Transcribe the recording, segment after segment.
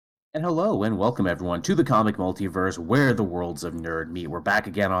And hello and welcome everyone to the comic multiverse where the worlds of nerd meet. We're back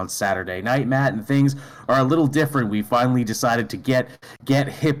again on Saturday night, Matt, and things are a little different. We finally decided to get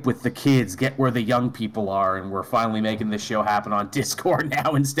hip with the kids, get where the young people are, and we're finally making this show happen on Discord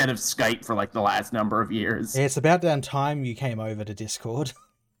now instead of Skype for like the last number of years. It's about damn time you came over to Discord.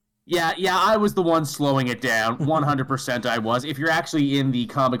 Yeah, I was the one slowing it down. 100% I was. If you're actually in the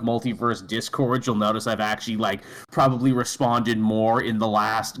comic multiverse Discord, you'll notice I've actually like probably responded more in the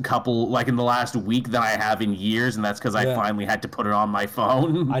last couple like in the last week than I have in years, and that's because I Yeah. finally had to put it on my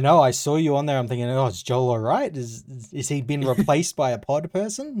phone. I know, I saw you on there. I'm thinking, oh, is Joel alright? Is he been replaced by a pod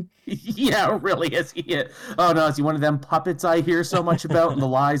person? Yeah, really, is he it? Oh no, is he one of them puppets I hear so much about in the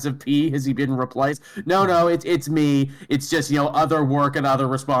lies of P? Has he been replaced? No, it's me. It's just, other work and other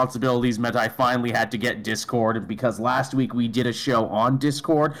responsibilities meant I finally had to get Discord, and because last week we did a show on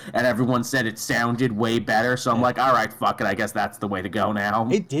Discord and everyone said it sounded way better, so I'm Yeah. like, all right, fuck it, I guess that's the way to go now.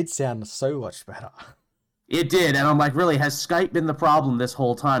 It did sound so much better. It did, and I'm like, really, has Skype been the problem this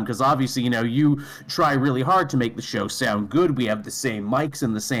whole time? Because obviously, you try really hard to make the show sound good. We have the same mics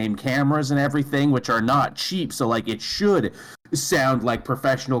and the same cameras and everything, which are not cheap. So, like, it should sound like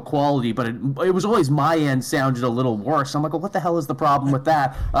professional quality, but it was always my end sounded a little worse. I'm like, well, what the hell is the problem with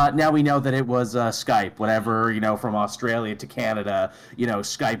that? Now we know that it was Skype. Whatever, from Australia to Canada,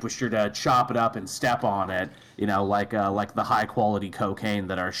 Skype was sure to chop it up and step on it. Like the high quality cocaine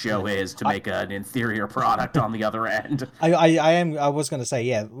that our Yeah. show is to I, make an inferior product on the other end. I was going to say,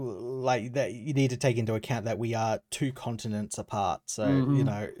 yeah, like that you need to take into account that we are two continents apart. So,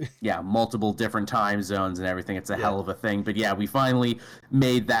 Mm-hmm. Yeah, multiple different time zones and everything. It's a yeah. hell of a thing. But yeah, we finally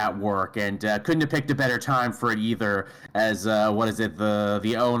made that work, and couldn't have picked a better time for it either. As what is it?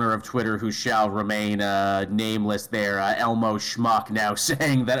 The owner of Twitter, who shall remain nameless, there, Elmo Schmuck, now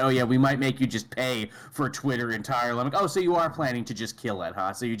saying that, oh yeah, we might make you just pay for Twitter entirely. I'm like, oh, so you are planning to just kill it,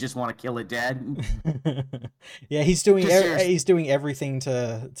 huh? So you just want to kill it dead? Yeah, he's doing everything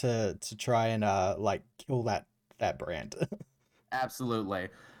to try and like kill that brand. Absolutely.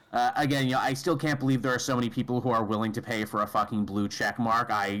 Again, I still can't believe there are so many people who are willing to pay for a fucking blue check mark.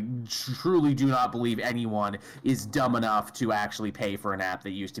 I truly do not believe anyone is dumb enough to actually pay for an app that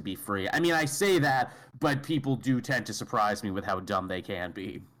used to be free. I mean, I say that, but people do tend to surprise me with how dumb they can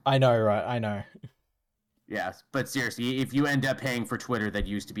be. I know, right? I know. Yes, but seriously, if you end up paying for Twitter that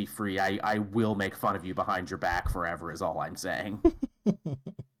used to be free, I will make fun of you behind your back forever, is all I'm saying.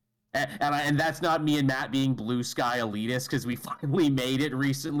 And that's not me and Matt being Blue Sky elitists because we finally made it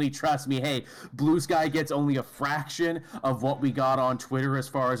recently. Trust me, hey, Blue Sky gets only a fraction of what we got on Twitter as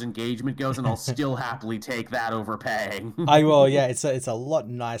far as engagement goes, and I'll still happily take that over paying. I will. Yeah, it's a lot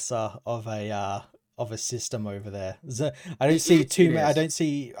nicer of a system over there. So I don't see It too many. I is. don't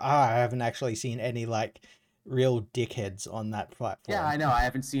see. I haven't actually seen any like real dickheads on that Yeah, platform. I know. I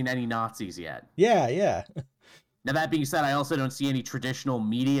haven't seen any Nazis yet. Yeah, yeah. Now, that being said, I also don't see any traditional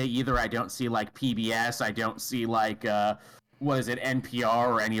media either. I don't see like PBS. I don't see like, what is it, NPR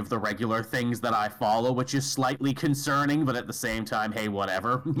or any of the regular things that I follow, which is slightly concerning, but at the same time, hey,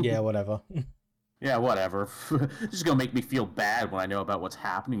 whatever. Yeah, whatever. Yeah, whatever. Just gonna make me feel bad when I know about what's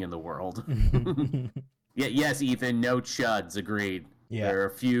happening in the world. Yeah, yes, Ethan. No chuds. Agreed. Yeah. There are a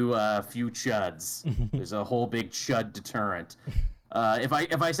few chuds. There's a whole big chud deterrent. If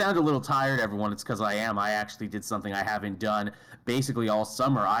I sound a little tired, everyone, it's because I am. I actually did something I haven't done basically all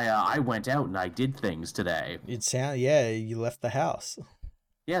summer. I went out and I did things today. It sound yeah. You left the house.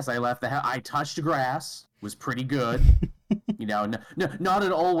 Yes, I left the house. I touched grass. Was pretty good. Not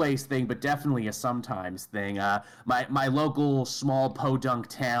an always thing, but definitely a sometimes thing. My local small podunk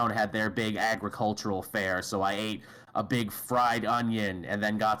town had their big agricultural fair, so I ate a big fried onion and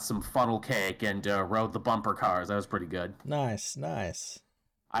then got some funnel cake and rode the bumper cars. That was pretty good. Nice, nice.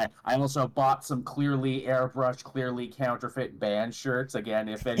 I also bought some clearly airbrushed, clearly counterfeit band shirts. Again,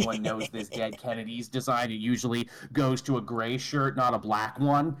 if anyone knows this Dead Kennedys design, it usually goes to a gray shirt, not a black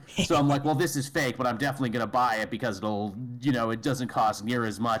one. So I'm like, well, this is fake, but I'm definitely going to buy it because it doesn't cost near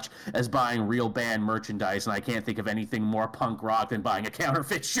as much as buying real band merchandise. And I can't think of anything more punk rock than buying a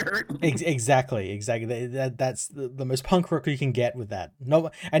counterfeit shirt. Exactly. That's the most punk rock you can get with that.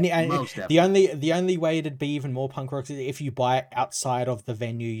 No, and Most the definitely. only way it'd be even more punk rock is if you buy it outside of the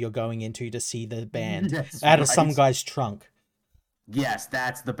venue you're going into to see the band That's out of some right. guy's trunk. Yes,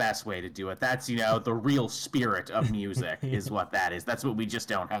 that's the best way to do it. That's, the real spirit of music is what that is. That's what we just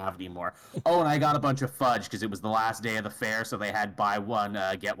don't have anymore. Oh, and I got a bunch of fudge because it was the last day of the fair, so they had buy one,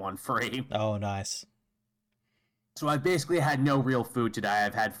 get one free. Oh, nice. So I've basically had no real food today.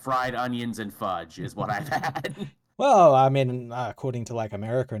 I've had fried onions and fudge is what I've had. Well, I mean, according to like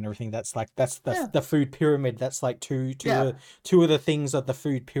America and everything, that's Yeah, the food pyramid. That's like yeah. two of the things of the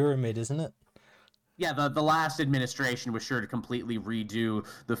food pyramid, isn't it? Yeah, the last administration was sure to completely redo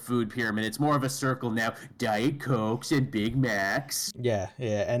the food pyramid. It's more of a circle now. Diet Cokes and Big Macs. Yeah,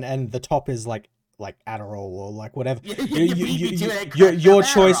 yeah, and the top is like Adderall or like whatever. Yeah, you beat me to it and Your crushed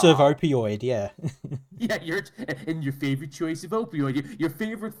up choice of Adderall. opioid. Yeah, Yeah, and your favorite choice of opioid, your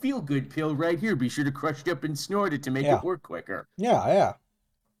favorite feel-good pill right here. Be sure to crush it up and snort it to make yeah, it work quicker. yeah,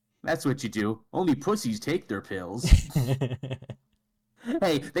 That's what you do. Only pussies take their pills. yeah.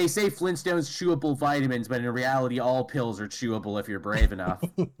 Hey, they say Flintstones chewable vitamins, but in reality, all pills are chewable if you're brave enough.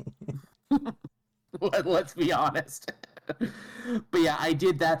 Let's be honest. But yeah, I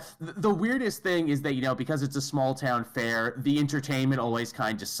did that. The weirdest thing is that, because it's a small town fair, the entertainment always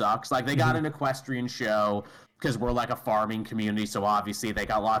kind of sucks. Like, they got Mhm. an equestrian show because we're like a farming community, so obviously they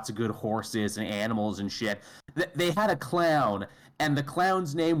got lots of good horses and animals and shit. They had a clown, and the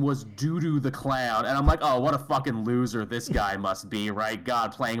clown's name was Doo-Doo the Clown. And I'm like, oh, what a fucking loser this guy must be, right?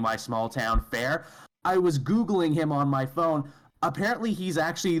 God, playing my small town fair. I was Googling him on my phone. Apparently, he's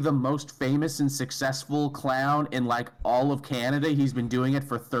actually the most famous and successful clown in like all of Canada. He's been doing it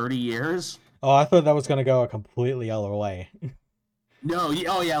for 30 years. Oh, I thought that was gonna go a completely other way. No,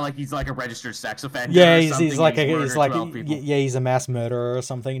 oh yeah, like he's like a registered sex offender Yeah, or he's something, and like he's he's murdered like 12 people. yeah, he's a mass murderer or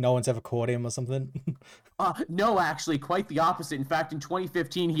something. No one's ever caught him or something. No, actually, quite the opposite. In fact, in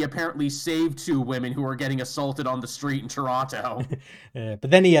 2015, he apparently saved two women who were getting assaulted on the street in Toronto. Yeah, but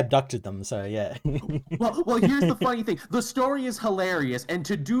then he abducted them, so yeah. Well, here's the funny thing. The story is hilarious, and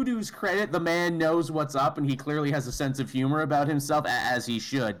to Dudu's credit, the man knows what's up, and he clearly has a sense of humor about himself, as he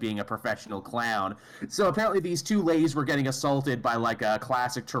should, being a professional clown. So apparently these two ladies were getting assaulted by like a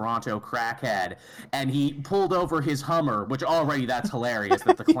classic Toronto crackhead, and he pulled over his Hummer, which already that's hilarious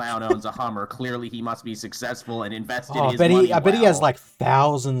that the clown owns a Hummer. Clearly he must be successful and invested Oh, his money I bet he has well. like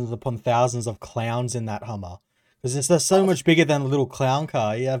thousands upon thousands of clowns in that Hummer. Because it's they're so Oh, much bigger than a little clown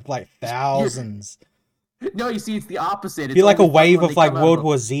car. You have like you're, thousands. no, you see, it's the opposite. Be It's like a only funny wave when of they like come out of World a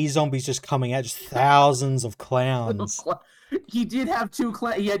War Z zombies just coming out, just thousands of clowns. He did have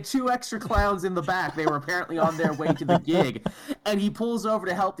he had two extra clowns in the back. They were apparently on their way to the gig, and he pulls over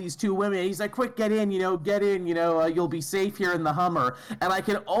to help these two women. He's like, "Quick, get in, get in, you'll be safe here in the Hummer." And I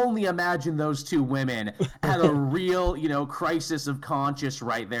can only imagine those two women had a real, crisis of conscience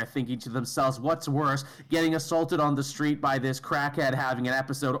right there, thinking to themselves, "What's worse, getting assaulted on the street by this crackhead having an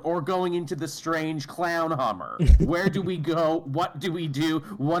episode, or going into the strange clown Hummer? Where do we go? What do we do?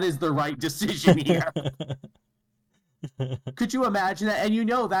 What is the right decision here?" Could you imagine that?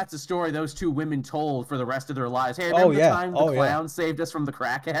 And that's a story those two women told for the rest of their lives. Hey, Oh remember the yeah. time the Oh yeah. clown saved us from the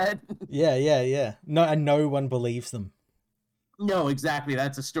crackhead? Yeah, yeah, yeah. No, and no one believes them. No, exactly.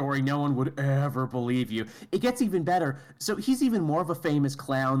 That's a story no one would ever believe you. It gets even better. So he's even more of a famous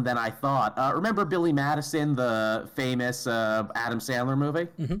clown than I thought. Remember Billy Madison, the famous Adam Sandler movie?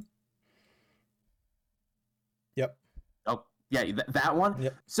 Hmm. Yep. Oh, yeah, that one.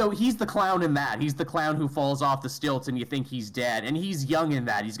 Yep. So he's the clown in that. He's the clown who falls off the stilts and you think he's dead. And he's young in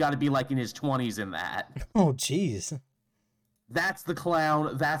that. He's got to be like in his 20s in that. Oh jeez. That's the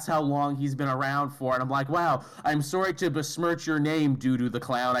clown. That's how long he's been around for. And I'm like, wow, I'm sorry to besmirch your name, Doo-Doo the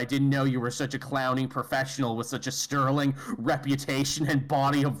Clown. I didn't know you were such a clowning professional with such a sterling reputation and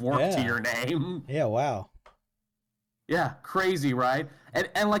body of work to Yeah. your name. Yeah, wow. Yeah, crazy, right?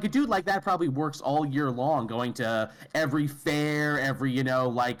 And like a dude like that probably works all year long, going to every fair, every,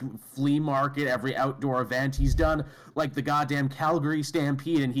 like flea market, every outdoor event. He's done like the goddamn Calgary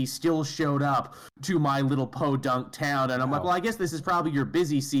Stampede, and he still showed up to my little podunk town. And I'm like, Wow. well, I guess this is probably your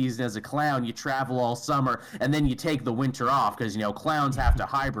busy season as a clown. You travel all summer and then you take the winter off because, clowns have to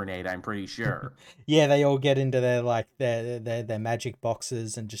hibernate, I'm pretty sure. Yeah, they all get into their like their magic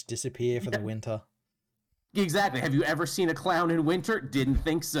boxes and just disappear for the Yeah, winter. exactly. Have you ever seen a clown in winter? Didn't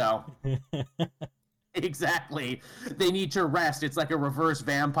think so. Exactly. They need to rest. It's like a reverse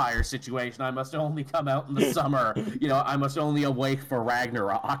vampire situation. I must only come out in the summer. I must only awake for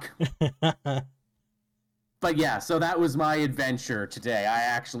Ragnarok. But yeah, so that was my adventure today. I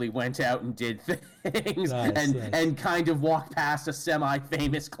actually went out and did things Nice, nice. and kind of walked past a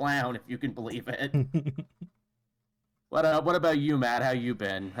semi-famous clown, if you can believe it. What about you, Matt? How you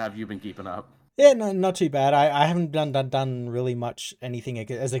been? How have you been keeping up? Yeah, no, not too bad. I haven't done really much anything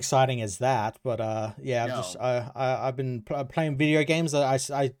as exciting as that, but yeah, No. I've been playing video games.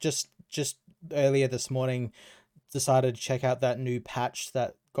 I just earlier this morning decided to check out that new patch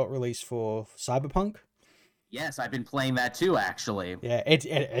that got released for Cyberpunk. Yes, I've been playing that too, actually. Yeah,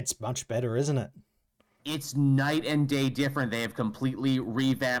 it's much better, isn't it? It's night and day different. They have completely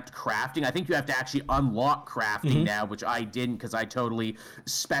revamped crafting. I think you have to actually unlock crafting Hmm. now, which I didn't because I totally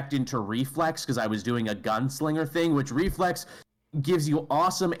specced into reflex because I was doing a gunslinger thing, which reflex gives you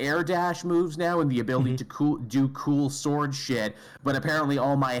awesome air dash moves now and the ability Hmm. to do cool sword shit. But apparently,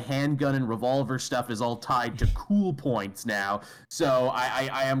 all my handgun and revolver stuff is all tied to cool points now. So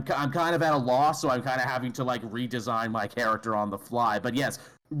I'm kind of at a loss. So I'm kind of having to like redesign my character on the fly. But yes,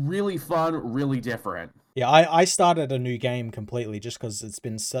 really fun, really different. Yeah, I started a new game completely just because it's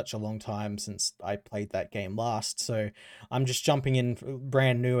been such a long time since I played that game last. So I'm just jumping in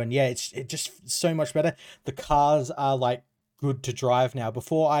brand new, and yeah, it just so much better. The cars are like good to drive now.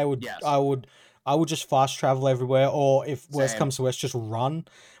 Before Yes, I would just fast travel everywhere, or if worst same. comes to worst, just run.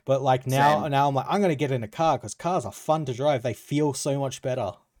 But like Same. now I'm like I'm gonna get in a car because cars are fun to drive. They feel so much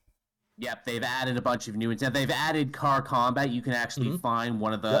better. Yep, they've added a bunch of new intent. They've added car combat. You can actually Hmm. find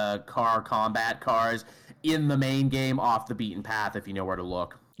one of Yep. the car combat cars in the main game off the beaten path if you know where to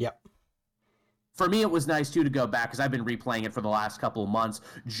look. Yep. For me, it was nice too to go back because I've been replaying it for the last couple of months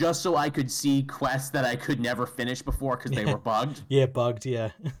just so I could see quests that I could never finish before because they Yeah. were bugged. Yeah. Bugged.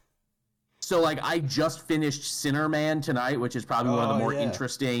 Yeah. So, like, I just finished Sinner Man tonight, which is probably one of the Oh more yeah.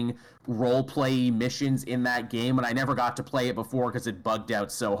 interesting role play missions in that game, and I never got to play it before because it bugged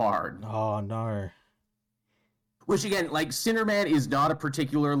out so hard. Oh no. Which again, like Sinnerman is not a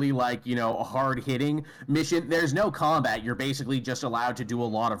particularly like, a hard hitting mission. There's no combat. You're basically just allowed to do a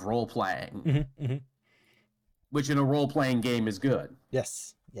lot of role playing, Hmm. Hmm. which in a role playing game is good.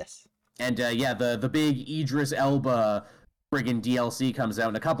 Yes. Yes. And yeah, the big Idris Elba friggin' DLC comes out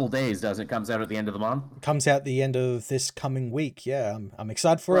in a couple days, doesn't it? Comes out at the end of the month. Comes out the end of this coming week. Yeah, I'm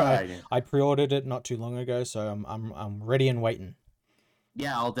excited for it. Right. I pre-ordered it not too long ago, so I'm ready and waiting.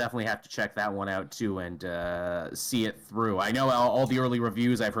 Yeah, I'll definitely have to check that one out too and see it through. I know all the early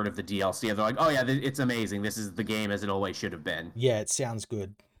reviews I've heard of the DLC, they're like, oh yeah, it's amazing. This is the game as it always should have been. Yeah, it sounds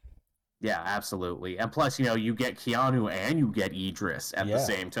good. Yeah, absolutely. And plus, you get Keanu and you get Idris at the Yeah,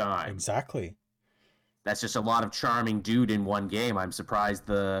 same time. exactly. That's just a lot of charming dude in one game. I'm surprised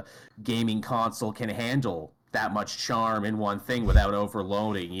the gaming console can handle that much charm in one thing without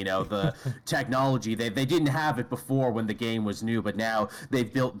overloading. The technology, they didn't have it before when the game was new, but now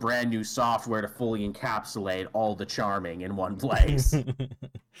they've built brand new software to fully encapsulate all the charming in one place.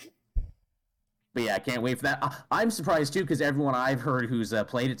 But yeah, I can't wait for that. I'm surprised too because everyone I've heard who's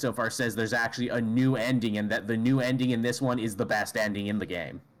played it so far says there's actually a new ending and that the new ending in this one is the best ending in the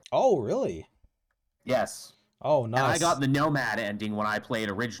game. Oh, really? Yes. Oh, And I got nice. the Nomad ending when I played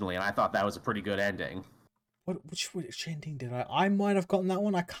originally, and I thought that was a pretty good ending. Which ending did I might have gotten that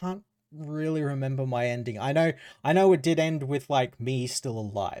one. I can't really remember my ending. I know it did end with like me still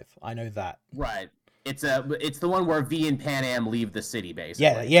alive. I know that. Right. It's the one where V and Pan Am leave the city, Yeah,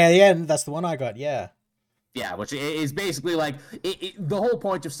 basically. yeah, yeah, that's the one I got. Yeah. Yeah, which is basically like the whole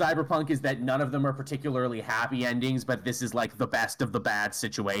point of Cyberpunk is that none of them are particularly happy endings, but this is like the best of the bad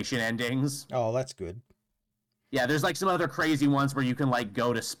situation endings. Oh, that's good. Yeah, there's like some other crazy ones where you can like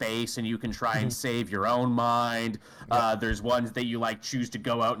go to space and you can try and Mhm. save your own mind. Yep. There's ones that you like choose to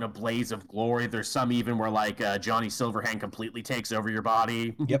go out in a blaze of glory. There's some even where like Johnny Silverhand completely takes over your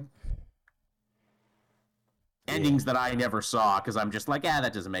body. Yep. Yeah. Endings that I never saw because I'm just like,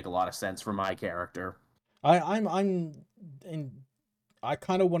 that doesn't make a lot of sense for my character. I'm in. I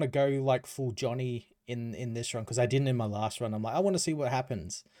kind of want to go like full Johnny in this run because I didn't in my last run. I'm like, I want to see what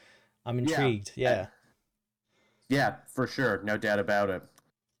happens. I'm Yeah, intrigued. Yeah. yeah, for sure, no doubt about it.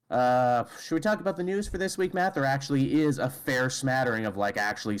 Should we talk about the news for this week, Matt? There actually is a fair smattering of like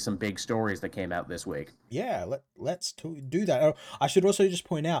actually some big stories that came out this week. Yeah, do that. Oh, I should also just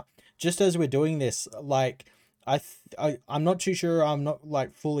point out, just as we're doing this, like I'm not too sure. I'm not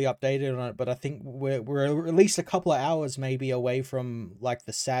like fully updated on it, but I think we're at least a couple of hours maybe away from like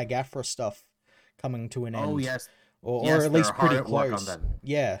the SAG-AFTRA stuff coming to an Oh end, yes, or yes, at they're least hard pretty at work on close. that.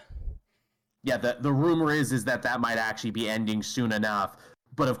 Yeah. Yeah, the rumor is that might actually be ending soon enough.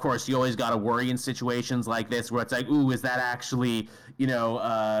 But of course, you always got to worry in situations like this where it's like, ooh, is that actually,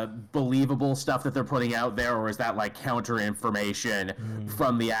 believable stuff that they're putting out there, or is that like counter information Mm.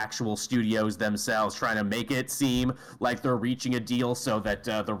 from the actual studios themselves trying to make it seem like they're reaching a deal so that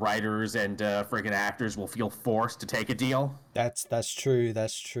the writers and friggin' actors will feel forced to take a deal? That's true.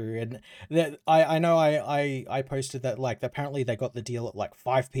 That's true. And I know I posted that like apparently they got the deal at like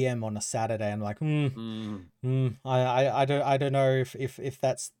 5 p.m. on a Saturday. And like, Mm, I don't know if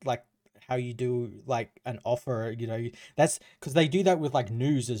that's like how you do like an offer. That's because they do that with like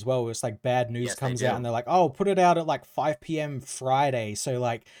news as well. It's like bad news yes, they comes out do. and they're like, oh, put it out at like 5 p.m. Friday. So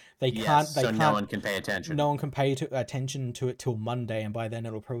like Yes, they so no can't one can pay attention. no one can pay attention to it till Monday, and by then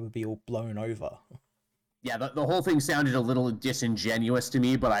it'll probably be all blown over. Yeah, the whole thing sounded a little disingenuous to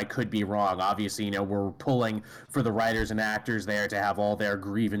me, but I could be wrong. Obviously, we're pulling for the writers and actors there to have all their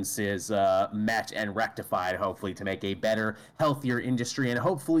grievances met and rectified, hopefully, to make a better, healthier industry and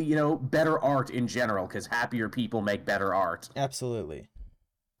hopefully, better art in general, because happier people make better art. Absolutely.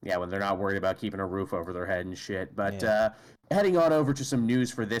 Yeah, when they're not worried about keeping a roof over their head and shit. But Yeah. heading on over to some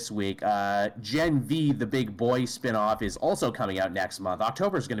news for this week, Gen V, the Big Boy spinoff, is also coming out next month.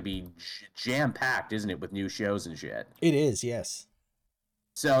 October is going to be jam packed, isn't it, with new shows and shit? It is, yes.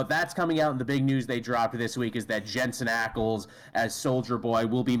 So that's coming out, and the big news they dropped this week is that Jensen Ackles as Soldier Boy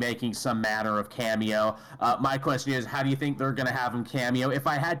will be making some manner of cameo. My question is, how do you think they're going to have him cameo? If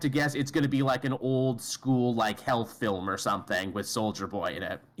I had to guess, it's going to be like an old school like health film or something with Soldier Boy in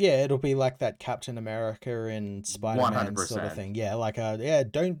it. Yeah, it'll be like that Captain America and Spider-Man 100%. sort of thing. Yeah, like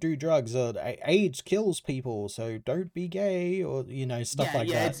don't do drugs, or AIDS kills people, so don't be gay, or stuff like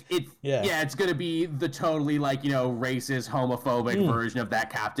that. It's gonna be the totally like racist, homophobic version of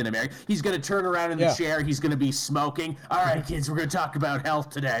that Captain America. He's gonna turn around in the chair. He's gonna be smoking. All right, kids, we're gonna talk about health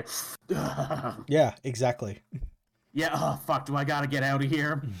today. Yeah, exactly. Yeah. Oh fuck, do I gotta get out of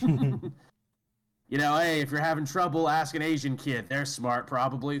here? Hey, if you're having trouble, ask an Asian kid. They're smart,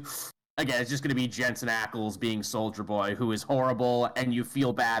 probably. Again, it's just going to be Jensen Ackles being Soldier Boy, who is horrible, and you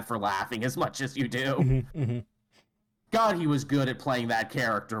feel bad for laughing as much as you do. God, he was good at playing that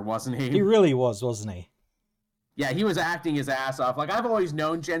character, wasn't he? He really was, wasn't he? Yeah, he was acting his ass off. Like, I've always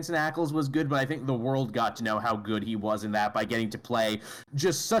known Jensen Ackles was good, but I think the world got to know how good he was in that by getting to play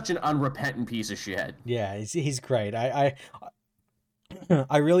just such an unrepentant piece of shit. Yeah, he's great. I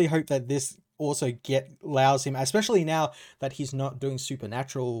really hope that this also allows him, especially now that he's not doing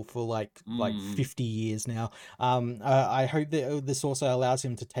Supernatural for like 50 years now. I hope that this also allows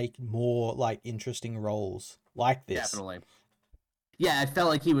him to take more like interesting roles like this. Definitely. Yeah, it felt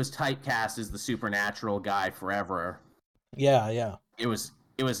like he was typecast as the Supernatural guy forever. Yeah. It was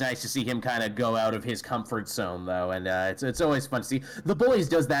nice to see him kind of go out of his comfort zone, though, and it's always fun to see. The Boys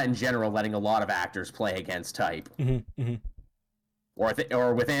does that in general, letting a lot of actors play against type.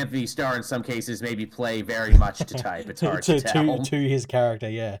 Or with Anthony Starr, in some cases, maybe play very much to type. It's hard to tell. To his character,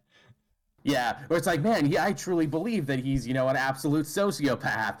 yeah. Yeah, or it's like, man, I truly believe that he's, an absolute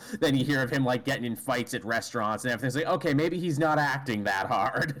sociopath. Then you hear of him, like, getting in fights at restaurants and everything. It's like, okay, maybe he's not acting that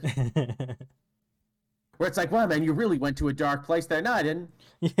hard. Where it's like, wow, man, you really went to a dark place there. No, I didn't.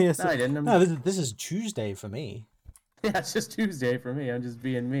 Yes. No, I didn't. No, this is Tuesday for me. Yeah, it's just Tuesday for me. I'm just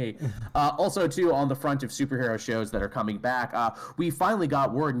being me. Also, too, on the front of superhero shows that are coming back, we finally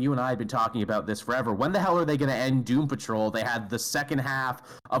got word, and you and I have been talking about this forever. When the hell are they going to end Doom Patrol? They had the second half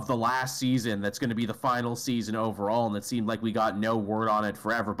of the last season that's going to be the final season overall, and it seemed like we got no word on it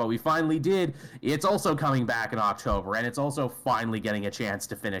forever. But we finally did. It's also coming back in October, and it's also finally getting a chance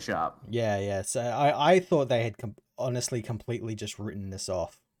to finish up. Yeah. So I thought they had honestly completely just written this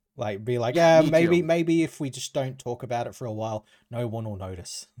off. Like, be like, maybe if we just don't talk about it for a while, no one will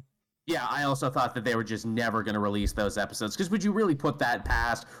notice. Yeah, I also thought that they were just never going to release those episodes. Because would you really put that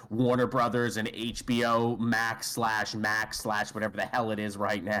past Warner Brothers and HBO Max / whatever the hell it is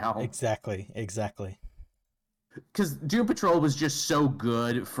right now? Exactly. Because Doom Patrol was just so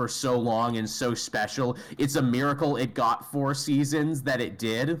good for so long and so special. It's a miracle it got 4 seasons that it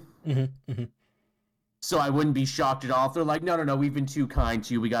did. So I wouldn't be shocked at all if they're like, no, we've been too kind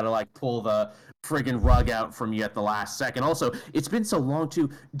to you. We got to, like, pull the friggin' rug out from you at the last second. Also, it's been so long, too.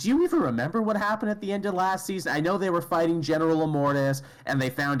 Do you even remember what happened at the end of last season? I know they were fighting General Immortus, and they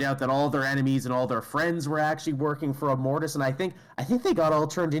found out that all their enemies and all their friends were actually working for Immortus, and I think they got all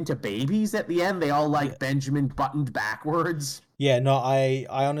turned into babies at the end. They all, like, Benjamin buttoned backwards. Yeah, no, I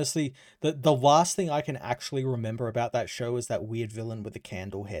honestly... The last thing I can actually remember about that show is that weird villain with the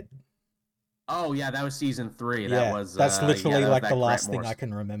candle head. Oh, yeah, that was season 3. That's literally like the last thing I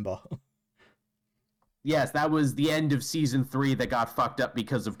can remember. Yes, that was the end of season 3 that got fucked up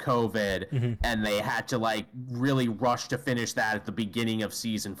because of COVID, and they had to, like, really rush to finish that at the beginning of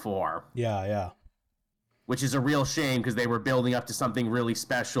season 4. Yeah. Which is a real shame, because they were building up to something really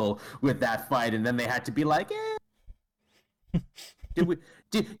special with that fight, and then they had to be like,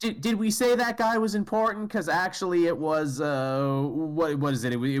 Did we say that guy was important? Because actually it was, what is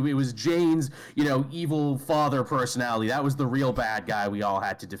it? It was Jane's, evil father personality. That was the real bad guy we all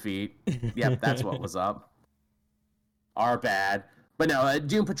had to defeat. Yep, that's what was up. Our bad. But no,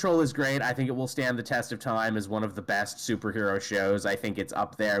 Doom Patrol is great. I think it will stand the test of time as one of the best superhero shows. I think it's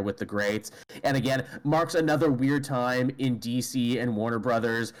up there with the greats. And again, marks another weird time in DC and Warner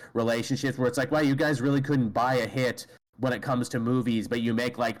Brothers relationships where it's like, wow, you guys really couldn't buy a hit when it comes to movies, but you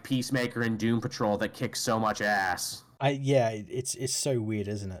make like Peacemaker and Doom Patrol that kick so much ass. It's so weird,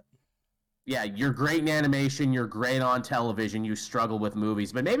 isn't it? Yeah, you're great in animation, you're great on television, you struggle with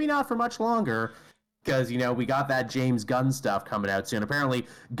movies, but maybe not for much longer. Because, we got that James Gunn stuff coming out soon. Apparently,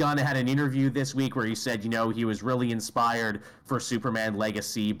 Gunn had an interview this week where he said, he was really inspired for Superman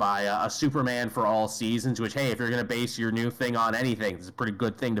Legacy by a Superman for All Seasons, which, hey, if you're going to base your new thing on anything, it's a pretty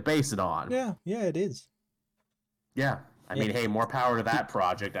good thing to base it on. Yeah, it is. Yeah. I mean, hey, more power to that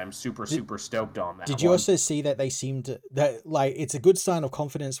project. I'm super stoked on that. Did you also see that they seemed that it's a good sign of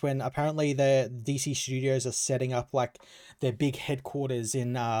confidence when apparently the DC Studios are setting up like their big headquarters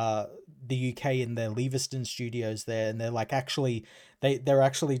in the UK in their Leavesden studios there, and they're like they're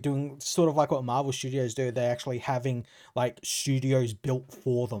actually doing sort of like what Marvel Studios do. They're actually having like studios built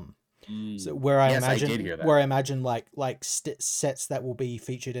for them. So I imagine like sets that will be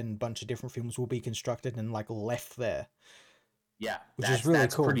featured in a bunch of different films will be constructed and like left there. Yeah, which is really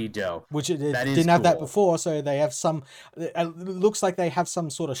cool. Pretty dope. Which it didn't have that before, so they have some. It looks like they have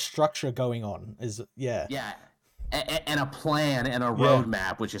some sort of structure going on. Yeah, and a plan and a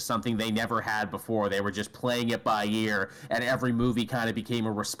roadmap, which is something they never had before. They were just playing it by ear, and every movie kind of became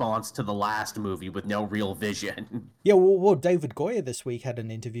a response to the last movie with no real vision. Yeah, well, David Goyer this week had an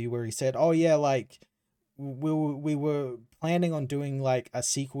interview where he said, "Oh yeah, like we were planning on doing like a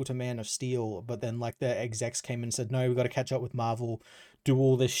sequel to Man of Steel, but then like the execs came and said, no, we got to catch up with Marvel, do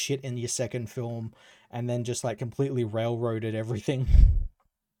all this shit in your second film," and then just like completely railroaded everything.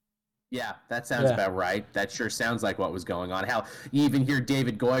 Yeah, that sounds about right. That sure sounds like what was going on. How you even hear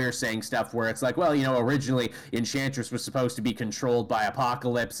David Goyer saying stuff where it's like, well, originally Enchantress was supposed to be controlled by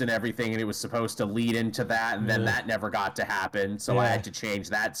Apocalypse and everything, and it was supposed to lead into that, and then that never got to happen, so I had to change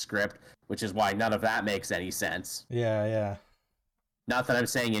that script, which is why none of that makes any sense. Yeah. Not that I'm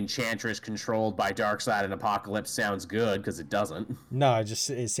saying Enchantress controlled by Darkseid and Apocalypse sounds good, because it doesn't. No,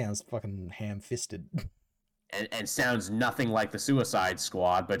 it sounds fucking ham-fisted. And sounds nothing like the Suicide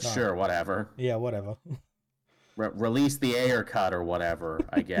Squad, but sure, whatever. Yeah, whatever. Release the Ayer cut or whatever,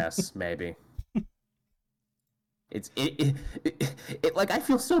 I guess, maybe. Like, I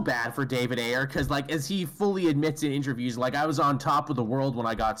feel so bad for David Ayer because, like, as he fully admits in interviews, like, I was on top of the world when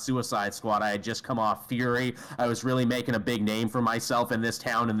I got Suicide Squad. I had just come off Fury. I was really making a big name for myself in this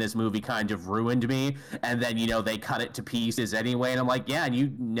town, and this movie kind of ruined me. And then, they cut it to pieces anyway. And I'm like, yeah, and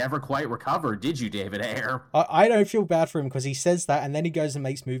you never quite recovered, did you, David Ayer? I don't feel bad for him because he says that, and then he goes and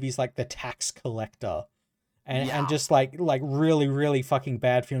makes movies like The Tax Collector. And just like really, really fucking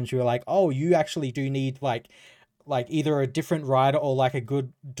bad films. You're like, oh, you actually do need like either a different writer or like a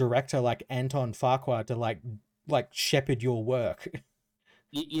good director like Anton Farquhar to like shepherd your work.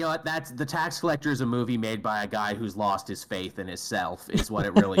 You know what? That's The Tax Collector is a movie made by a guy who's lost his faith in himself, is what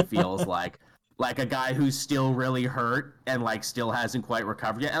it really feels like. Like a guy who's still really hurt and like still hasn't quite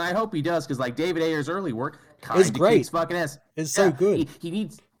recovered yet. And I hope he does, because like David Ayer's early work kind of kicks fucking ass. It's so good.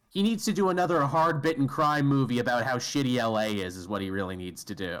 He needs to do another hard-bitten crime movie about how shitty LA is what he really needs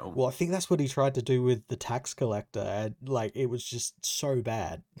to do. Well, I think that's what he tried to do with The Tax Collector. And, like, it was just so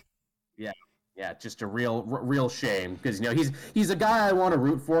bad. Yeah, just a real shame, because he's a guy I want to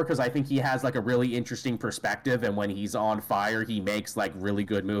root for, because I think he has like a really interesting perspective, and when he's on fire, he makes like really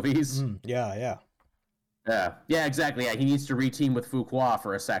good movies. Yeah, exactly. Yeah, he needs to reteam with Fuqua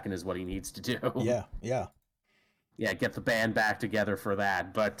for a second, is what he needs to do. Yeah, get the band back together for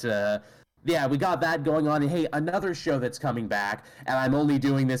that. But yeah, we got that going on. And hey, another show that's coming back, and I'm only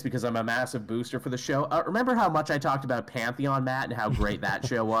doing this because I'm a massive booster for the show. Remember how much I talked about Pantheon, Matt, and how great that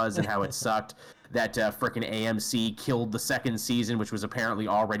show was, and how it sucked that frickin' AMC killed the second season, which was apparently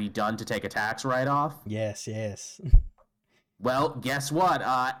already done, to take a tax write-off? Yes. Well, guess what?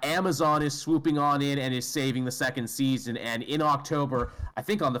 Amazon is swooping on in and is saving the second season. And in October, I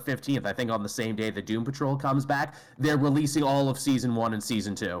think on the 15th, I think on the same day the Doom Patrol comes back, they're releasing all of Season 1 and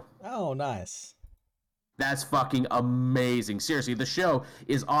Season 2. Oh, nice. That's fucking amazing. Seriously, the show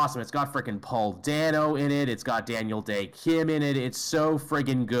is awesome. It's got freaking Paul Dano in it. It's got Daniel Day Kim in it. It's so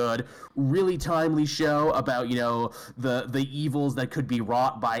friggin' good. Really timely show about, the evils that could be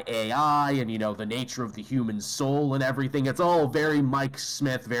wrought by AI and, the nature of the human soul and everything. It's all very Mike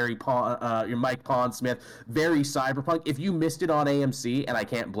Smith, very Mike Pondsmith, very cyberpunk. If you missed it on AMC, and I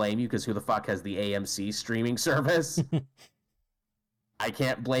can't blame you, because who the fuck has the AMC streaming service? I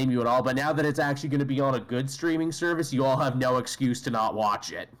can't blame you at all, but now that it's actually going to be on a good streaming service, you all have no excuse to not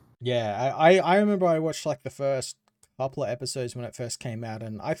watch it. Yeah, I remember I watched like the first couple of episodes when it first came out,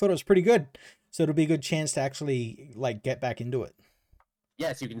 and I thought it was pretty good. So it'll be a good chance to actually like get back into it.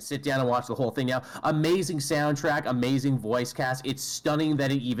 Yes, you can sit down and watch the whole thing now. Amazing soundtrack, amazing voice cast. It's stunning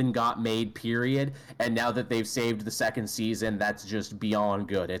that it even got made, period. And now that they've saved the second season, that's just beyond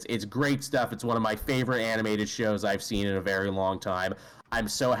good. It's great stuff. It's one of my favorite animated shows I've seen in a very long time. I'm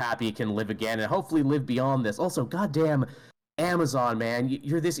so happy it can live again and hopefully live beyond this. Also, goddamn Amazon, man,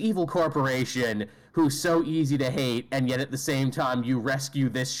 you're this evil corporation who's so easy to hate, and yet at the same time you rescue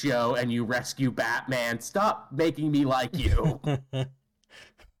this show and you rescue Batman. Stop making me like you.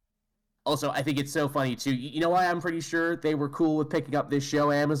 Also, I think it's so funny too. You know why I'm pretty sure they were cool with picking up this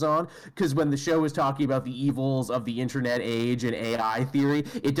show, Amazon? Because when the show was talking about the evils of the internet age and AI theory,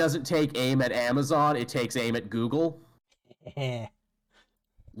 it doesn't take aim at Amazon, it takes aim at Google.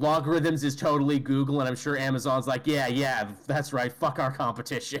 Logarithms is totally Google, and I'm sure Amazon's like, yeah, that's right, fuck our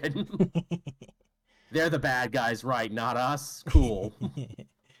competition. They're the bad guys, right, not us? Cool.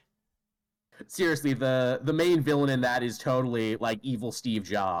 Seriously, the main villain in that is totally like evil Steve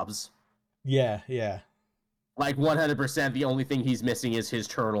Jobs. Yeah. Like 100%, the only thing he's missing is his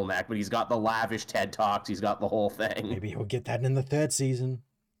turtleneck, but he's got the lavish TED Talks, he's got the whole thing. Maybe he'll get that in the 3rd season.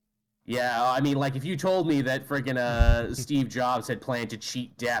 Yeah, I mean, like, if you told me that friggin' Steve Jobs had planned to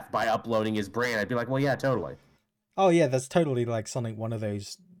cheat death by uploading his brain, I'd be like, well, yeah, totally. Oh, yeah, that's totally, like, something one of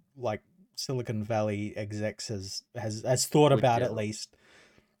those, like, Silicon Valley execs has thought about at least.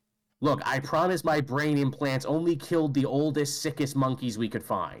 Look, I promise my brain implants only killed the oldest, sickest monkeys we could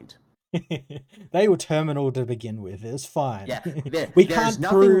find. They were terminal to begin with. It was fine. Yeah, we can't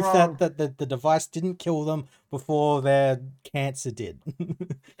prove that the device didn't kill them before their cancer did.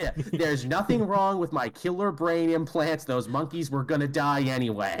 Yeah, there's nothing wrong with my killer brain implants. Those monkeys were gonna die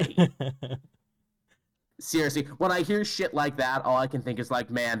anyway. Seriously, when I hear shit like that, all I can think is like,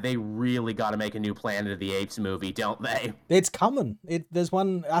 man, they really got to make a new Planet of the Apes movie, don't they? It's coming. There's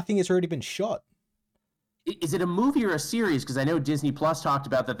one. I think it's already been shot. Is it a movie or a series? Because I know Disney Plus talked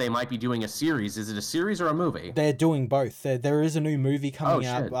about that they might be doing a series. Is it a series or a movie? They're doing both. There is a new movie coming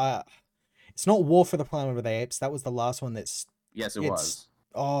out. It's not War for the Planet of the Apes. That was the last one. Yes, it was.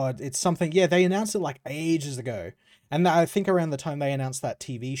 Oh, it's something. Yeah, they announced it like ages ago, and I think around the time they announced that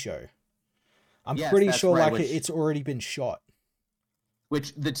TV show, I'm pretty sure right, it's already been shot.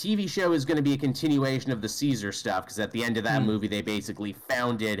 Which the TV show is going to be a continuation of the Caesar stuff, because at the end of that movie, they basically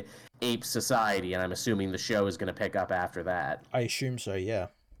founded Ape Society, and I'm assuming the show is going to pick up after that. I assume so, yeah.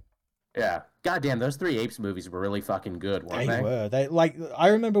 Yeah. Goddamn, those 3 Apes movies were really fucking good, weren't they? They were. They, like, I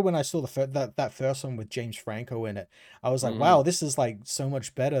remember when I saw that first one with James Franco in it, I was like, wow, this is like so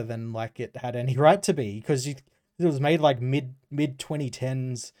much better than like it had any right to be, because it was made like mid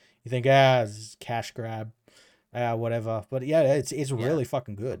 2010s. You think, this is cash grab. Whatever, but yeah, it's really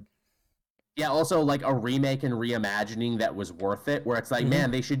fucking good. Yeah, also like a remake and reimagining that was worth it, where it's like,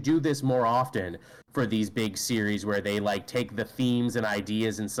 man, they should do this more often for these big series where they like take the themes and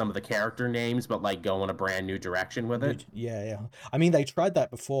ideas and some of the character names, but like go in a brand new direction with it. Yeah. I mean, they tried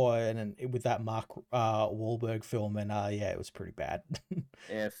that before, and with that Mark Wahlberg film, and it was pretty bad.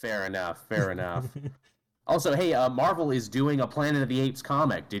 Yeah, fair enough. Also, hey, Marvel is doing a Planet of the Apes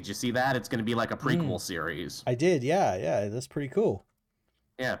comic. Did you see that? It's going to be like a prequel series. I did, yeah. That's pretty cool.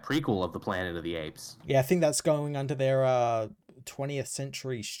 Yeah, prequel of the Planet of the Apes. Yeah, I think that's going under their 20th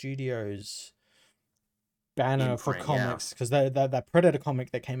Century Studios banner for comics, because that Predator comic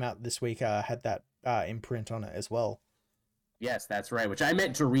that came out this week had that imprint on it as well. Yes, that's right, which I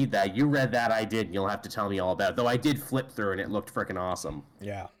meant to read that. You read that, I did, and you'll have to tell me all about it. Though I did flip through, and it looked freaking awesome.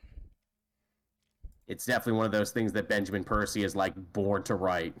 Yeah. It's definitely one of those things that Benjamin Percy is like born to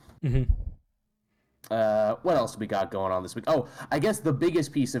write. What else we got going on this week? Oh, I guess the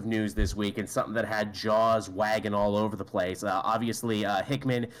biggest piece of news this week, and something that had jaws wagging all over the place. Obviously,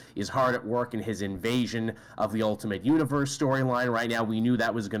 Hickman is hard at work in his Invasion of the Ultimate Universe storyline right now. We knew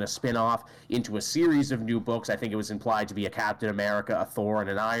that was going to spin off into a series of new books. I think it was implied to be a Captain America, a Thor, and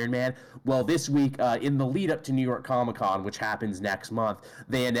an Iron Man. Well, this week, in the lead up to New York Comic Con, which happens next month,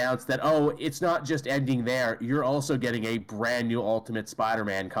 they announced that, it's not just ending there. You're also getting a brand new Ultimate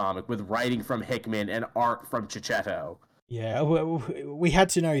Spider-Man comic with writing from Hickman and art from Cicchetto. Yeah, we had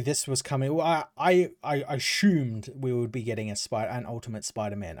to know this was coming. I assumed we would be getting an Ultimate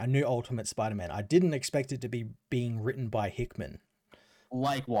Spider-Man, a new Ultimate Spider-Man. I didn't expect it to be being written by Hickman.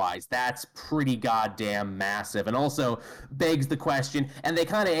 Likewise, that's pretty goddamn massive, and also begs the question, and they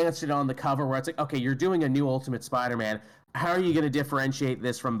kind of answered it on the cover, where it's like, okay, you're doing a new Ultimate Spider-Man. How are you going to differentiate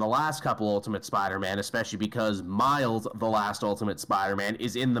this from the last couple Ultimate Spider-Man, especially because Miles, the last Ultimate Spider-Man,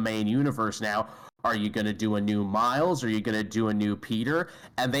 is in the main universe now? Are you going to do a new Miles? Are you going to do a new Peter?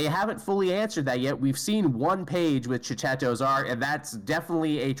 And they haven't fully answered that yet. We've seen one page with Cicchetto's art, and that's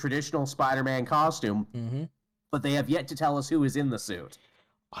definitely a traditional Spider-Man costume. But they have yet to tell us who is in the suit.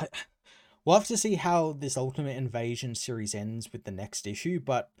 We'll have to see how this Ultimate Invasion series ends with the next issue.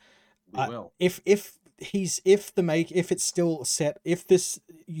 But if it's still set, if this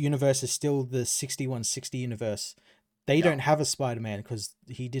universe is still the 6160 universe, They No. don't have a Spider-Man because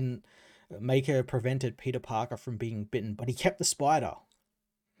he didn't prevented Peter Parker from being bitten, but he kept the spider.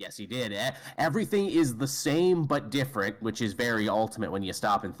 Yes, he did. Everything is the same but different, which is very Ultimate when you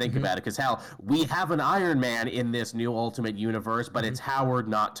stop and think Hmm. about it. Because hell, we have an Iron Man in this new Ultimate universe, but Hmm. it's Howard,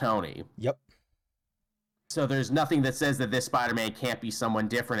 not Tony. Yep. So there's nothing that says that this Spider-Man can't be someone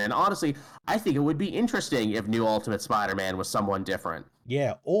different. And honestly, I think it would be interesting if new Ultimate Spider-Man was someone different.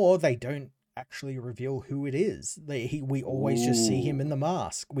 Yeah, or they don't actually reveal who it is. We always just see him in Ooh, the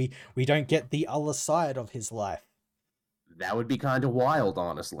mask. We don't get the other side of his life. that would be kind of wild,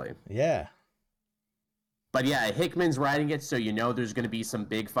 honestly. Yeah. But yeah, Hickman's writing it, so you know there's going to be some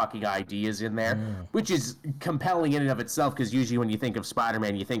big fucking ideas in there, Mm. which is compelling in and of itself, because usually when you think of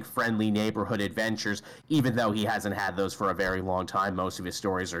Spider-Man, you think friendly neighborhood adventures, even though he hasn't had those for a very long time. Most of his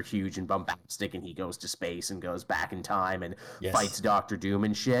stories are huge and bombastic, and he goes to space and goes back in time and fights Yes. Doctor Doom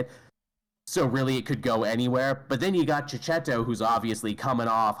and shit. So really, it could go anywhere. But then you got Chichetto, who's obviously coming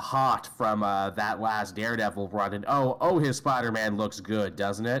off hot from that last Daredevil run, and his Spider-Man looks good,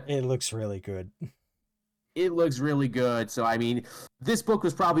 doesn't it? It looks really good. It looks really good. So I mean, this book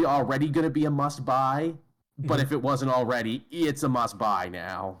was probably already going to be a must buy, but Mhm. if it wasn't already, it's a must buy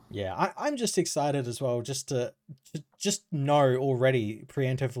now. Yeah, I'm just excited as well, just to just know already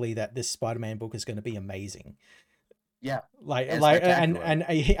preemptively that this Spider-Man book is going to be amazing. Yeah, Like and like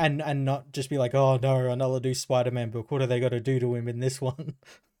spectacular. and not just be like, oh no, another new Spider-Man book. What are they got to do to him in this one?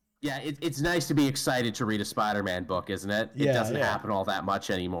 Yeah, it's nice to be excited to read a Spider-Man book, isn't it? It Yeah, doesn't yeah. happen all that much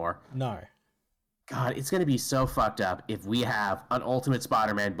anymore. No. God, it's going to be so fucked up if we have an Ultimate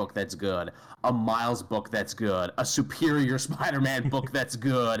Spider-Man book that's good, a Miles book that's good, a Superior Spider-Man book that's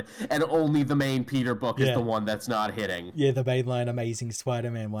good, and only the main Peter book is the Yeah. one that's not hitting. Yeah, the mainline Amazing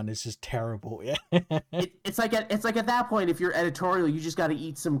Spider-Man one is just terrible. Yeah. It's like at that point, if you're editorial, you just got to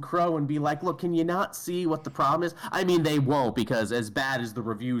eat some crow and be like, look, can you not see what the problem is? I mean, they won't, because as bad as the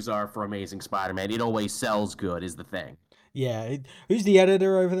reviews are for Amazing Spider-Man, it always sells good, is the thing. Yeah. Who's the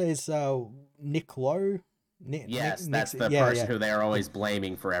editor over there? Is Nick Lowe? Yes, Nick's, that's the yeah, person yeah. who they're Yeah. always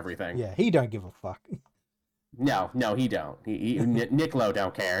blaming for everything. Yeah, he don't give a fuck. No, no, he don't. Nick Lowe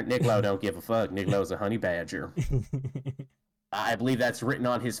don't care. Nick Lowe don't give a fuck. Nick Lowe's a honey badger. I believe that's written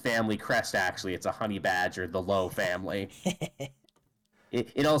on his family crest, actually. It's a honey badger, the Lowe family.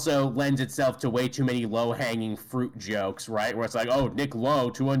 It also lends itself to way too many low-hanging fruit jokes, right? Where it's like, oh, Nick Lowe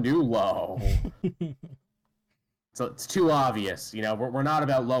to a new Lowe. So it's too obvious. You know, we're not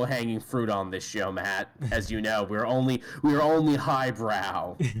about low-hanging fruit on this show, Matt. As you know, we're only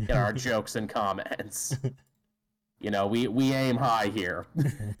highbrow in our jokes and comments. You know, we aim high here.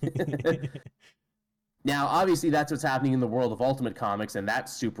 Now, obviously, that's what's happening in the world of Ultimate Comics, and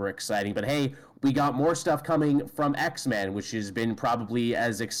that's super exciting. But hey, we got more stuff coming from X-Men, which has been probably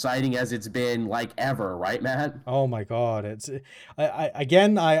as exciting as it's been like ever, right, Matt? Oh my god, it's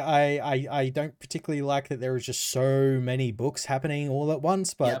I don't particularly like that there is just so many books happening all at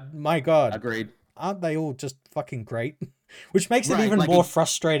once, Yep, but my god, agreed. aren't they all just fucking great? Which makes it Right, even like more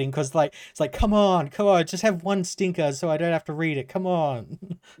frustrating because like it's like come on, just have one stinker so I don't have to read it. Come on.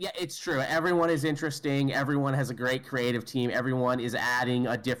 yeah, it's true. Everyone is interesting. Everyone has a great creative team. Everyone is adding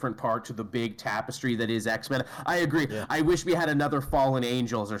a different part to the big tapestry that is X-Men. I agree. Yeah. I wish we had another Fallen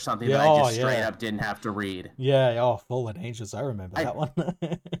Angels or something Yeah, that I oh just straight yeah. up didn't have to read. Yeah, oh Fallen Angels, I remember I that one.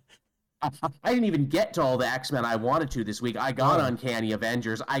 I didn't even get to all the X-Men I wanted to this week. I got No. Uncanny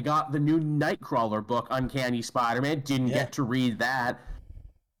Avengers. I got the new Nightcrawler book, Uncanny Spider-Man. Didn't Yeah. get to read that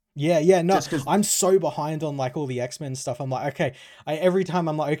Yeah, no, just because. I'm so behind on like all the X-Men stuff. I'm like, okay, every time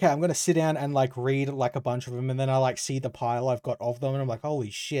I'm like, okay, I'm gonna sit down and like read like a bunch of them, and then I like see the pile I've got of them, and I'm like,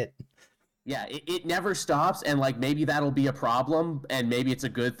 holy shit. Yeah, it never stops, and like maybe that'll be a problem, and maybe it's a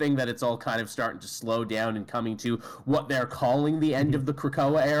good thing that it's all kind of starting to slow down and coming to what they're calling the end of the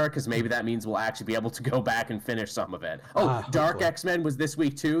Krakoa era, because maybe that means we'll actually be able to go back and finish some of it. Oh, Dark Hopefully. X-Men was this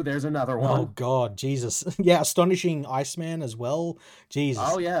week too. There's another Oh one. God, Jesus. Yeah, Astonishing Iceman as well. Oh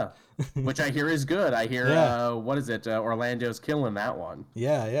Jesus. yeah, which I hear is good. I hear Yeah, what is it? Orlando's killing that one.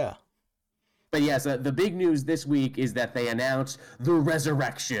 yeah. But yes, the big news this week is that they announced the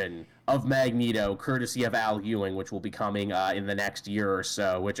resurrection of Magneto, courtesy of Al Ewing, which will be coming in the next year or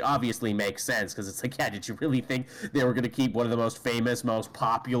so, which obviously makes sense because it's like, yeah, did you really think they were going to keep one of the most famous, most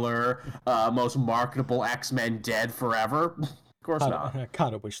popular, most marketable X-Men dead forever? Of course not. I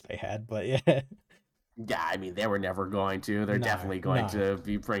kind of wish they had, but yeah. Yeah, I mean, they were never going to. They're No, definitely going no. to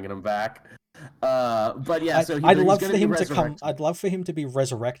be bringing him back. But yeah, so I'd he's love going for to be him to come. resurrected. I'd love for him to be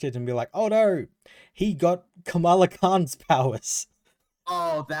resurrected and be like, "Oh no, he got Kamala Khan's powers."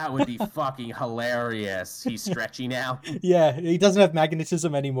 Oh, that would be fucking hilarious. He's stretchy now. Yeah, he doesn't have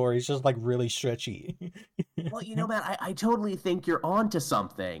magnetism anymore. He's just like really stretchy. Well, man, I totally think you're onto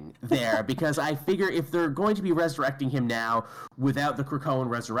something there because I figure if they're going to be resurrecting him now without the Krakoan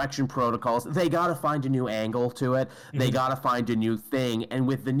resurrection protocols, they got to find a new angle to it. They Mhm. got to find a new thing. And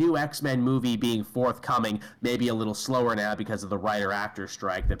with the new X-Men movie being forthcoming, maybe a little slower now because of the writer-actor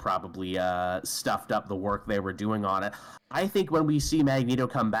strike that probably stuffed up the work they were doing on it. I think when we see Magneto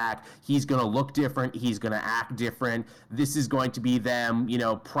come back, he's going to look different. He's going to act different. This is going to be them,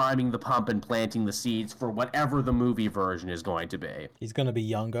 priming the pump and planting the seeds for whatever the movie version is going to be. He's gonna be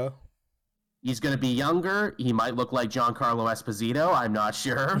younger. He's going to be younger. He might look like Giancarlo Esposito. I'm not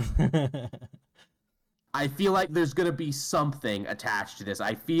sure. I feel like there's going to be something attached to this.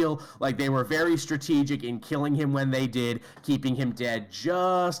 I feel like they were very strategic in killing him when they did, keeping him dead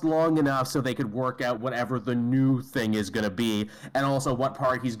just long enough so they could work out whatever the new thing is going to be, and also what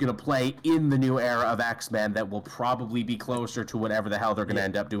part he's going to play in the new era of X-Men that will probably be closer to whatever the hell they're going to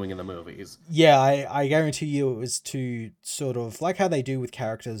end up doing in the movies. Yeah, I guarantee you it was to sort of like how they do with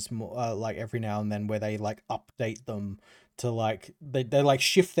characters, like every now and then, where they like update them to like they like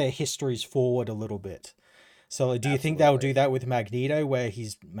shift their histories forward a little bit. So do you think they'll do that with Magneto, where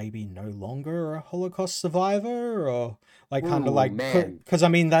he's maybe no longer a Holocaust survivor, or like kind of Ooh, like, man. because I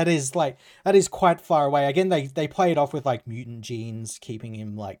mean that is quite far away. Again, they play it off with like mutant genes, keeping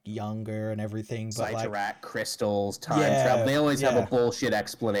him like younger and everything. But like, Cyttorak, crystals, time travel. They always have a yeah. bullshit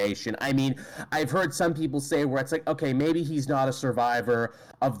explanation. I mean, I've heard some people say where it's like, okay, maybe he's not a survivor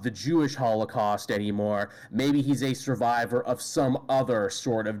of the Jewish Holocaust anymore. Maybe he's a survivor of some other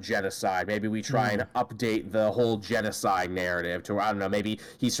sort of genocide. Maybe we try and update the whole genocide narrative to, I don't know, maybe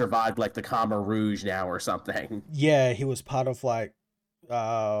he survived like the Khmer Rouge now or something. Yeah, he was part of like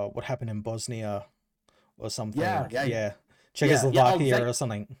what happened in Bosnia or something. Yeah, yeah, Yeah, yeah, yeah. Oh, Czechoslovakia or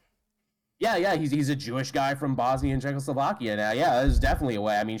something. yeah. He's a Jewish guy from Bosnia and Czechoslovakia now. Yeah, there's definitely a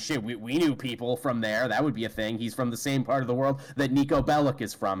way. I mean, shit, we knew people from there. That would be a thing. He's from the same part of the world that Nico Bellic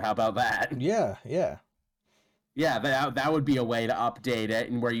is from. How about that? Yeah, yeah. Yeah, that would be a way to update it,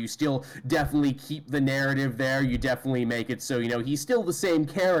 and where you still definitely keep the narrative there. You definitely make it so, he's still the same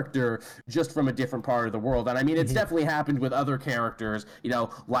character, just from a different part of the world. And I mean, it's definitely happened with other characters,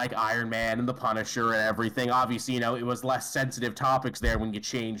 like Iron Man and the Punisher and everything. Obviously, it was less sensitive topics there when you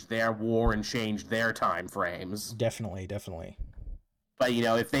changed their war and changed their time frames. Definitely, definitely. But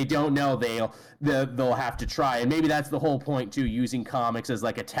if they don't know, they'll have to try, and maybe that's the whole point too. Using comics as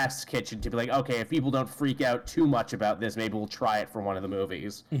like a test kitchen to be like, okay, if people don't freak out too much about this, maybe we'll try it for one of the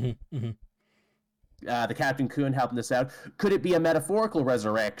movies. The Captain Coon helping this out. Could it be a metaphorical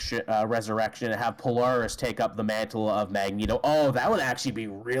resurrection and have Polaris take up the mantle of Magneto? Oh, that would actually be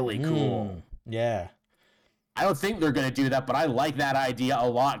really cool. Yeah. I don't think they're going to do that, but I like that idea a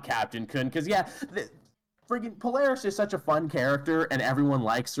lot, Captain Coon, because friggin' Polaris is such a fun character, and everyone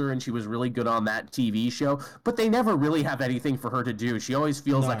likes her, and she was really good on that TV show, but they never really have anything for her to do. She always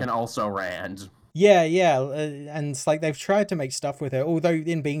feels like an also-ran. Yeah, yeah, and it's like they've tried to make stuff with her, although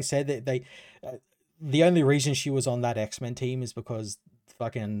in being said that the only reason she was on that X-Men team is because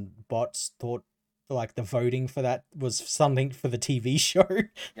fucking bots thought like the voting for that was something for the TV show.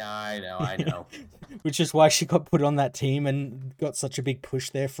 Yeah, I know. Which is why she got put on that team and got such a big push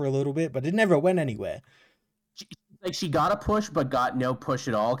there for a little bit, but it never went anywhere. She got a push, but got no push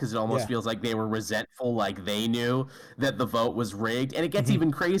at all, because it almost feels like they were resentful, like they knew that the vote was rigged. And it gets even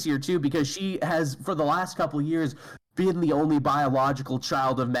crazier, too, because she has, for the last couple of years, been the only biological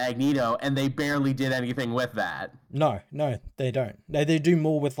child of Magneto, and they barely did anything with that. No, they don't. They do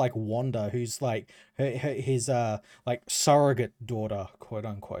more with like Wanda, who's like his like surrogate daughter, quote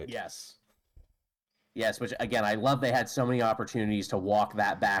unquote. Yes, which again, I love they had so many opportunities to walk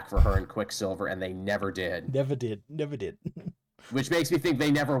that back for her and Quicksilver, and they never did. Never did. Which makes me think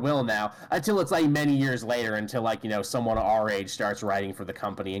they never will now, until it's like many years later, until like, someone our age starts writing for the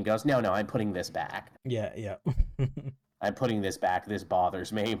company and goes, no, I'm putting this back. Yeah. I'm putting this back. This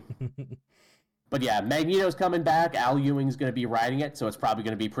bothers me. But yeah, Magneto's coming back. Al Ewing's going to be writing it, so it's probably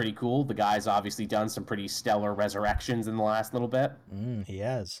going to be pretty cool. The guy's obviously done some pretty stellar resurrections in the last little bit. He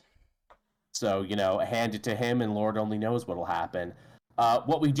has. So, hand it to him, and Lord only knows what'll happen.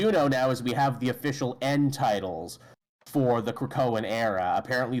 What we do know now is we have the official end titles for the Krakoan era.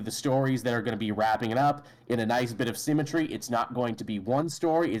 Apparently, the stories that are going to be wrapping it up in a nice bit of symmetry. It's not going to be one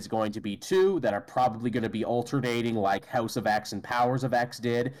story. It's going to be two that are probably going to be alternating like House of X and Powers of X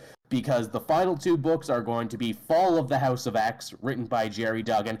did. because the final two books are going to be Fall of the House of X, written by Jerry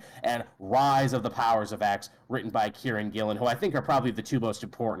Duggan, and Rise of the Powers of X, written by Kieran Gillen, who I think are probably the two most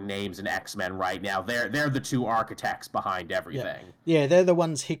important names in X-Men right now. They're the two architects behind everything. Yeah, they're the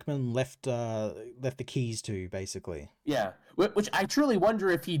ones Hickman left the keys to, basically. Yeah, which I truly wonder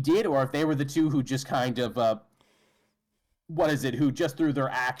if he did, or if they were the two who just kind of who just through their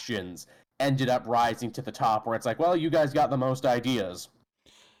actions ended up rising to the top, where it's like, well, you guys got the most ideas.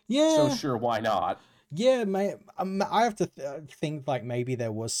 Yeah. So sure, why not? Yeah, I have to think like maybe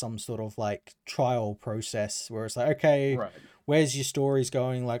there was some sort of like trial process where it's like, okay, Right. where's your stories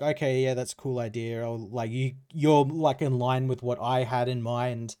going? Like, okay, yeah, that's a cool idea. Or like you're like in line with what I had in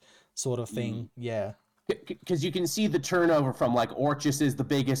mind, sort of thing. Yeah. Because you can see the turnover from like Orchis is the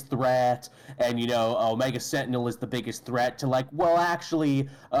biggest threat, and Omega Sentinel is the biggest threat, to like, well, actually,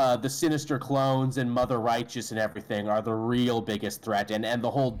 the Sinister Clones and Mother Righteous and everything are the real biggest threat, and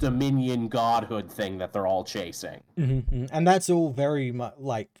the whole Dominion godhood thing that they're all chasing. Mm-hmm. And that's all very much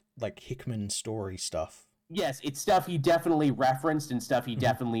like Hickman story stuff. Yes, it's stuff he definitely referenced and stuff he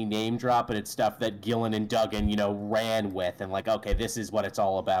definitely name dropped, but it's stuff that Gillen and Duggan, ran with, and like, okay, this is what it's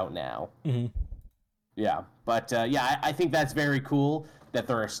all about now. Mm-hmm. Yeah, but I think that's very cool that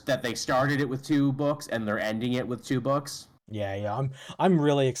they started it with 2 books and they're ending it with 2 books. Yeah. I'm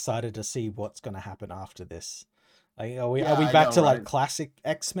really excited to see what's gonna happen after this. Like, are we Yeah, back I know, to right? like classic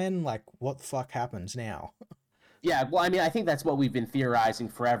X-Men? Like, what the fuck happens now? Yeah, well, I mean, I think that's what we've been theorizing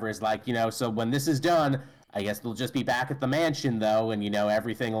forever, is like, so when this is done, I guess they'll just be back at the mansion, though, and,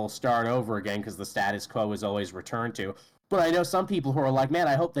 everything will start over again because the status quo is always returned to. But I know some people who are like, man,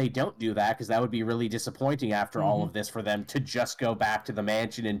 I hope they don't do that, because that would be really disappointing after all of this for them to just go back to the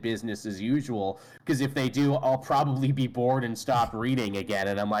mansion and business as usual. Because if they do, I'll probably be bored and stop reading again.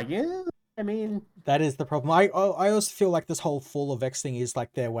 And I'm like, yeah, I mean... That is the problem. I also feel like this whole Fall of X thing is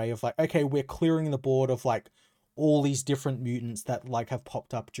like their way of like, okay, we're clearing the board of like all these different mutants that like have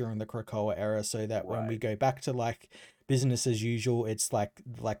popped up during the Krakoa era, so that when we go back to like business as usual, it's like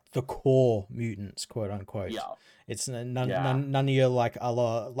the core mutants, quote unquote. Yeah. It's none of your like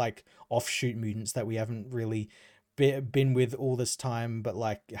other like offshoot mutants that we haven't really been with all this time, but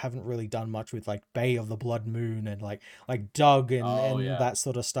like haven't really done much with, like Bay of the Blood Moon and like Doug and that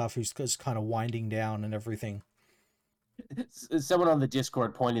sort of stuff, who's kind of winding down and everything. Someone on the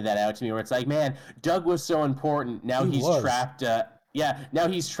Discord pointed that out to me, where it's like, man, Doug was so important. Now he's trapped. Now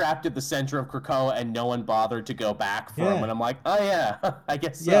he's trapped at the center of Krakoa, and no one bothered to go back for him. And I'm like, oh yeah, I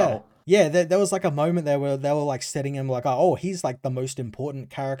guess so. Yeah, there was like a moment there where they were like setting him like, oh, he's like the most important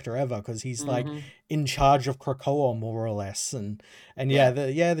character ever because he's like in charge of Krakoa more or less, and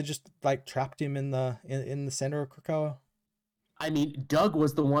they just like trapped him in the center of Krakoa. I mean, Doug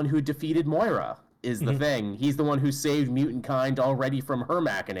was the one who defeated Moira. Is the thing. He's the one who saved mutant kind already from her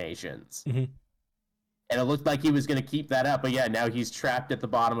machinations. And it looked like he was going to keep that up, but yeah, now he's trapped at the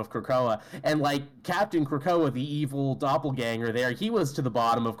bottom of Krakoa. And like Captain Krakoa, the evil doppelganger there, he was to the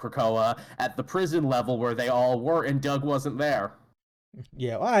bottom of Krakoa at the prison level where they all were, and Doug wasn't there.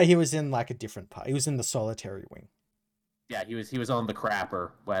 Yeah, well, he was in like a different part. He was in the solitary wing. Yeah, he was on the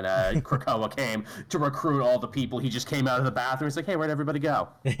crapper when Krakoa came to recruit all the people. He just came out of the bathroom. He's like, hey, where'd everybody go?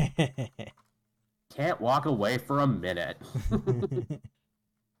 Can't walk away for a minute.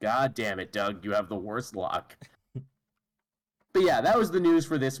 God damn it, Doug. You have the worst luck. But yeah, that was the news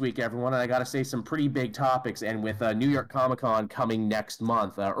for this week, everyone. And I got to say, some pretty big topics. And with New York Comic Con coming next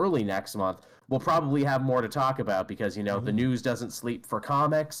month, early next month, we'll probably have more to talk about because, the news doesn't sleep for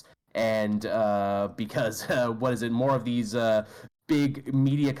comics. And because, more of these big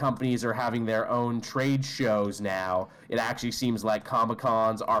media companies are having their own trade shows now, it actually seems like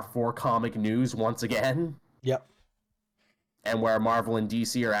Comic-Cons are for comic news once again. Yep. And where Marvel and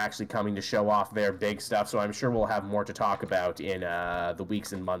DC are actually coming to show off their big stuff, so I'm sure we'll have more to talk about in the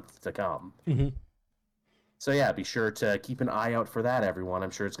weeks and months to come. So yeah, be sure to keep an eye out for that, everyone.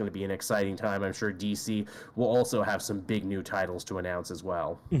 I'm sure it's going to be an exciting time. I'm sure DC will also have some big new titles to announce as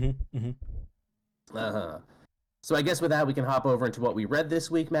well. So I guess with that, we can hop over into what we read this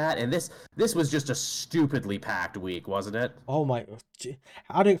week, Matt. And this was just a stupidly packed week, wasn't it? Oh my,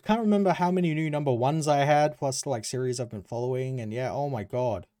 I can't remember how many new number ones I had, plus like series I've been following, and yeah, oh my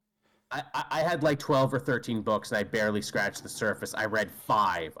god. I had like 12 or 13 books, and I barely scratched the surface. I read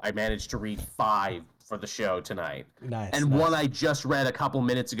 5. I managed to read 5 for the show tonight. Nice. And one I just read a couple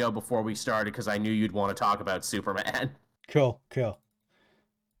minutes ago before we started, because I knew you'd want to talk about Superman. Cool.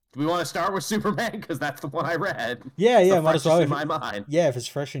 Do we want to start with Superman? Because that's the one I read. Yeah, might as well. In my mind. Yeah, if it's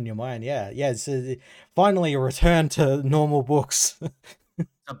fresh in your mind, yeah. It's finally a return to normal books.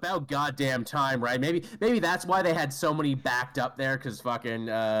 About goddamn time, right? Maybe that's why they had so many backed up there, because fucking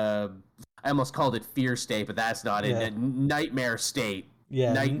I almost called it Fear State, but that's not it. Yeah, Nightmare State.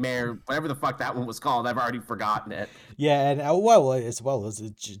 yeah, Nightmare, whatever the fuck that one was called. I've already forgotten it. yeah, and well, as well as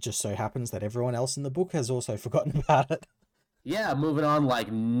it just so happens that everyone else in the book has also forgotten about it. Yeah, moving on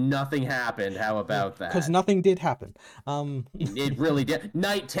like nothing happened. How Yeah, about because that? nothing did happen. It really did.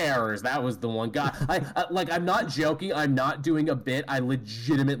 Night Terrors, that was the one. God, like I'm not joking. I'm not doing a bit. I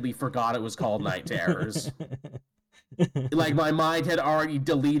legitimately forgot it was called Night Terrors. Like my mind had already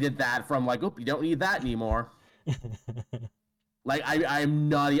deleted that from like, oh, you don't need that anymore. Like I'm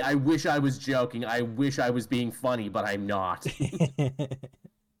not. I wish I was joking. I wish I was being funny, but I'm not.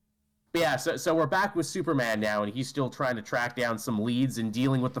 But yeah, so we're back with Superman now, and he's still trying to track down some leads and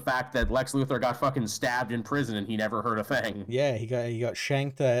dealing with the fact that Lex Luthor got fucking stabbed in prison and he never heard a thing. Yeah, he got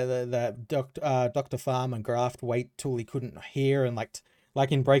shanked. The Doctor Farm and Graft wait till he couldn't hear, and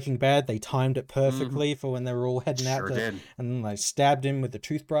like in Breaking Bad, they timed it Mm-hmm. perfectly for when they were all heading out Sure to, did. and like stabbed him with the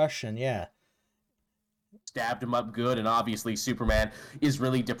toothbrush, and yeah, Stabbed him up good, and obviously Superman is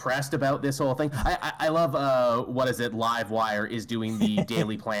really depressed about this whole thing. I love what is it? Livewire is doing the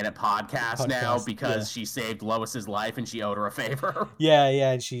Daily Planet podcast now podcast, yeah. because she saved Lois's life and she owed her a favor. Yeah,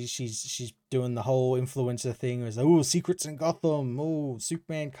 yeah, and she's doing the whole influencer thing. It was oh, secrets in Gotham. Oh,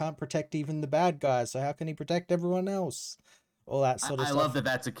 Superman can't protect even the bad guys, so how can he protect everyone else? All that sort of I love stuff. that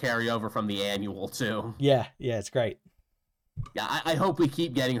that's a carryover from the annual too. Yeah, yeah, it's great. Yeah, I hope we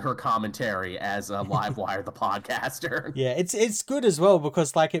keep getting her commentary as a Livewire the podcaster. Yeah, it's good as well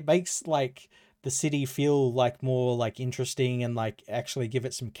because like it makes like the city feel like more like interesting and like actually give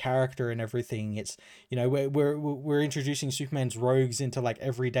it some character and everything. It's we're introducing Superman's rogues into like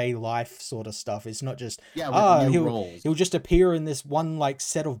everyday life sort of stuff. It's not just Yeah, with new he'll roles. he'll just appear in this one like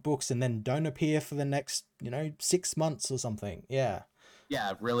set of books and then don't appear for the next 6 months or something. Yeah.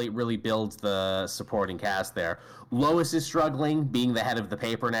 Yeah, really builds the supporting cast there. Lois is struggling being the head of the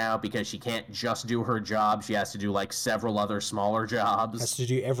paper now because she can't just do her job. She has to do like several other smaller Has jobs. to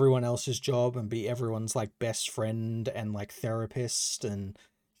do everyone else's job and be everyone's like best friend and like therapist, and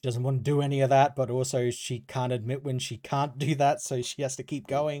she doesn't want to do any of that, but also she can't admit when she can't do that, so she has to keep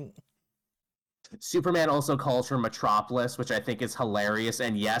going. Superman also calls her Metropolis, which I think is hilarious.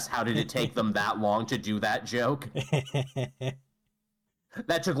 And yes, how did it take them that long to do that joke?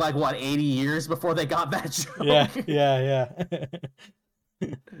 That took like what, 80 years before they got that Yeah, joke? yeah, yeah.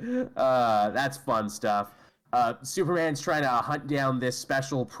 That's fun stuff. Superman's trying to hunt down this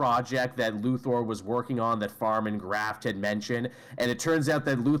special project that Luthor was working on that Farm and Graft had mentioned, and it turns out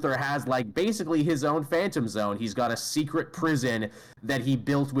that Luthor has like basically his own Phantom Zone. He's got a secret prison that he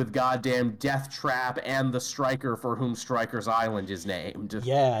built with goddamn Death Trap and the Striker, for whom Striker's Island is named.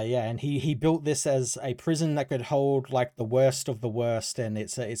 Yeah, yeah, and he built this as a prison that could hold like the worst of the worst, and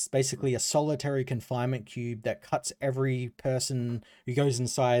it's basically a solitary confinement cube that cuts every person who goes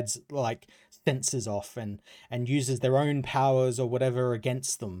inside's like senses off and uses their own powers or whatever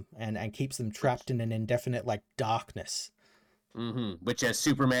against them and keeps them trapped in an indefinite like darkness. Which, as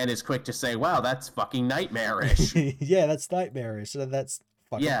Superman is quick to say, wow, that's fucking nightmarish. Yeah, that's nightmarish. So that's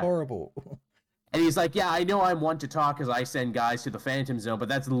fucking Yeah. horrible. And he's like, yeah, I know I'm one to talk because I send guys to the Phantom Zone, but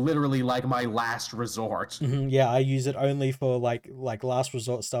that's literally like my last resort. Yeah, I use it only for like last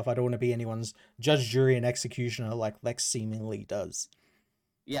resort stuff. I don't want to be anyone's judge, jury, and executioner like Lex seemingly does.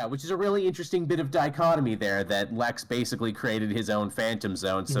 Yeah, which is a really interesting bit of dichotomy there that Lex basically created his own Phantom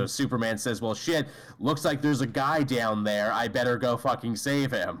Zone. So Superman says, well, shit, looks like there's a guy down there. I better go fucking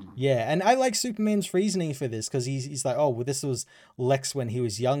save him. Yeah, and I like Superman's reasoning for this because he's like, oh, well, this was Lex when he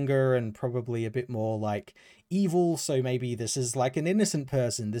was younger and probably a bit more like evil. So maybe this is like an innocent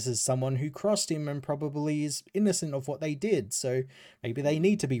person. This is someone who crossed him and probably is innocent of what they did. So maybe they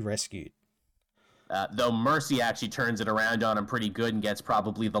need to be rescued. Though Mercy actually turns it around on him pretty good and gets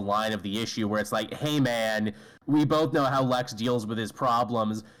probably the line of the issue where it's like, hey man, we both know how Lex deals with his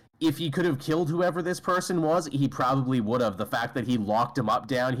problems. If he could have killed whoever this person was, he probably would have. The fact that he locked him up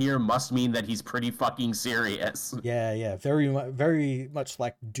down here must mean that he's pretty fucking serious. Yeah, yeah, very much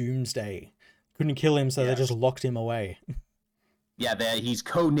like Doomsday. Couldn't kill him, so they just Yes. locked him away. Yeah, he's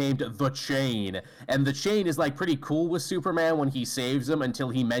codenamed the Chain, and the Chain is like pretty cool with Superman when he saves him until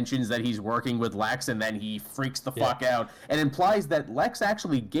he mentions that he's working with Lex, and then he freaks the Yeah. fuck out and implies that Lex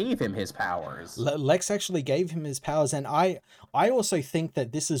actually gave him his powers. Lex actually gave him his powers, and I also think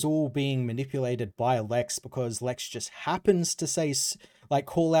that this is all being manipulated by Lex because Lex just happens to say like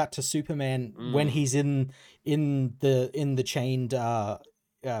call out to Superman when he's in the chained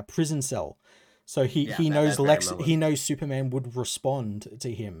prison cell. So he Yeah, knows that very Lex, he moment. knows Superman would respond to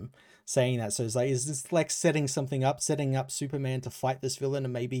him. saying that. So it's like, is this Lex setting something up, setting up Superman to fight this villain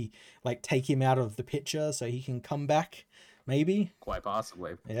and maybe like take him out of the picture so he can come back? Maybe. Quite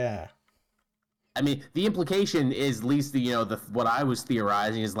possibly. Yeah. I mean, the implication is, at least the what I was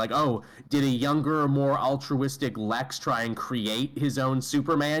theorizing is like, oh, did a younger, more altruistic Lex try and create his own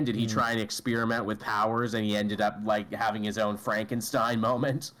Superman? Did he try and experiment with powers, and he ended up like having his own Frankenstein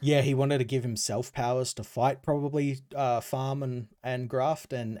moment? Yeah, he wanted to give himself powers to fight probably Farm and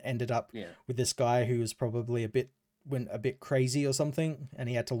Graft, and ended up with this guy who was probably went a bit crazy or something, and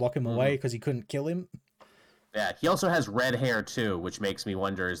he had to lock him away because he couldn't kill him. Yeah, he also has red hair too, which makes me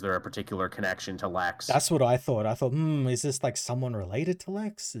wonder, is there a particular connection to Lex? That's what I thought. I thought, is this like someone related to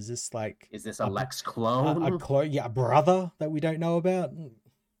Lex? Is this a Lex clone? A brother that we don't know about?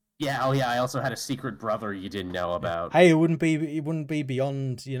 Yeah, oh yeah, I also had a secret brother you didn't know about. Hey, it wouldn't be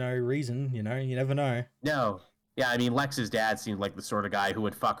beyond, reason, you never know. No. Yeah, I mean, Lex's dad seemed like the sort of guy who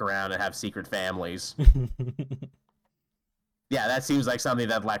would fuck around and have secret families. Yeah, that seems like something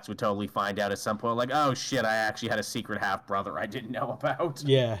that Lex would totally find out at some point. Like, oh shit, I actually had a secret half-brother I didn't know about.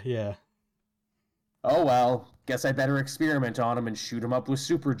 Yeah. Oh well, guess I better experiment on him and shoot him up with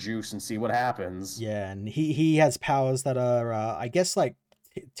super juice and see what happens. Yeah, and he has powers that are, I guess, like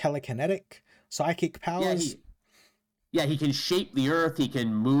telekinetic, psychic powers. Yeah, he can shape the earth. He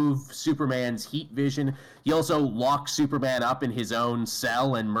can move Superman's heat vision. He also locks Superman up in his own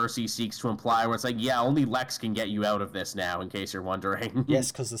cell, and Mercy seeks to imply where it's like, yeah, only Lex can get you out of this now, in case you're wondering.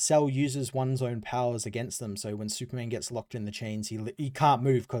 Yes, because the cell uses one's own powers against them, so when Superman gets locked in the chains, he can't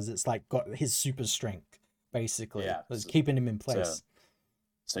move because it's like got his super strength, basically. Yeah, it's keeping him in place.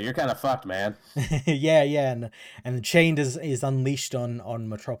 So you're kind of fucked, man. yeah, and the chain is unleashed on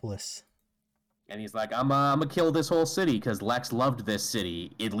Metropolis. And he's like, I'm gonna kill this whole city because Lex loved this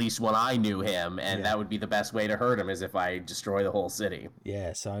city, at least when I knew him, and that would be the best way to hurt him, is if I destroy the whole city.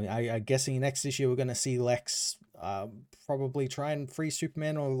 Yeah, so I'm guessing next issue we're gonna see Lex probably try and free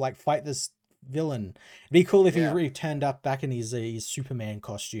Superman or like fight this villain. It'd be cool if he turned up back in his Superman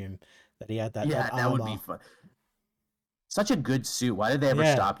costume, that he had that that armor. would be fun. Such a good suit. Why did they ever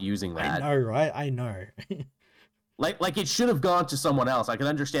stop using that? I know, right? I know. Like it should have gone to someone else. I can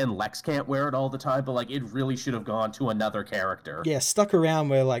understand Lex can't wear it all the time, but like it really should have gone to another character. Yeah, stuck around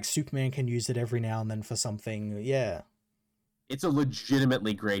where like Superman can use it every now and then for something. Yeah. It's a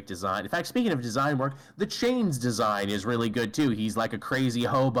legitimately great design. In fact, speaking of design work, the chains design is really good too. He's like a crazy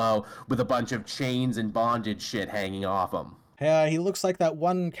hobo with a bunch of chains and bondage shit hanging off him. Yeah, he looks like that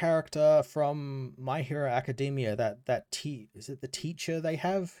one character from My Hero Academia, is it the teacher they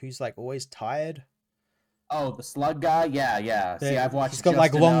have who's like always tired? Oh, the slug guy? Yeah. See, I've watched. He's got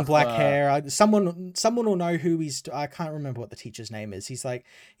like long black hair. Someone will know who he's. I can't remember what the teacher's name is. He's like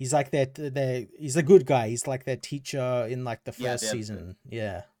he's a good guy. He's like their teacher in like the first season.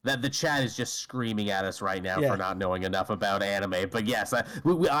 Yeah. That the chat is just screaming at us right now for not knowing enough about anime. But yes,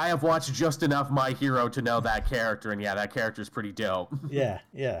 I have watched just enough My Hero to know that character, and that character is pretty dope. Yeah.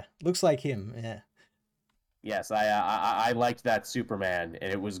 Looks like him. Yeah. Yes, I liked that Superman,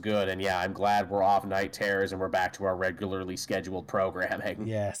 and it was good. And I'm glad we're off night terrors and we're back to our regularly scheduled programming.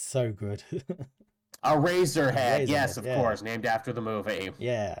 Yeah, so good. A Razorhead, yes, of course, named after the movie.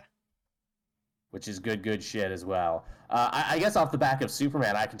 Yeah. Which is good shit as well. I guess off the back of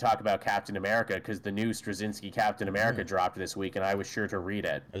Superman, I can talk about Captain America, because the new Straczynski Captain America dropped this week, and I was sure to read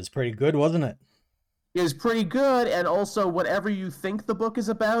it. It was pretty good, wasn't it? Is pretty good, and also whatever you think the book is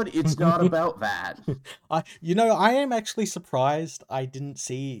about, it's not about that. I am actually surprised I didn't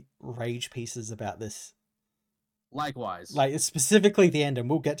see rage pieces about this. Likewise. Like, it's specifically the end, and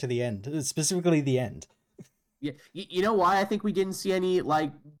we'll get to the end. It's specifically the end. Yeah, you know why I think we didn't see any,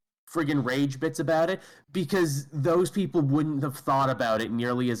 like, friggin' rage bits about it? Because those people wouldn't have thought about it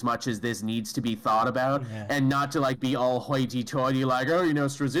nearly as much as this needs to be thought about, and not to like be all hoity-toity like, oh,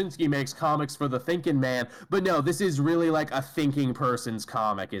 Straczynski makes comics for the thinking man. But no, this is really like a thinking person's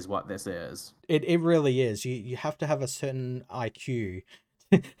comic is what this is. It really is. You have to have a certain IQ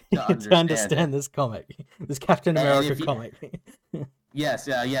to understand this comic, this Captain America comic. Yes.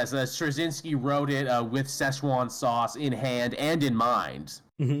 Straczynski wrote it with Szechuan sauce in hand and in mind.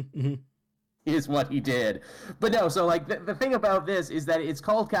 Is what he did. But no, so like the thing about this is that it's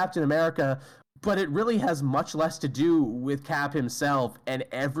called Captain America, but it really has much less to do with Cap himself and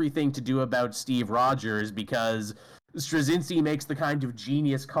everything to do about Steve Rogers, because Straczynski makes the kind of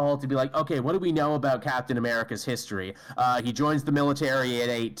genius call to be like, okay, what do we know about Captain America's history? He joins the military at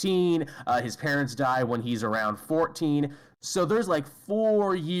 18. His parents die when he's around 14. So there's like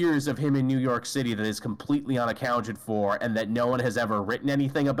 4 years of him in New York City that is completely unaccounted for and that no one has ever written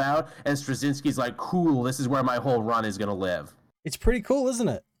anything about. And Straczynski's like, cool, this is where my whole run is going to live. It's pretty cool, isn't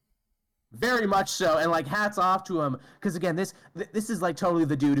it? Very much so, and like hats off to him because again, this is like totally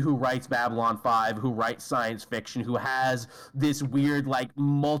the dude who writes Babylon 5, who writes science fiction, who has this weird like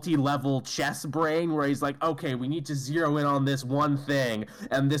multi-level chess brain where he's like, okay, we need to zero in on this one thing,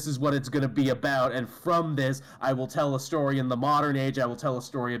 and this is what it's going to be about, and from this, I will tell a story in the modern age. I will tell a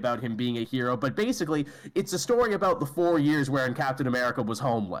story about him being a hero, but basically, it's a story about the 4 years wherein Captain America was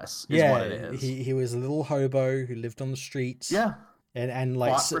homeless. Is what it is. He was a little hobo who lived on the streets. Yeah. And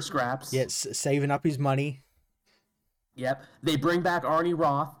like fought for scraps. Yeah, saving up his money. Yep. They bring back Arnie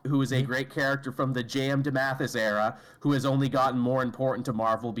Roth, who is a great character from the J.M. DeMatteis era, who has only gotten more important to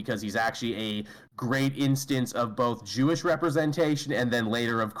Marvel because he's actually a great instance of both Jewish representation and then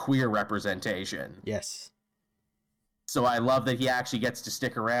later of queer representation. Yes. So I love that he actually gets to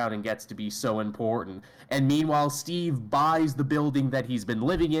stick around and gets to be so important. And meanwhile, Steve buys the building that he's been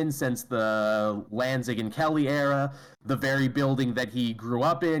living in since the Lanzig and Kelly era, the very building that he grew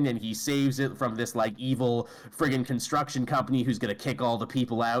up in, and he saves it from this like evil friggin' construction company who's gonna kick all the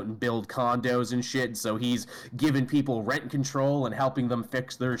people out and build condos and shit. So he's giving people rent control and helping them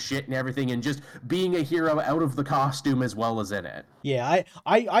fix their shit and everything, and just being a hero out of the costume as well as in it. Yeah,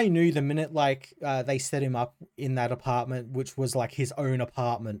 I knew the minute like they set him up in that apartment, which was like his own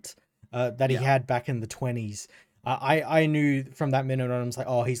apartment that he had back in the 20s. I knew from that minute on, I was like,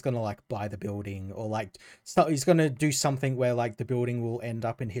 oh, he's gonna like buy the building, or like he's gonna do something where like the building will end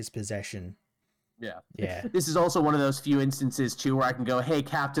up in his possession. Yeah. This is also one of those few instances too where I can go, hey,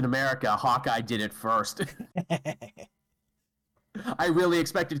 Captain America, Hawkeye did it first. I really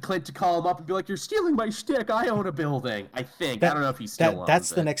expected Clint to call him up and be like, you're stealing my shtick. I own a building. I think. I don't know if he still owns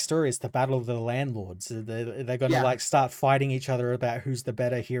That's it. the next story. It's the Battle of the Landlords. They're going to like start fighting each other about who's the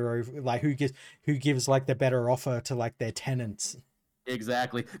better hero, like who gives like the better offer to like their tenants.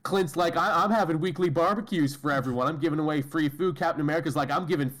 Exactly. Clint's like, I'm having weekly barbecues for everyone. I'm giving away free food. Captain America's like, I'm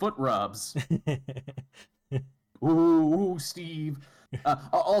giving foot rubs. Ooh, Steve.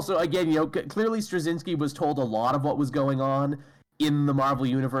 Also, again, clearly Straczynski was told a lot of what was going on in the Marvel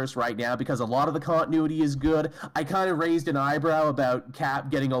Universe right now because a lot of the continuity is good. I kind of raised an eyebrow about Cap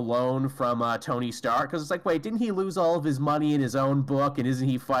getting a loan from Tony Stark because it's like, wait, didn't he lose all of his money in his own book, and isn't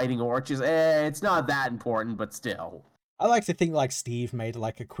he fighting orches? It's not that important, but still. I like to think like Steve made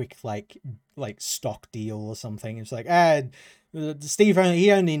like a quick like stock deal or something. It's like, Steve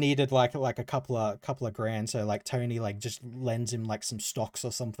only needed like a couple of grand, so like Tony like just lends him like some stocks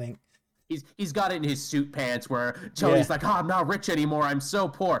or something. He's got it in his suit pants where Tony's like, oh, I'm not rich anymore. I'm so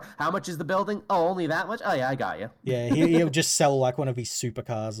poor. How much is the building? Oh, only that much? Oh, yeah, I got you. Yeah, he'll just sell like one of his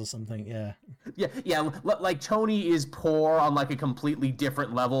supercars or something. Yeah. Yeah. Like Tony is poor on like a completely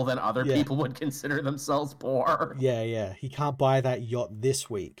different level than other people would consider themselves poor. Yeah. He can't buy that yacht this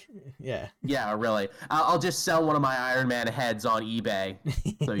week. Yeah. Yeah, really. I'll just sell one of my Iron Man heads on eBay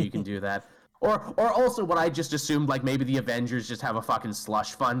so you can do that. Or also what I just assumed, like maybe the Avengers just have a fucking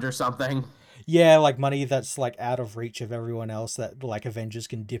slush fund or something. Yeah, like money that's like out of reach of everyone else that like Avengers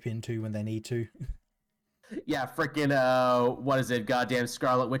can dip into when they need to. Yeah, freaking, what is it? Goddamn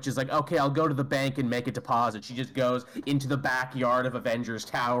Scarlet Witch is like, okay, I'll go to the bank and make a deposit. She just goes into the backyard of Avengers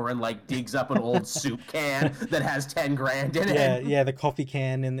Tower and like digs up an old soup can that has 10 grand in it. Yeah, the coffee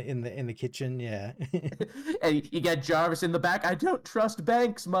can in the kitchen. Yeah. And you get Jarvis in the back. I don't trust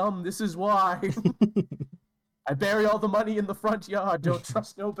banks, Mom. This is why. I bury all the money in the front yard. Don't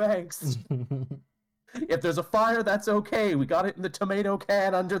trust no banks. If there's a fire, that's okay. We got it in the tomato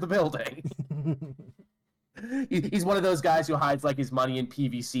can under the building. He's one of those guys who hides like his money in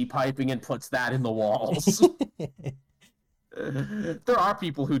PVC piping and puts that in the walls. There are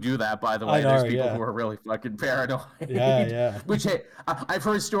people who do that, by the way. There's people who are really fucking paranoid. Yeah. Which, hey, I've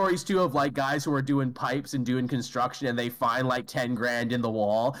heard stories too of like guys who are doing pipes and doing construction and they find like 10 grand in the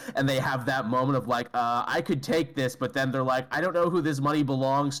wall and they have that moment of like, I could take this, but then they're like, I don't know who this money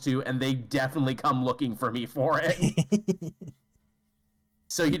belongs to, and they definitely come looking for me for it.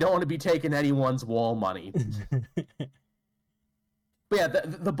 So you don't want to be taking anyone's wall money. But yeah,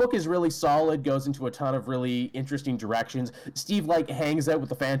 the book is really solid, goes into a ton of really interesting directions. Steve, like, hangs out with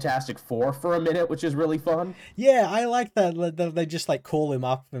the Fantastic Four for a minute, which is really fun. Yeah, I like that. They just, like, call him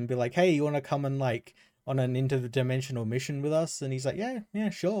up and be like, hey, you want to come and, like, on an interdimensional mission with us? And he's like, yeah,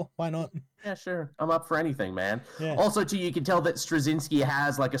 sure. Why not? Yeah, sure. I'm up for anything, man. Yeah. Also, too, you can tell that Straczynski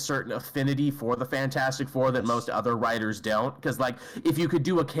has, like, a certain affinity for the Fantastic Four that most other writers don't. Because, like, if you could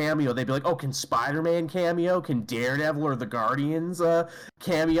do a cameo, they'd be like, oh, can Spider-Man cameo? Can Daredevil or the Guardians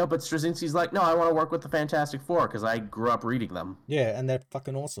cameo? But Straczynski's like, no, I want to work with the Fantastic Four because I grew up reading them. Yeah, and they're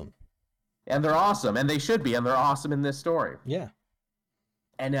fucking awesome. And they're awesome, and they should be, and they're awesome in this story. Yeah.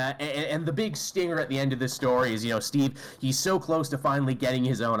 And the big stinger at the end of this story is, Steve, he's so close to finally getting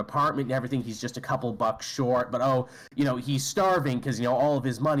his own apartment and everything. He's just a couple bucks short, but he's starving because all of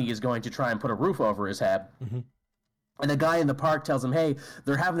his money is going to try and put a roof over his head. Mm-hmm. And a guy in the park tells him, hey,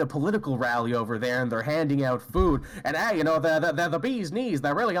 they're having a political rally over there and they're handing out food. And, hey, the bee's knees,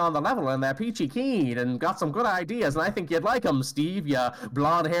 they're really on the level and they're peachy keen and got some good ideas. And I think you'd like them, Steve, you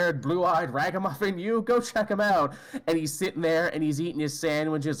blonde-haired, blue-eyed ragamuffin. You go check him out. And he's sitting there and he's eating his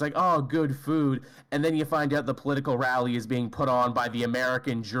sandwiches like, oh, good food. And then you find out the political rally is being put on by the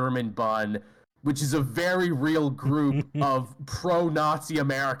American German Bun, which is a very real group of pro-Nazi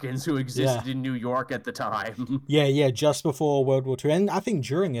Americans who existed in New York at the time. Yeah, just before World War II, and I think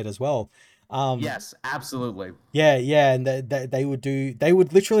during it as well. Yes, absolutely. Yeah, and they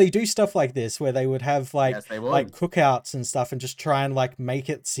would literally do stuff like this, where they would have like cookouts and stuff, and just try and like make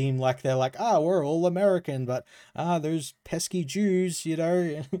it seem like they're like, we're all American, but those pesky Jews,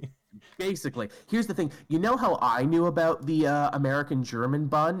 Basically, here's the thing. You know how I knew about the American German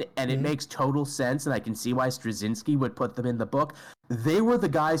Bun, and it makes total sense, and I can see why Straczynski would put them in the book. They were the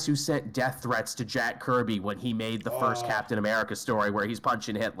guys who sent death threats to Jack Kirby when he made the first Captain America story where he's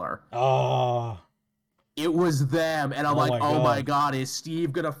punching Hitler. It was them, and I'm oh my god, is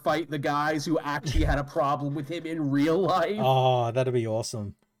Steve gonna fight the guys who actually had a problem with him in real life? Oh, that'd be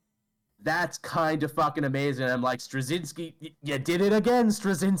awesome. That's kind of fucking amazing. I'm like, Straczynski, you did it again,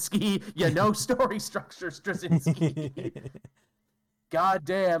 Straczynski. You know story structure, Straczynski. God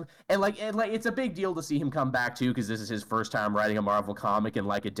damn. And it's a big deal to see him come back too, because this is his first time writing a Marvel comic in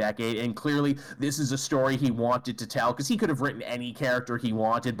like a decade. And clearly this is a story he wanted to tell, because he could have written any character he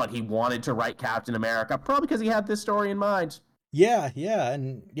wanted, but he wanted to write Captain America, probably because he had this story in mind. Yeah,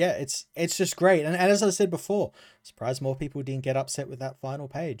 it's just great. And as I said before, surprised more people didn't get upset with that final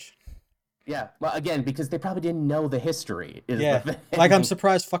page. Yeah, well, again, because they probably didn't know the history. Like, I'm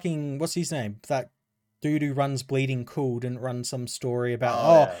surprised fucking, what's his name? That dude who runs Bleeding Cool didn't run some story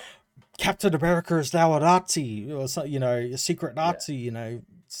about, Captain America is now a Nazi, or so, a secret Nazi,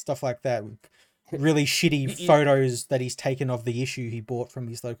 stuff like that. Really shitty photos that he's taken of the issue he bought from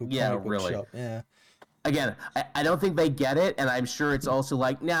his local comic book shop. Yeah. Again, I don't think they get it, and I'm sure it's also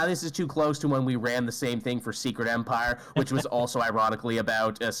like, this is too close to when we ran the same thing for Secret Empire, which was also ironically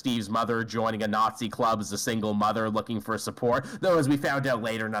about Steve's mother joining a Nazi club as a single mother looking for support. Though, as we found out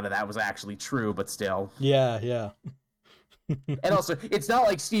later, none of that was actually true, but still. Yeah. And also, it's not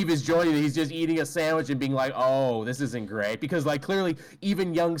like Steve is joining it. He's just eating a sandwich and being like, oh, this isn't great. Because, clearly,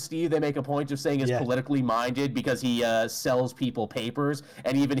 even young Steve, they make a point of saying, is politically minded because he sells people papers.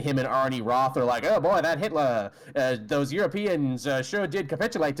 And even him and Arnie Roth are like, oh, boy, that Hitler, those Europeans sure did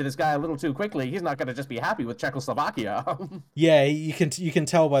capitulate to this guy a little too quickly. He's not going to just be happy with Czechoslovakia. Yeah, you can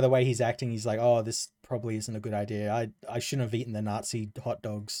tell by the way he's acting. He's like, oh, this probably isn't a good idea. I shouldn't have eaten the Nazi hot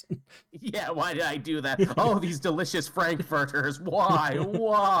dogs. Yeah, why did I do that? Oh, these delicious Frankfurters. Why?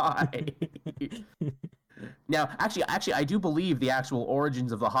 Now, actually, I do believe the actual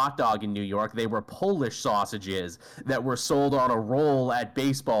origins of the hot dog in New York, they were Polish sausages that were sold on a roll at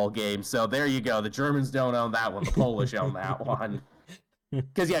baseball games. So there you go. The Germans don't own that one. The Polish own that one.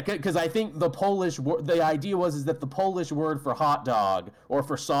 Because I think the idea is that the Polish word for hot dog or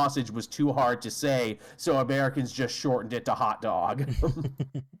for sausage was too hard to say, so Americans just shortened it to hot dog,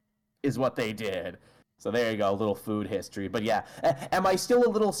 is what they did. So there you go, a little food history. But yeah, am I still a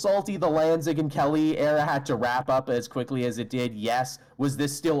little salty the Lanzig and Kelly era had to wrap up as quickly as it did? Yes. Was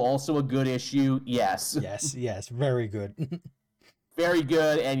this still also a good issue? Yes. Yes, very good. Very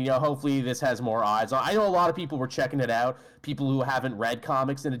good, and hopefully this has more eyes on. I know a lot of people were checking it out, people who haven't read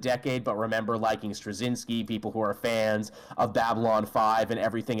comics in a decade but remember liking Straczynski, people who are fans of Babylon 5 and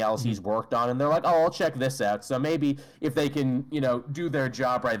everything else he's worked on, and they're like, oh, I'll check this out. So maybe if they can, do their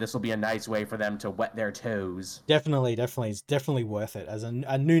job right, this will be a nice way for them to wet their toes. Definitely. It's definitely worth it. As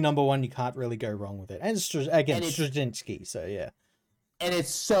a new number one, you can't really go wrong with it. And Straczynski, so yeah. And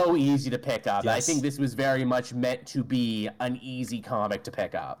it's so easy to pick up. Yes. I think this was very much meant to be an easy comic to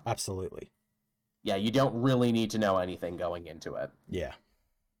pick up. Absolutely. Yeah, you don't really need to know anything going into it. Yeah.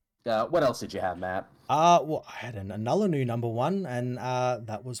 What else did you have, Matt? Well, I had another new number one, and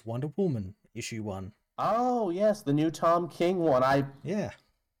that was Wonder Woman, issue 1. Oh, yes, the new Tom King one. I've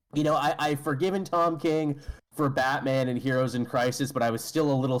forgiven Tom King for Batman and Heroes in Crisis, but I was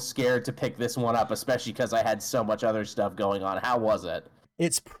still a little scared to pick this one up, especially because I had so much other stuff going on. How was it?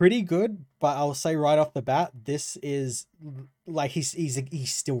 It's pretty good, but I'll say right off the bat, this is like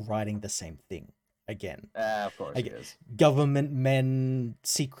he's still writing the same thing again. Of course he is. Government men,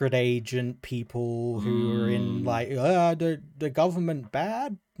 secret agent people who are in the government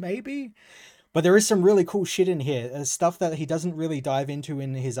bad, maybe. But there is some really cool shit in here, stuff that he doesn't really dive into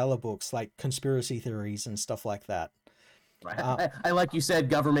in his other books, like conspiracy theories and stuff like that. Right. Uh, I like you said,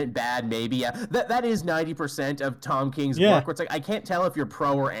 government bad, maybe. Yeah, that is 90% of Tom King's yeah, work. Where it's like I can't tell if you're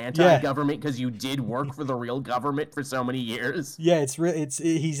pro or yeah, anti-government because you did work for the real government for so many years. yeah. It's really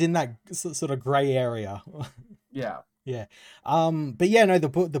he's in that sort of gray area. Yeah. Yeah. But yeah, no,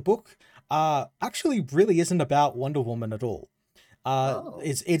 the book actually really isn't about Wonder Woman at all. Oh.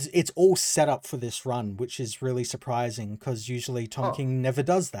 It's all set up for this run, which is really surprising because usually Tom Oh. King never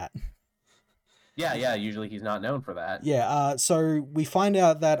does that. Yeah, yeah. Usually he's not known for that. Yeah, so we find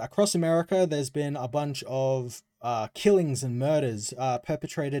out that across America there's been a bunch of killings and murders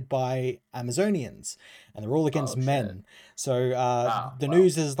perpetrated by Amazonians, and they're all against Oh shit. men. So Ah, the well.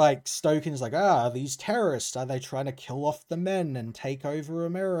 news is like stoking is like, these terrorists, are they trying to kill off the men and take over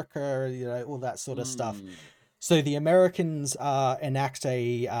America? You know, all that sort of stuff. Hmm. So the Americans enact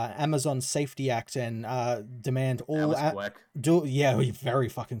a Amazon Safety Act and demand That all was quick. yeah, very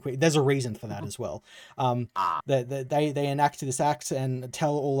fucking quick. There's a reason for that as well. Ah. They enact this act and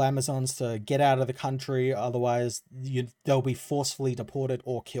tell all Amazons to get out of the country, otherwise they'll be forcefully deported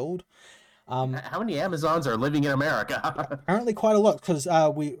or killed. How many Amazons are living in America? Apparently, quite a lot because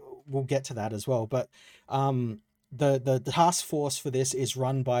we will get to that as well. But the task force for this is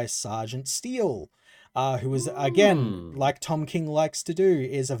run by Sergeant Steele. Who is again, Hmm. like Tom King likes to do,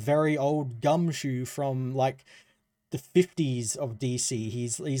 is a very old gumshoe from like the 50s of DC.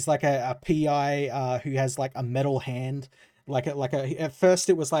 He's like a PI who has like a metal hand. At first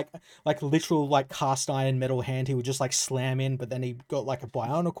it was like literal like cast iron metal hand he would just like slam in, but then he got like a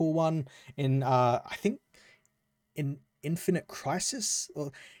bionicle one in I think in Infinite Crisis.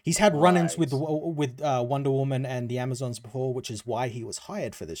 He's had run-ins with Right. Wonder Woman and the Amazons before, which is why he was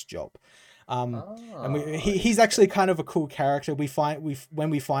hired for this job. And Oh, he's actually interesting. kind of a cool character. When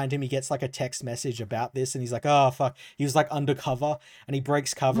we find him, he gets like a text message about this, and he's like, "Oh fuck!" He was like undercover, and he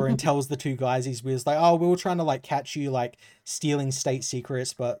breaks cover and tells the two guys he's with, like, "Oh, we were trying to like catch you like stealing state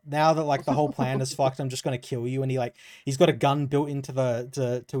secrets, but now that like the whole plan is fucked, I'm just gonna kill you." And he's got a gun built into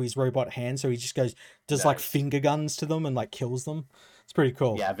to his robot hand, so he just does like Nice. finger guns to them and like kills them. It's pretty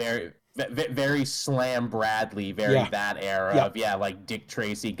cool. Yeah, very Slam Bradley, very Yeah, that era yeah, of yeah, like Dick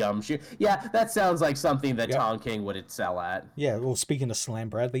Tracy gumshoe. Yeah, that sounds like something that yeah, Tom King would excel at. yeah. Well, speaking of Slam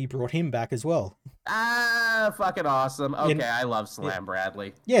Bradley, he brought him back as well. Ah, fucking awesome. In Okay, I love yeah. Slam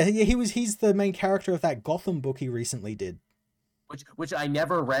Bradley, Yeah, he's the main character of that Gotham book he recently did. which I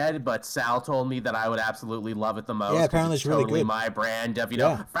never read, but Sal told me that I would absolutely love it the Yeah, most because apparently it's it's really totally good. my brand of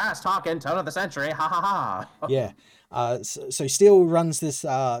Yeah, fast talking tone of the century. Ha ha ha. yeah. So Steele runs this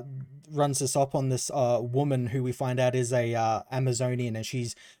up on this woman who we find out is a Amazonian, and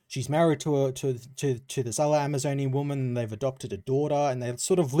she's married to this other Amazonian woman, and they've adopted a daughter, and they're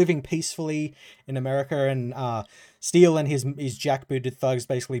sort of living peacefully in America. And Steele and his jackbooted thugs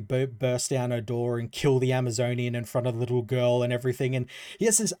basically burst down her door and kill the Amazonian in front of the little girl and everything. And he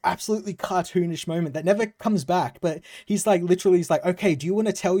has this absolutely cartoonish moment that never comes back, but he's like literally he's like, okay, do you want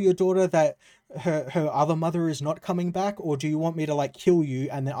to tell your daughter that her other mother is not coming back, or do you want me to like kill you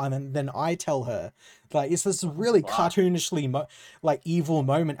and then I tell her? Like it's this really Fuck. cartoonishly like evil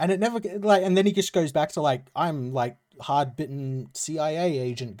moment, and it never like, and then he just goes back to like, I'm like hard bitten CIA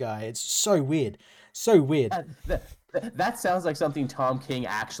agent guy. It's so weird, so weird. That sounds like something Tom King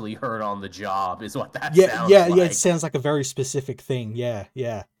actually heard on the job, is what that Yeah, sounds yeah. It like. sounds like a very specific thing. Yeah,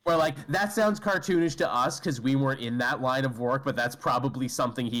 yeah, Or like that sounds cartoonish to us because we weren't in that line of work, but that's probably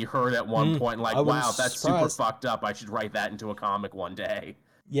something he heard at one point. I Like, wouldn't wow, that's super surprised. fucked up. I should write that into a comic one day.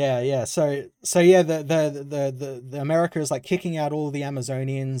 Yeah, yeah. So yeah, the America is like kicking out all the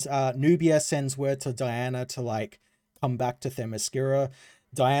Amazonians. Nubia sends word to Diana to like come back to Themyscira.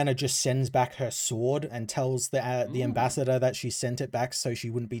 Diana just sends back her sword and tells the Ooh, ambassador that she sent it back so she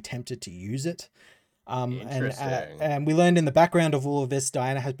wouldn't be tempted to use it. interesting. And we learned in the background of all of this,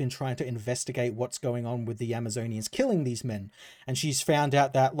 Diana has been trying to investigate what's going on with the Amazonians killing these men, and she's found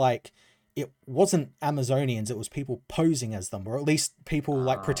out that like it wasn't Amazonians, it was people posing as them, or at least people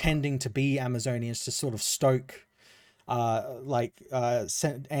like Ah, pretending to be Amazonians to sort of stoke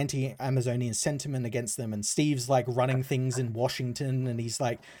anti-Amazonian sentiment against them. And Steve's like running things in Washington, and he's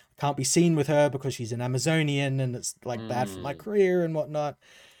like, can't be seen with her because she's an Amazonian, and it's like bad for my mm. career and whatnot.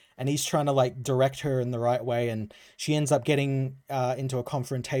 And he's trying to like direct her in the right way, and she ends up getting into a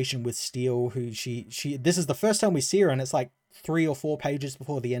confrontation with Steele, who she this is the first time we see her, and it's like 3 or 4 pages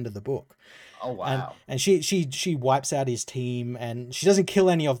before the end of the book. Oh wow. And she wipes out his team, and she doesn't kill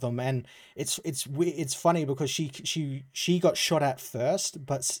any of them, and it's funny because she got shot at first,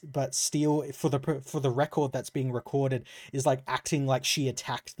 but Steele, for the record that's being recorded, is like acting like she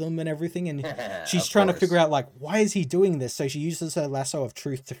attacked them and everything, and she's trying to figure out like, why is he doing this? So she uses her lasso of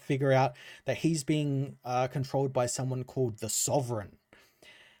truth to figure out that he's being controlled by someone called the Sovereign.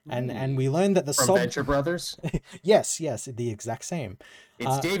 And we learned that the From Venture Brothers. yes, the exact same.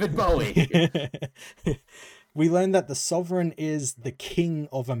 It's David Bowie. We learned that the Sovereign is the King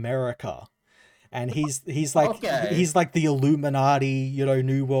of America, and he's like the Illuminati,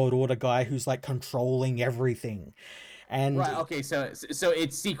 New World Order guy who's like controlling everything. And right, okay, so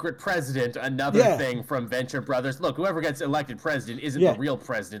it's Secret President, another thing from Venture Brothers. Look, whoever gets elected president isn't the real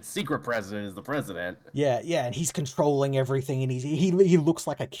president. Secret President is the president. Yeah, and he's controlling everything, and he looks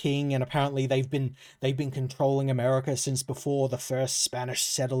like a king. And apparently they've been controlling America since before the first Spanish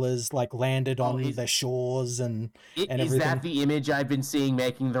settlers like landed on the shores and everything. Is that the image I've been seeing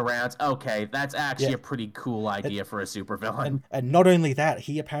making the rounds? Okay, that's actually a pretty cool idea for a supervillain. And not only that,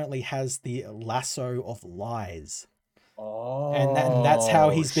 he apparently has the lasso of lies. Oh, and that's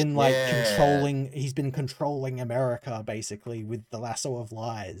how he's been like controlling America basically, with the lasso of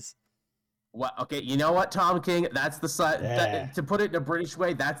lies. Well, okay, you know what, Tom King? That's the to put it in a British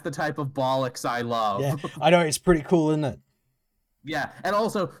way, that's the type of bollocks I love. Yeah, I know, it's pretty cool, isn't it? Yeah, and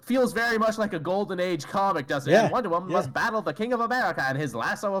also feels very much like a Golden Age comic, doesn't it? And Wonder Woman must battle the King of America and his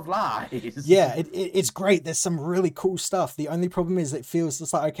lasso of lies. Yeah, it's great. There's some really cool stuff. The only problem is it feels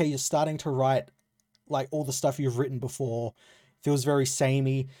just like, okay, you're starting to write like all the stuff you've written before. Feels very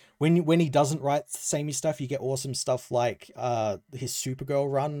samey. When he doesn't write samey stuff, you get awesome stuff like his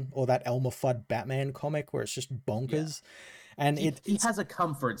Supergirl run, or that Elmer Fudd Batman comic where it's just bonkers. And he has a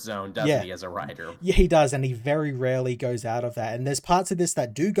comfort zone, doesn't he, as a writer? Yeah, he does, and he very rarely goes out of that. And there's parts of this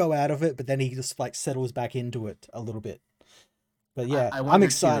that do go out of it, but then he just like settles back into it a little bit. But yeah, I'm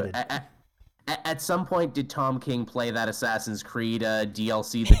excited. At some point, did Tom King play that Assassin's Creed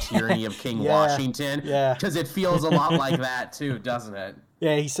DLC, The Tyranny of King Washington? Yeah. Because it feels a lot like that, too, doesn't it?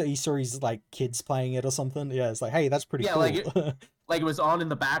 Yeah, he saw his, like, kids playing it or something. Yeah, it's like, hey, that's pretty cool. Like it was on in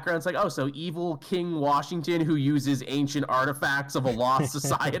the background. It's like, oh, so evil King Washington who uses ancient artifacts of a lost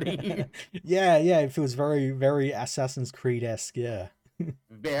society. Yeah, it feels very, very Assassin's Creed-esque, yeah.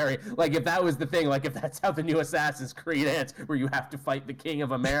 Very, like, if that was the thing, like if that's how the new Assassin's Creed ends, where you have to fight the King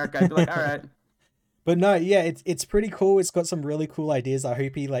of America, I'd be like, all right. But no, yeah, it's pretty cool. It's got some really cool ideas. I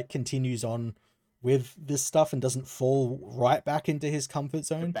hope he like continues on with this stuff and doesn't fall right back into his comfort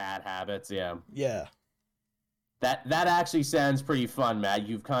zone. The bad habits, yeah. Yeah. That actually sounds pretty fun, Matt.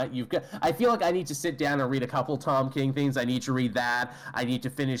 You've got. I feel like I need to sit down and read a couple Tom King things. I need to read that. I need to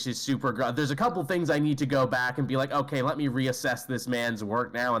finish his Supergirl. There's a couple things I need to go back and be like, okay, let me reassess this man's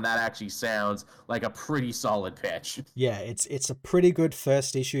work now, and that actually sounds like a pretty solid pitch. Yeah, it's a pretty good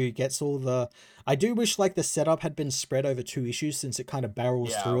first issue. It gets all the. I do wish like the setup had been spread over 2 issues, since it kind of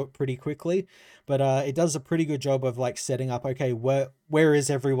barrels through it pretty quickly. But it does a pretty good job of like setting up, okay, where is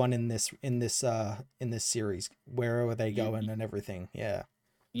everyone in this series? Where are they going and everything? Yeah.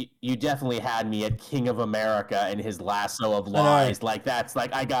 You definitely had me at King of America and his lasso of lies. Like that's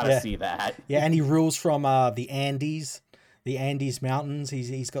like I gotta see that. Yeah, and he rules from the Andes Mountains.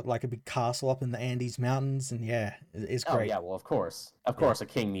 He's got like a big castle up in the Andes Mountains, and yeah, it's great. Oh yeah, well of course a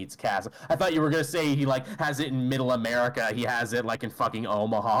king needs castle. I thought you were gonna say he like has it in Middle America. He has it like in fucking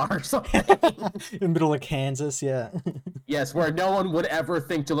Omaha or something. In the middle of Kansas, yeah. Yes, where no one would ever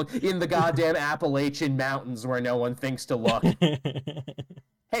think to look, in the goddamn Appalachian Mountains where no one thinks to look.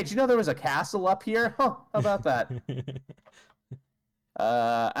 Hey, did you know there was a castle up here? Huh, how about that?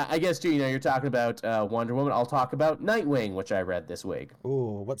 I guess too, you're talking about Wonder Woman. I'll talk about Nightwing, which I read this week.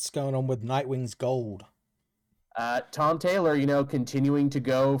 Ooh, what's going on with Nightwing's gold? Tom Taylor, continuing to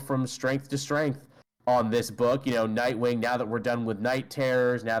go from strength to strength on this book. Nightwing, now that we're done with Night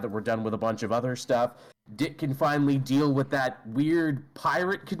Terrors, now that we're done with a bunch of other stuff, Dick can finally deal with that weird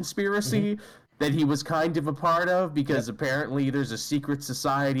pirate conspiracy that he was kind of a part of, because apparently there's a secret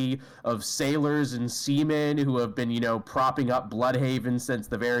society of sailors and seamen who have been, propping up Bloodhaven since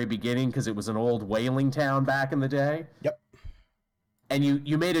the very beginning, because it was an old whaling town back in the day. Yep. And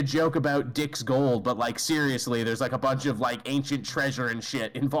you made a joke about Dick's gold, but like seriously, there's like a bunch of like ancient treasure and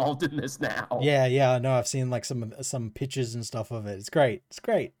shit involved in this now. Yeah, no, I've seen like some pictures and stuff of it. It's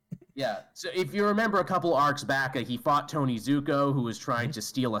great. Yeah, so if you remember a couple arcs back, he fought Tony Zuko, who was trying to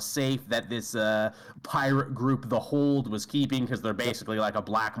steal a safe that this pirate group, The Hold, was keeping, because they're basically like a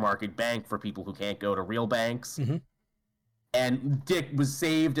black market bank for people who can't go to real banks. And Dick was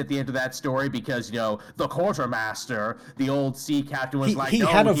saved at the end of that story because, the quartermaster, the old sea captain, was like, He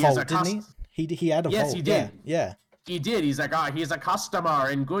had no, a he is a vault, didn't he? He had a Yes, vault. he Yeah, did. yeah. He did. He's like, he's a customer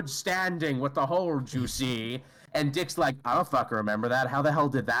in good standing with the hold, you see. And Dick's like, I don't fucking remember that. How the hell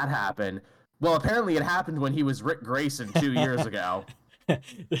did that happen? Well, apparently it happened when he was Rick Grayson 2 years ago.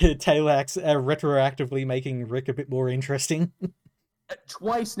 Talax retroactively making Rick a bit more interesting.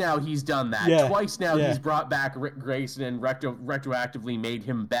 Twice now he's done that. Yeah, Twice now yeah. he's brought back Rick Grayson and retroactively made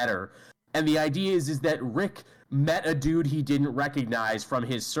him better. And the idea is that Rick met a dude he didn't recognize from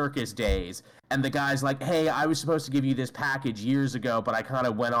his circus days. And the guy's like, hey, I was supposed to give you this package years ago, but I kind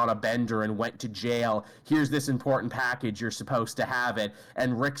of went on a bender and went to jail. Here's this important package. You're supposed to have it.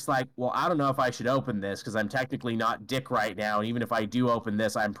 And Rick's like, well, I don't know if I should open this because I'm technically not Dick right now. And even if I do open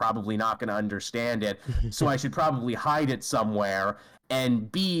this, I'm probably not going to understand it. So I should probably hide it somewhere. And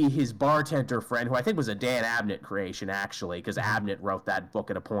B, his bartender friend, who I think was a Dan Abnett creation, actually, because Abnett wrote that book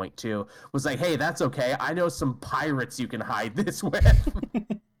at a point, too, was like, hey, that's okay. I know some pirates you can hide this with.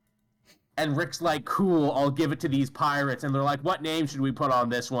 And Rick's like, cool, I'll give it to these pirates. And they're like, what name should we put on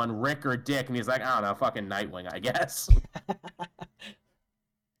this one, Rick or Dick? And he's like, I don't know, fucking Nightwing, I guess.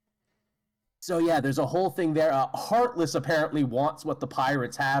 So yeah, there's a whole thing there. Heartless apparently wants what the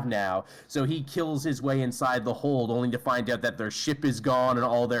pirates have now, so he kills his way inside the hold, only to find out that their ship is gone and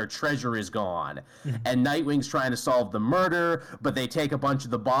all their treasure is gone. And Nightwing's trying to solve the murder, but they take a bunch of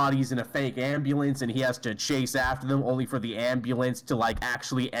the bodies in a fake ambulance, and he has to chase after them, only for the ambulance to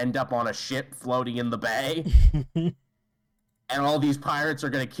actually end up on a ship floating in the bay. And all these pirates are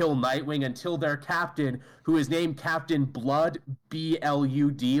going to kill Nightwing until their captain, who is named Captain Blood,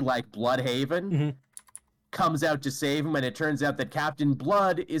 Blud, like Bloodhaven, comes out to save him. And it turns out that Captain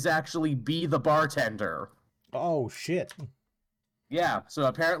Blood is actually B the bartender. Oh, shit. Yeah, so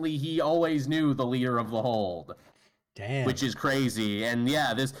apparently he always knew the leader of the hold. Damn. Which is crazy. And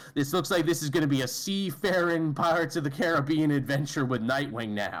yeah, this looks like this is going to be a seafaring Pirates of the Caribbean adventure with Nightwing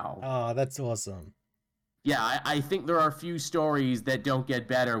now. Oh, that's awesome. Yeah, I think there are a few stories that don't get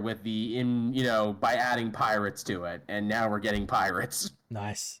better with by adding pirates to it, and now we're getting pirates.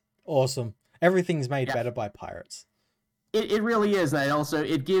 Nice. Awesome. Everything's made better by pirates. It really is, and also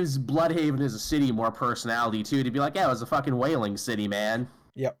it gives Bloodhaven as a city more personality too, to be like, yeah, it was a fucking whaling city, man.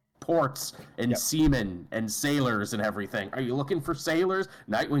 Yep. Ports and seamen and sailors and everything. Are you looking for sailors?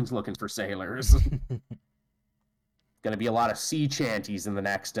 Nightwing's looking for sailors. Gonna be a lot of sea chanties in the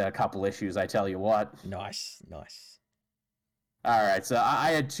next couple issues, I tell you what. Nice. All right, so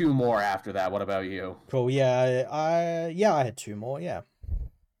I had two more after that. What about you? Cool. Yeah, I had two more. Yeah.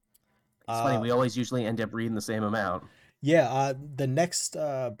 It's funny. We always usually end up reading the same amount. Yeah. The next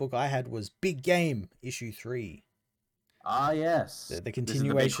book I had was Big Game issue 3. Ah, yes. The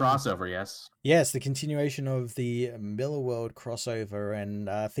continuation. This is the big crossover, yes. Yes, the continuation of the Miller World crossover, and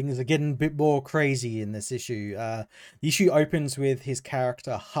things are getting a bit more crazy in this issue. The issue opens with his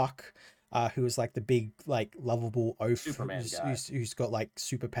character Huck, who is like the big, lovable oaf Superman guy. who's got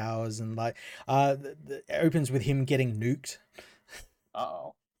superpowers, and it opens with him getting nuked.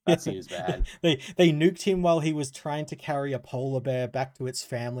 Uh-oh. That seems bad. They nuked him while he was trying to carry a polar bear back to its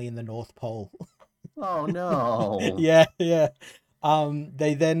family in the North Pole. Oh no. Yeah.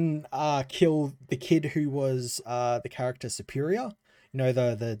 They then kill the kid who was the character Superior,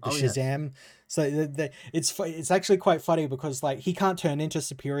 the Shazam. Yes. So it's actually quite funny because he can't turn into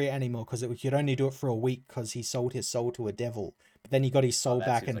Superior anymore because it could only do it for a week because he sold his soul to a devil. But then he got his soul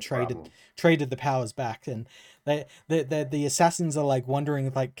back and traded the powers back. And the assassins are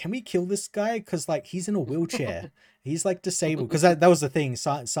wondering can we kill this guy because he's in a wheelchair. He's disabled because that was the thing.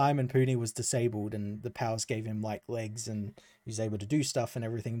 Simon Pooney was disabled and the powers gave him legs and he was able to do stuff and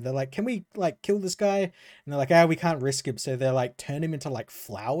everything. They're can we kill this guy? And they're like, we can't risk him. So they're turn him into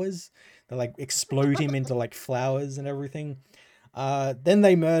flowers. They explode him into flowers and everything. Then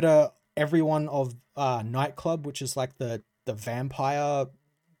they murder everyone of Nightclub, which is the vampire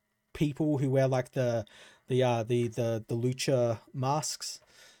people who wear the lucha masks.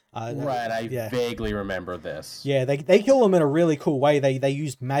 Right, I vaguely remember this. Yeah, they kill them in a really cool way. They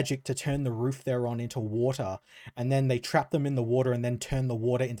use magic to turn the roof they're on into water, and then they trap them in the water and then turn the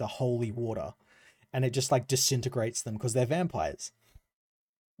water into holy water. And it just disintegrates them because they're vampires.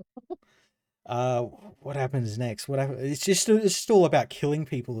 What happens next? It's just all about killing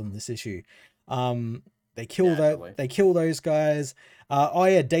people in this issue. They kill those guys.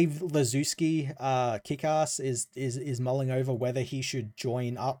 Dave Lazuski, Kick-Ass is mulling over whether he should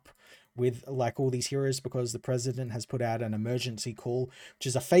join up with all these heroes because the president has put out an emergency call, which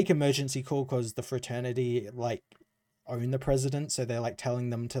is a fake emergency call because the fraternity own the president, so they're telling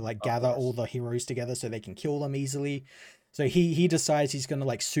them to gather all the heroes together so they can kill them easily. So he decides he's gonna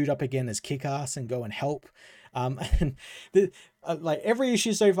like suit up again as Kick-Ass and go and help. And the like every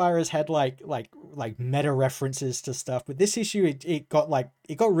issue so far has had like meta references to stuff, but this issue it got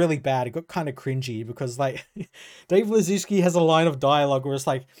really bad. It got kind of cringy because like Dave Lazuski has a line of dialogue where it's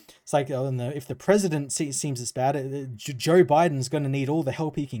like oh no, if the president seems as bad, Joe Biden's gonna need all the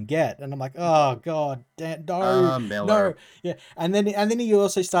help he can get, and I'm like, oh god, no, Miller. yeah, and then he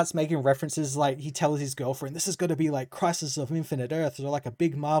also starts making references like he tells his girlfriend this is gonna be like Crisis of Infinite Earths or like a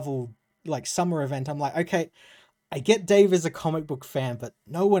big Marvel like summer event. I'm like, okay, I get Dave is a comic book fan, but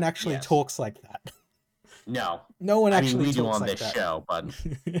no one actually talks like that. No. No one I mean, actually we do talks on like this that. show, but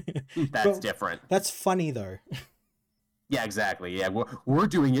that's But different. that's funny though. Yeah, exactly. Yeah, we're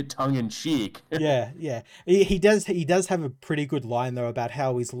doing it tongue in cheek. Yeah. He does have a pretty good line though about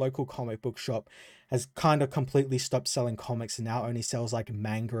how his local comic book shop has kind of completely stopped selling comics and now only sells like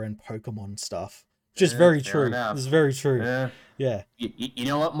manga and Pokemon stuff. Which is very Fair true. enough. It's very true. Yeah. You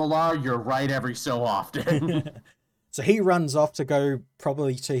know what, Millar? You're right every so often. So he runs off to go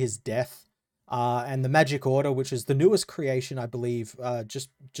probably to his death. And the Magic Order, which is the newest creation, I believe, just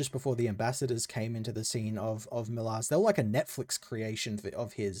before the ambassadors came into the scene of Millar's. They're like a Netflix creation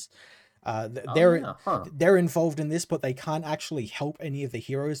of his. They're involved in this, but they can't actually help any of the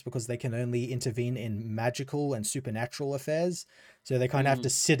heroes because they can only intervene in magical and supernatural affairs. So they kind of have to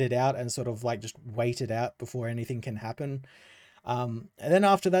sit it out and sort of like just wait it out before anything can happen. And then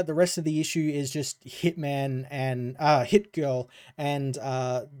after that, the rest of the issue is just Hitman and Hit Girl and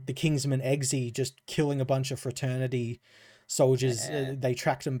the Kingsman Eggsy just killing a bunch of fraternity soldiers. They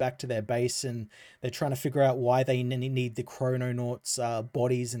tracked them back to their base and they're trying to figure out why they need the Chrononauts'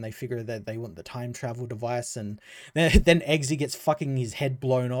 bodies, and they figure that they want the time travel device. And then Eggsy gets fucking his head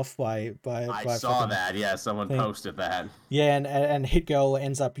blown off by I saw that. Yeah, someone posted that. Yeah, and Hit Girl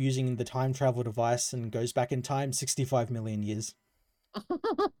ends up using the time travel device and goes back in time 65 million years.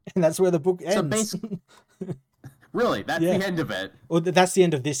 And that's where the book ends. So basically, really, that's the end of it. Well, that's the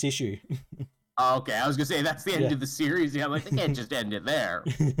end of this issue. Oh, okay, I was gonna say that's the end of the series. Yeah, like they can't just end it there.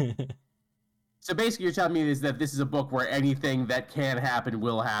 So basically, you're telling me is that this is a book where anything that can happen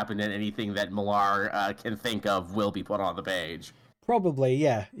will happen, and anything that Millar can think of will be put on the page. Probably,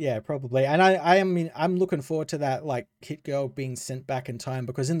 yeah, probably. And I mean, I'm looking forward to that, like Hit Girl being sent back in time,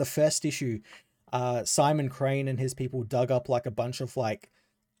 because in the first issue, Simon Crane and his people dug up like a bunch of like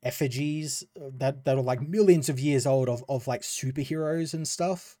effigies that are like millions of years old of like superheroes and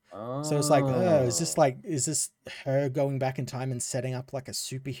stuff. So it's like, is this her going back in time and setting up like a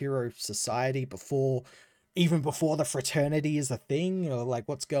superhero society even before the fraternity is a thing, or like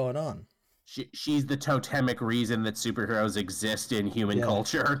what's going on? She's the totemic reason that superheroes exist in human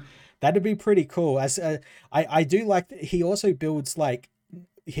culture. That'd be pretty cool. As I do like that he also builds like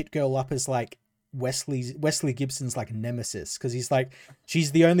Hit Girl up as like Wesley Gibson's like nemesis, because he's like,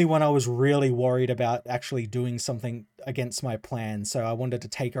 she's the only one I was really worried about actually doing something against my plan, so I wanted to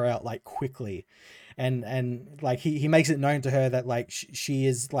take her out like quickly. And like he makes it known to her that like she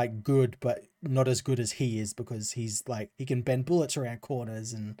is like good, but not as good as he is, because he's like he can bend bullets around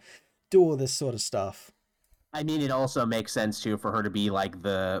corners and do all this sort of stuff. I mean, it also makes sense, too, for her to be, like,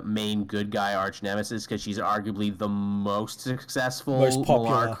 the main good guy arch nemesis, because she's arguably the most successful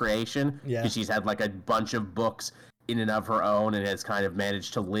Millar creation. Yeah. Because she's had, like, a bunch of books in and of her own and has kind of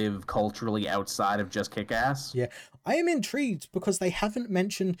managed to live culturally outside of just Kick-Ass. Yeah. I am intrigued because they haven't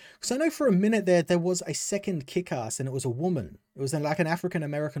mentioned, because I know for a minute there was a second Kick-Ass and it was a woman. It was like an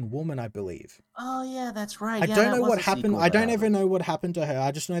African-American woman, I believe. Oh, yeah, that's right. I don't know what happened. I don't ever know what happened to her.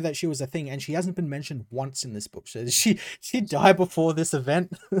 I just know that she was a thing, and she hasn't been mentioned once in this book. So did she die before this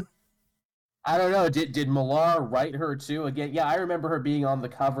event? I don't know. Did Millar write her too? Again, yeah, I remember her being on the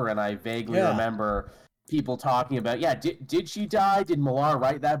cover, and I vaguely remember people talking about, did she die? Did Millar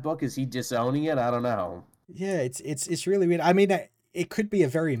write that book? Is he disowning it? I don't know. Yeah, it's really weird. I mean, it could be a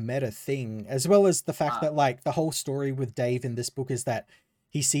very meta thing, as well as the fact that like the whole story with Dave in this book is that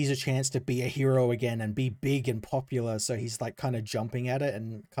he sees a chance to be a hero again and be big and popular, so he's like kind of jumping at it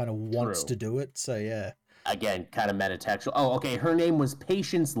and kind of wants to do it. So yeah. Again, kind of metatextual. Oh, okay. Her name was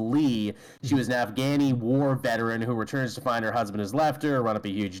Patience Lee. She was an Afghani war veteran who returns to find her husband has left her, run up a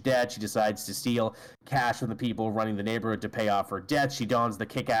huge debt. She decides to steal cash from the people running the neighborhood to pay off her debt. She dons the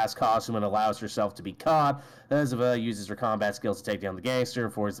Kick-Ass costume and allows herself to be caught. Elizabeth uses her combat skills to take down the gangster,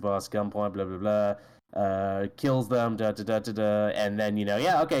 forces the boss gunpoint, blah, blah, blah. Kills them, and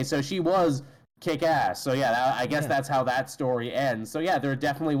then, so she was Kick-Ass. So yeah, I guess that's how that story ends. So yeah, there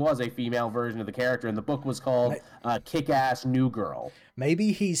definitely was a female version of the character, and the book was called Kick-Ass New Girl.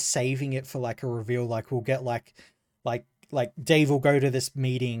 Maybe he's saving it for like a reveal. Like we'll get like Dave will go to this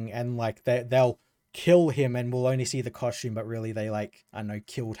meeting and like they'll kill him and we'll only see the costume, but really they like, I don't know,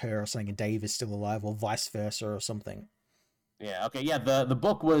 killed her or something and Dave is still alive, or vice versa or something. Yeah, okay, yeah, the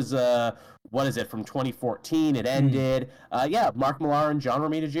book was what is it, from 2014, it Mm, ended. Yeah, Mark Millar and John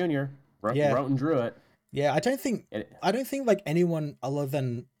Romita Jr. yeah. wrote and drew it. Yeah, it. I don't think like anyone other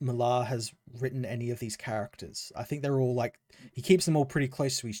than Millar has written any of these characters. I think they're all like, he keeps them all pretty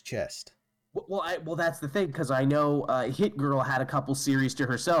close to his chest. Well, that's the thing, because I know Hit Girl had a couple series to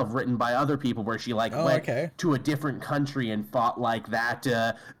herself written by other people where she like Oh, went okay. to a different country and fought like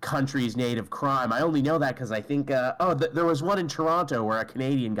that country's native crime. I only know that because I think there was one in Toronto where a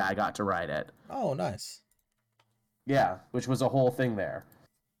Canadian guy got to write it. Oh, nice. Yeah, which was a whole thing there.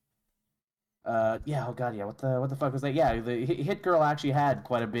 Yeah, oh god, yeah, what the fuck was that? Yeah, the Hit Girl actually had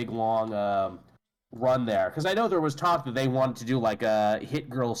quite a big long run there, because I know there was talk that they wanted to do like a Hit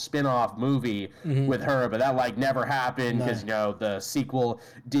Girl spin-off movie Hmm. with her, but that like never happened because No. the sequel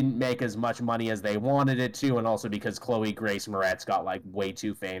didn't make as much money as they wanted it to, and also because Chloe Grace Moretz got like way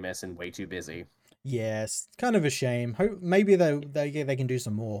too famous and way too busy. Yes, kind of a shame. Maybe they can do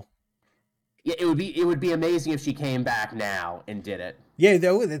some more. Yeah, it would be amazing if she came back now and did it. Yeah,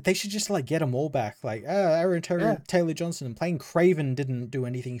 they should just like get them all back. Like, Aaron Yeah, Taylor Johnson, and playing Craven didn't do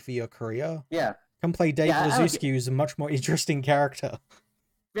anything for your career. yeah, Come play Dave yeah. I don't Lazuski, who's a much more interesting character.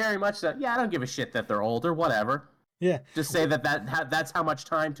 very much so. Yeah, I don't give a shit that they're older. Whatever. Yeah, Just say that's how much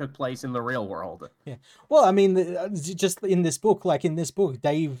time took place in the real world. yeah. Well, I mean, just in this book,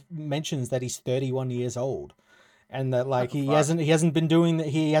 Dave mentions that he's 31 years old, and that What like the fuck? he hasn't been doing that.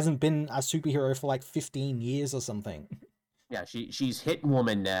 He hasn't been a superhero for like 15 years or something. Yeah, she's Hit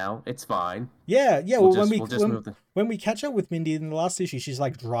Woman now. It's fine. Yeah, yeah. We'll Well, just we'll just move the. when we catch up with Mindy in the last issue, she's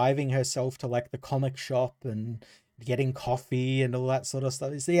like driving herself to like the comic shop and getting coffee and all that sort of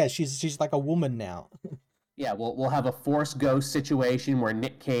stuff. So yeah, she's like a woman now. Yeah, we'll have a Force Ghost situation where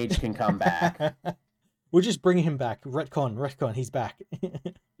Nick Cage can come back. We'll just bring him back. Retcon, he's back.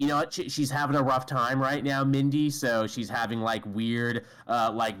 You know what? She's having a rough time right now, Mindy. So she's having like weird,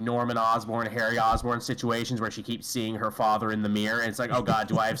 like Norman Osborn, Harry Osborn situations where she keeps seeing her father in the mirror, and it's like, oh god,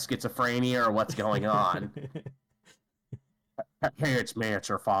 do I have schizophrenia or what's going on? Hey, it's me, it's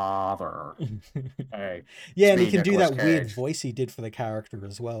your father. Hey, Yeah, it's and he me, can do Nicolas that weird Cage. voice he did for the character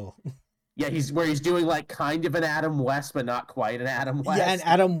as well. Yeah, he's doing like kind of an Adam West, but not quite an Adam Yeah, and West.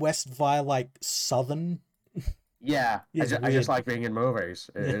 Adam West via like Southern Yeah, is I just weird. like being in movies.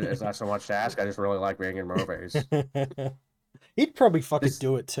 It's not so much to ask. I just really like being in movies. He'd probably fucking This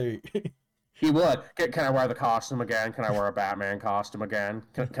do it too. he would. Can I wear the costume again? Can I wear a Batman costume again?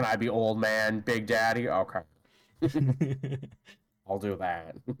 Can I be old man, Big Daddy? Okay, I'll do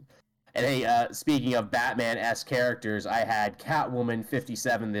that. And hey, speaking of Batman-esque characters, I had Catwoman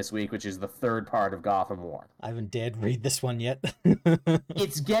 57 this week, which is the third part of Gotham War. I haven't dared read this one yet.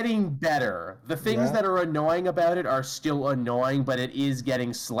 It's getting better. The things Yeah. that are annoying about it are still annoying, but it is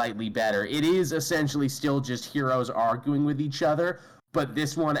getting slightly better. It is essentially still just heroes arguing with each other, but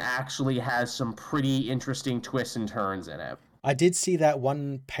this one actually has some pretty interesting twists and turns in it. I did see that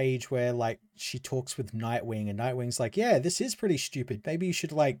one page where like she talks with Nightwing and Nightwing's like, "Yeah, this is pretty stupid. Maybe you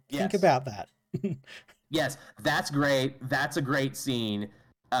should like think Yes. about that." Yes, that's great. That's a great scene.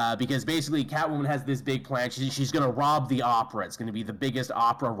 Because basically Catwoman has this big plan. She's going to rob the opera. It's going to be the biggest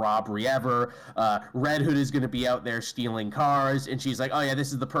opera robbery ever. Red Hood is going to be out there stealing cars. And she's like, oh, yeah,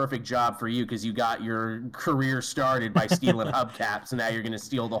 this is the perfect job for you because you got your career started by stealing hubcaps. And now you're going to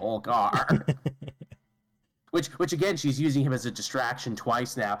steal the whole car. Which again, she's using him as a distraction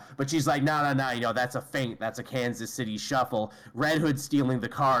twice now. But she's like, no, that's a feint. That's a Kansas City shuffle. Red Hood stealing the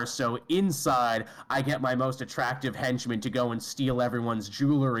car, so inside, I get my most attractive henchman to go and steal everyone's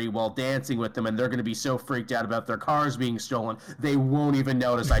jewelry while dancing with them, and they're going to be so freaked out about their cars being stolen, they won't even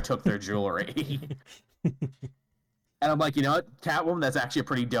notice I took their jewelry. And I'm like, you know what, Catwoman, that's actually a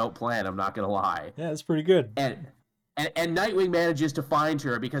pretty dope plan, I'm not going to lie. Yeah, that's pretty good. And Nightwing manages to find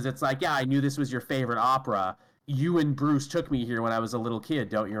her because it's like, yeah, I knew this was your favorite opera. You and Bruce took me here when I was a little kid.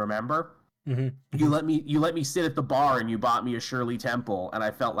 Don't you remember? Hmm. You let me sit at the bar and you bought me a Shirley Temple and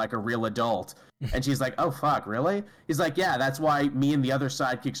I felt like a real adult. And she's like, oh fuck, really? He's like, yeah, that's why me and the other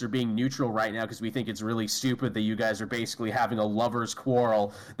sidekicks are being neutral right now because we think it's really stupid that you guys are basically having a lover's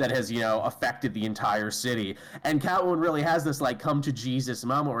quarrel that has affected the entire city. And Catwoman really has this like come to Jesus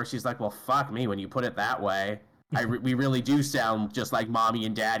moment where she's like, well, fuck me when you put it that way. We really do sound just like mommy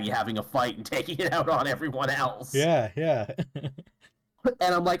and daddy having a fight and taking it out on everyone else. Yeah, yeah.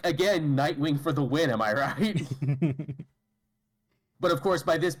 And I'm like, again, Nightwing for the win, am I right? But of course,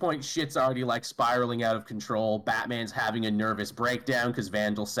 by this point, shit's already like spiraling out of control. Batman's having a nervous breakdown because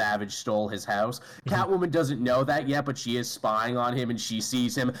Vandal Savage stole his house. Catwoman doesn't know that yet, but she is spying on him, and she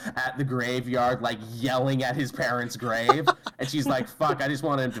sees him at the graveyard, like yelling at his parents' grave. And she's like, "Fuck! I just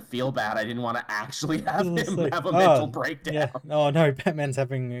wanted him to feel bad. I didn't want to actually have him like, have a mental breakdown." Yeah. Oh no, Batman's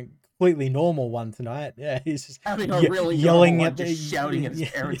having a completely normal one tonight. Yeah, he's just Having a really yelling at just shouting at his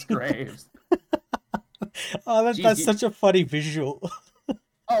parents' graves. Oh, that's such a funny visual.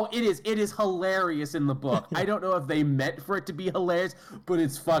 Oh, it is. It is hilarious in the book. I don't know if they meant for it to be hilarious, but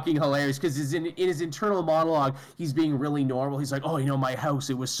it's fucking hilarious because in his internal monologue, he's being really normal. He's like, "Oh, my house,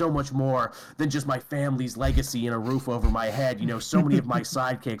 it was so much more than just my family's legacy and a roof over my head. So many of my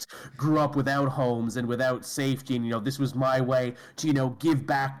sidekicks grew up without homes and without safety, and, this was my way to, give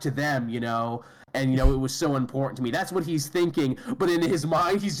back to them, And, it was so important to me." That's what he's thinking. But in his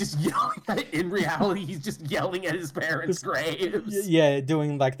mind, he's just yelling at it. In reality, he's just yelling at his parents' graves. Yeah,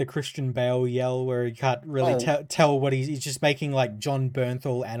 doing like the Christian Bale yell where he can't really tell what he's just making like John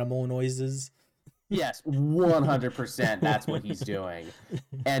Bernthal animal noises. Yes, 100%. That's what he's doing.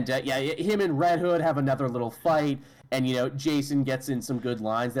 And him and Red Hood have another little fight. And, Jason gets in some good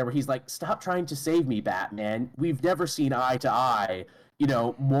lines there where he's like, "Stop trying to save me, Batman. We've never seen eye to eye,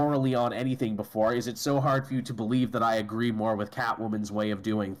 morally on anything before. Is it so hard for you to believe that I agree more with Catwoman's way of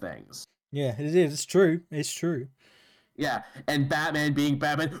doing things?" Yeah, it is. It's true. It's true. Yeah, and Batman being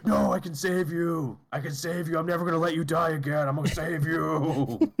Batman, "No, I can save you. I can save you. I'm never going to let you die again. I'm going to save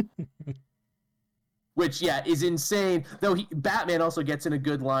you." Which, is insane. Though Batman also gets in a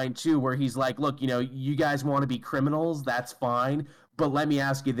good line, too, where he's like, "Look, you guys want to be criminals, that's fine. But let me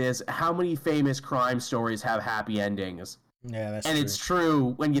ask you this. How many famous crime stories have happy endings?" Yeah, that's and true. It's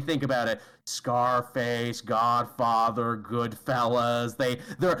true when you think about it. Scarface, Godfather, Goodfellas,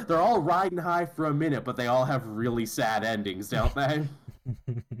 they're all riding high for a minute, but they all have really sad endings, don't they?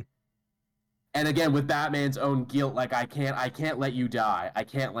 And again, with Batman's own guilt, like, I can't let you die. I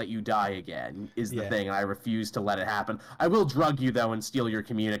can't let you die again, is the thing, and I refuse to let it happen. I will drug you, though, and steal your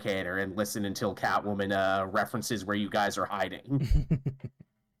communicator and listen until Catwoman references where you guys are hiding.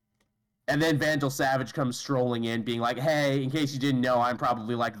 And then Vandal Savage comes strolling in, being like, "Hey, in case you didn't know, I'm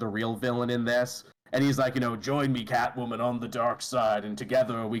probably, like, the real villain in this." And he's like, "Join me, Catwoman, on the dark side, and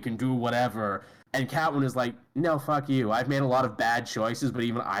together we can do whatever." And Catwoman is like, "No, fuck you. I've made a lot of bad choices, but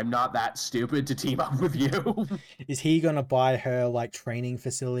even I'm not that stupid to team up with you." Is he gonna buy her, like, training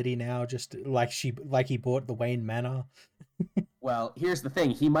facility now, just like he bought the Wayne Manor? Well, here's the thing.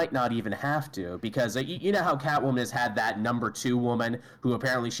 He might not even have to, because you know how Catwoman has had that number 2 woman who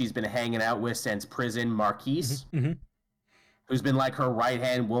apparently she's been hanging out with since prison, Marquise, who's been like her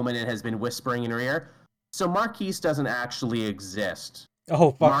right-hand woman and has been whispering in her ear. So Marquise doesn't actually exist.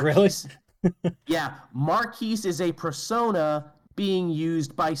 Oh, fuck, Marquise, really? Yeah, Marquise is a persona being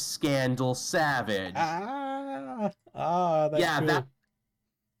used by Scandal Savage. That's cool.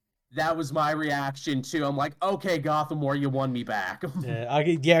 That was my reaction too. I'm like, "Okay, Gotham War, you won me back."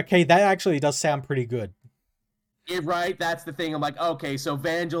 Okay, that actually does sound pretty good. Right, that's the thing. I'm like, okay, so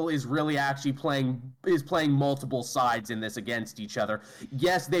Vandal is really actually playing multiple sides in this against each other.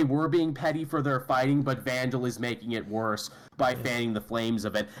 Yes, they were being petty for their fighting, but Vandal is making it worse by fanning the flames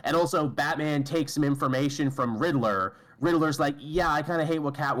of it. And also, Batman takes some information from Riddler. Riddler's like, "Yeah, I kind of hate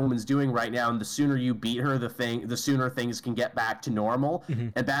what Catwoman's doing right now, and the sooner you beat her, the sooner things can get back to normal."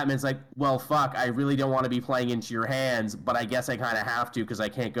 And Batman's like, "Well, fuck, I really don't want to be playing into your hands, but I guess I kind of have to because I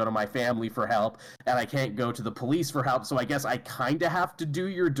can't go to my family for help, and I can't go to the police for help, so I guess I kind of have to do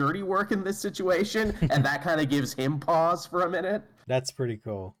your dirty work in this situation." And that kind of gives him pause for a minute. That's pretty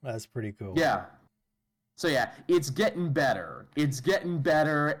cool. Yeah. So it's getting better.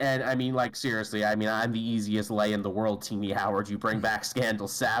 And I mean, like, seriously, I mean, I'm the easiest lay in the world, Teeny Howard. You bring back Scandal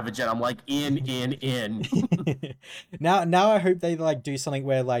Savage, and I'm like, in. Now I hope they, like, do something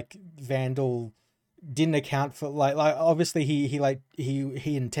where, like, Vandal didn't account for, like obviously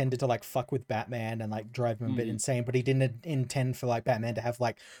he intended to, like, fuck with Batman and, like, drive him a bit insane, but he didn't intend for, like, Batman to have,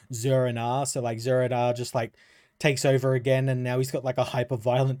 like, Zur-En-Arrh, so, like, Zur-En-Arrh just, like, takes over again, and now he's got, like, a hyper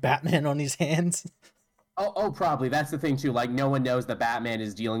violent Batman on his hands. Oh, probably. That's the thing, too. Like, no one knows that Batman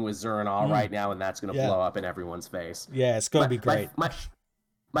is dealing with Zur-En-Arrh right now, and that's going to blow up in everyone's face. Yeah, it's going to be great.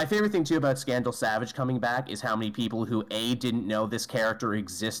 My favorite thing, too, about Scandal Savage coming back is how many people who, A, didn't know this character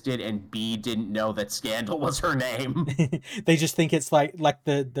existed, and B, didn't know that Scandal was her name. They just think it's like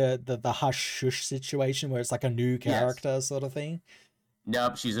the hush-shush situation where it's like a new character sort of thing.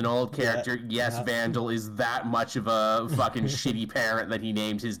 Nope, she's an old character. Vandal is that much of a fucking shitty parent that he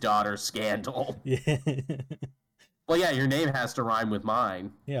named his daughter Scandal. Yeah. Well, yeah, your name has to rhyme with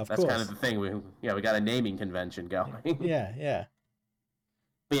mine. Yeah, of course. course. That's kind of the thing. We got a naming convention going. Yeah.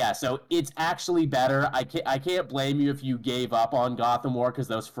 But yeah, so it's actually better. I can't blame you if you gave up on Gotham War because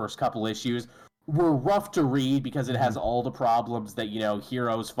those first couple issues were rough to read because it Hmm. has all the problems that,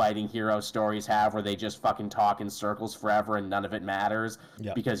 heroes fighting hero stories have where they just fucking talk in circles forever and none of it matters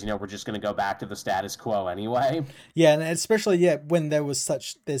Yeah. because, we're just going to go back to the status quo anyway. Yeah, and especially when there's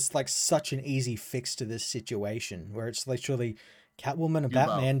like such an easy fix to this situation where it's literally Catwoman and Do both.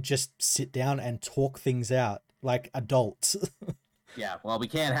 Batman just sit down and talk things out like adults. Yeah, well, we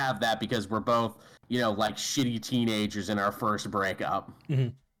can't have that because we're both, like shitty teenagers in our first breakup. Hmm.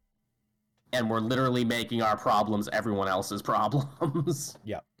 And we're literally making our problems everyone else's problems.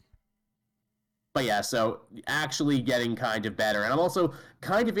 Yeah. But yeah, so actually getting kind of better. And I'm also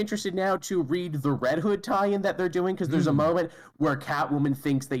kind of interested now to read the Red Hood tie-in that they're doing because there's a Mm. moment where Catwoman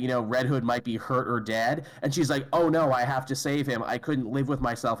thinks that, Red Hood might be hurt or dead. And she's like, oh no, I have to save him. I couldn't live with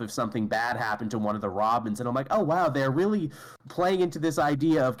myself if something bad happened to one of the Robins. And I'm like, oh wow, they're really playing into this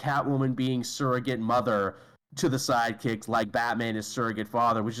idea of Catwoman being surrogate mother to the sidekicks like Batman is surrogate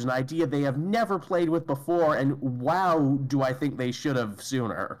father, which is an idea they have never played with before. And wow, do I think they should have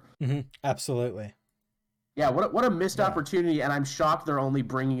sooner. Hmm. Absolutely. Yeah, what a missed Yeah. opportunity, and I'm shocked they're only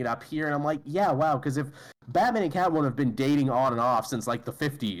bringing it up here. And I'm like, yeah, wow, because if Batman and Catwoman have been dating on and off since like the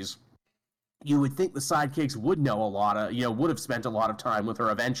 50s, you would think the sidekicks would know a lot of, would have spent a lot of time with her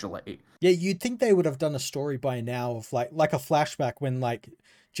eventually. Yeah, you'd think they would have done a story by now of like a flashback when like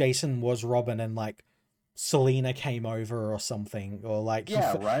Jason was Robin and like Selena came over or something, or like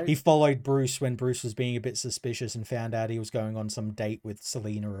Yeah, he right. followed Bruce when Bruce was being a bit suspicious and found out he was going on some date with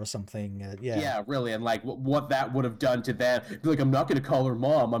Selena or something. Yeah. Yeah, really, and like what that would have done to them. Like, I'm not going to call her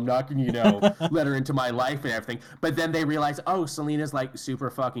mom. I'm not going to, let her into my life and everything. But then they realize, oh, Selena's like super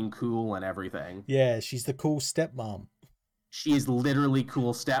fucking cool and everything. Yeah, she's the cool stepmom. She is literally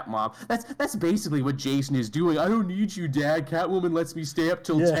cool stepmom. That's basically what Jason is doing. I don't need you, Dad. Catwoman lets me stay up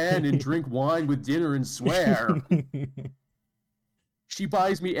till Yeah. 10 and drink wine with dinner and swear. She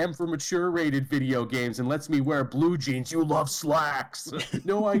buys me M for Mature rated video games and lets me wear blue jeans. You love slacks.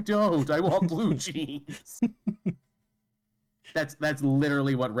 No, I don't. I want blue jeans. That's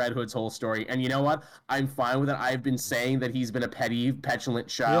literally what Red Hood's whole story. And you know what? I'm fine with it. I've been saying that he's been a petty, petulant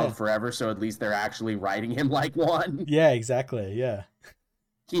child Yeah. forever, so at least they're actually writing him like one. Yeah, exactly. Yeah.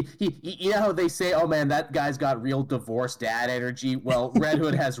 You know how they say, oh man, that guy's got real divorced dad energy? Well, Red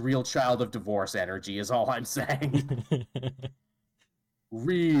Hood has real child of divorce energy, is all I'm saying.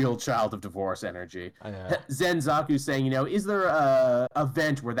 Real child of divorce energy. Yeah. Zenzaku saying, is there a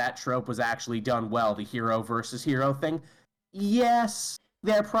event where that trope was actually done well, the hero versus hero thing? Yes,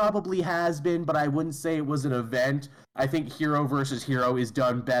 there probably has been, but I wouldn't say it was an event. I think hero versus hero is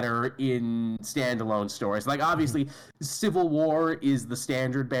done better in standalone stories. Like, Mhm. obviously, Civil War is the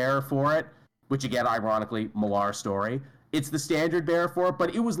standard bearer for it, which, again, ironically, Millar's story. It's the standard bearer for it,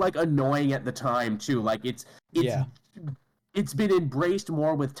 but it was, like, annoying at the time, too. Like, it's Yeah. it's been embraced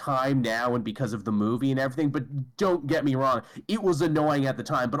more with time now and because of the movie and everything, but don't get me wrong, it was annoying at the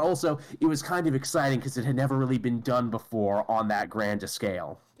time, but also it was kind of exciting because it had never really been done before on that grand a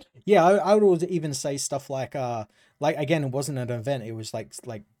scale. Yeah, I would even say stuff like again, it wasn't an event. It was like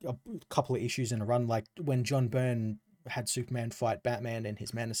a couple of issues in a run, like when John Byrne had Superman fight Batman in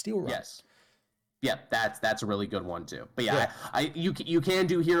his Man of Steel run. Yes. Yeah, that's a really good one too. But Yeah. yeah, you can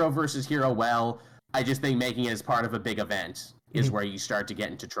do hero versus hero well. I just think making it as part of a big event is Mhm. where you start to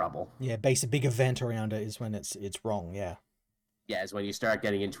get into trouble. Yeah, base a big event around it is when it's wrong. Yeah. Yeah, is when you start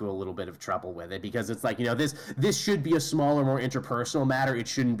getting into a little bit of trouble with it because it's like, this should be a smaller, more interpersonal matter. It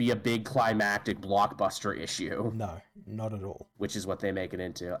shouldn't be a big climactic blockbuster issue, No, not at all. which is what they make it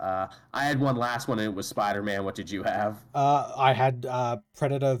into. I had one last one and it was Spider-Man. What did you have? I had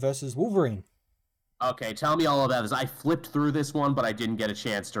Predator versus Wolverine. Okay, tell me all about this. I flipped through this one, but I didn't get a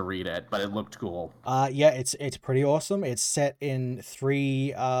chance to read it, but it looked cool. Yeah, it's pretty awesome. It's set in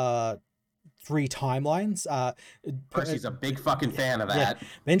three timelines. Percy's a big fucking fan of Yeah, that.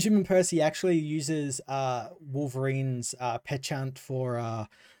 Benjamin Percy actually uses Wolverine's penchant for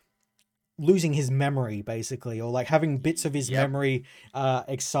losing his memory, basically, or like having bits of his Yep. memory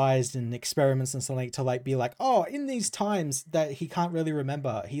excised in experiments and something to like be like, oh, in these times that he can't really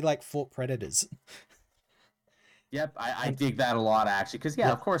remember, he like fought predators. Yep, I And dig that a lot, actually, because, yeah,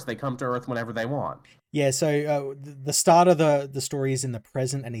 yeah, of course, they come to Earth whenever they want. yeah. So the start of the story is in the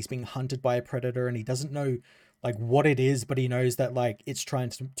present, and he's being hunted by a predator, and he doesn't know like what it is, but he knows that like it's trying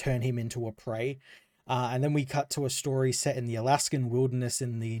to turn him into a prey. And then we cut to a story set in the Alaskan wilderness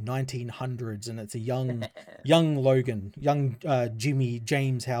in the 1900s, and it's a young Logan, young Jimmy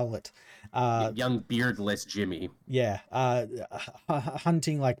James Howlett, uh, Young beardless Jimmy. yeah,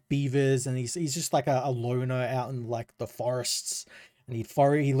 hunting like beavers, and he's just like a loner out in like the forests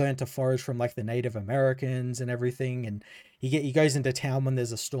and he learned to forage from like the Native Americans and everything, and he goes into town when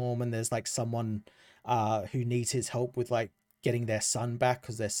there's a storm and there's like someone who needs his help with like getting their son back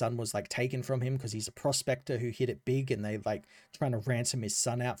because their son was like taken from him because he's a prospector who hit it big, and they like trying to ransom his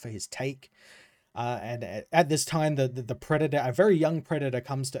son out for his take. And at this time, the predator, a very young predator,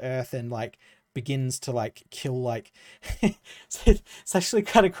 comes to Earth and like begins to like kill like it's actually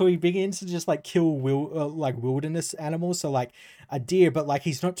kind of cool. He begins to just like kill like wilderness animals, so like a deer, but like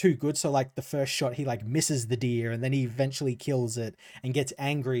he's not too good, so like the first shot he like misses the deer, and then he eventually kills it and gets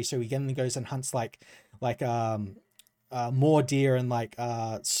angry, so he again goes and hunts like more deer and like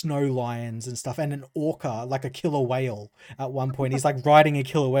snow lions and stuff, and an orca, like a killer whale. At one point he's like riding a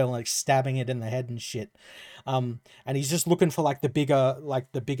killer whale and like stabbing it in the head and shit. And he's just looking for like the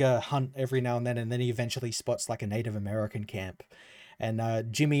bigger hunt every now and then he eventually spots like a Native American camp.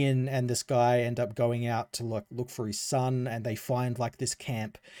 And Jimmy and this guy end up going out to look for his son, and they find like this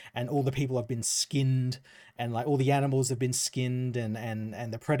camp, and all the people have been skinned, and like all the animals have been skinned,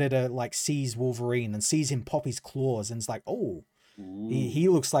 and the predator like sees Wolverine and sees him pop his claws, and it's like, oh, he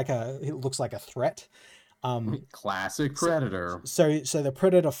looks like a threat. Classic predator. So the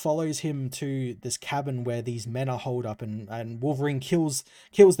predator follows him to this cabin where these men are holed up, and Wolverine kills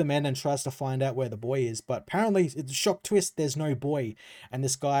the men and tries to find out where the boy is, but apparently it's a shock twist, there's no boy. And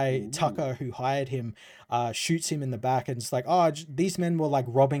this guy Tucker, who hired him, shoots him in the back, and it's like, oh, these men were like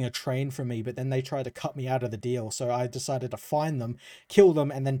robbing a train from me, but then they tried to cut me out of the deal, so I decided to find them, kill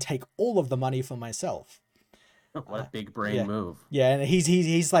them, and then take all of the money for myself. What a big brain move. Yeah, and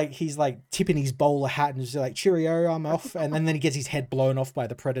he's like tipping his bowler hat and just like, cheerio, I'm off. And then he gets his head blown off by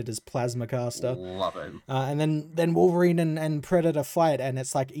the Predator's plasma caster. Love it. And then Wolverine and Predator fight, and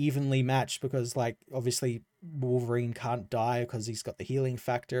it's like evenly matched because like obviously Wolverine can't die because he's got the healing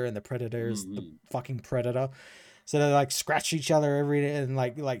factor, and the Predator is the fucking Predator. So they like scratch each other every day and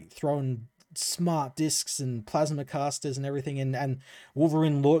like throwing smart discs and plasma casters and everything, and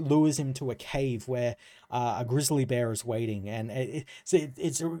Wolverine lures him to a cave where a grizzly bear is waiting, and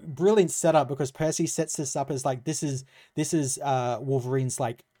it's a brilliant setup because Percy sets this up as like this is Wolverine's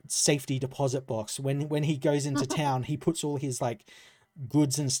like safety deposit box. When he goes into town, he puts all his like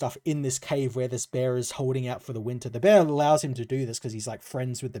goods and stuff in this cave where this bear is holding out for the winter. The bear allows him to do this because he's like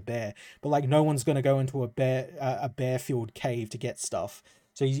friends with the bear, but like no one's going to go into a bear filled cave to get stuff.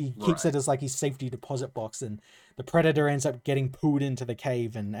 So he keeps it as like his safety deposit box, and the Predator ends up getting pulled into the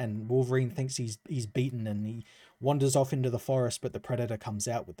cave, and Wolverine thinks he's beaten, and he wanders off into the forest, but the Predator comes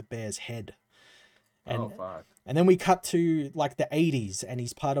out with the bear's head. And, and then we cut to like the 80s, and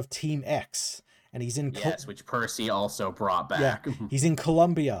he's part of Team X, and he's in which Percy also brought back. Yeah, he's in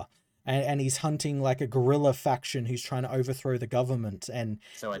Colombia. And he's hunting like a guerrilla faction who's trying to overthrow the government, and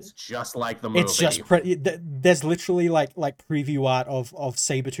so it's just like the movie. It's just there's literally like preview art of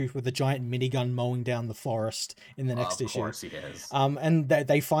Sabretooth with a giant minigun mowing down the forest in the next issue. Of course he is. And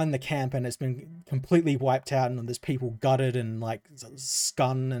they find the camp, and it's been completely wiped out, and there's people gutted and like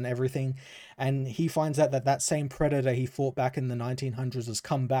scun and everything. And he finds out that same Predator he fought back in the 1900s has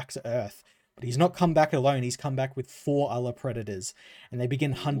come back to Earth. But he's not come back alone. He's come back with 4 other Predators, and they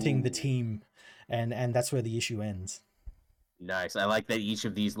begin hunting the team, and that's where the issue ends. Nice. I like that each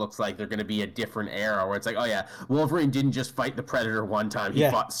of these looks like they're going to be a different era, where it's like, oh yeah, Wolverine didn't just fight the Predator one time. He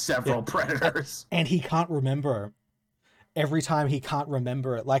fought several Predators. And he can't remember. Every time he can't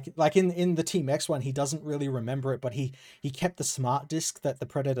remember it. Like in the Team X one, he doesn't really remember it, but he kept the smart disc that the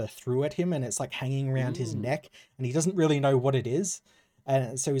Predator threw at him, and it's like hanging around his neck, and he doesn't really know what it is.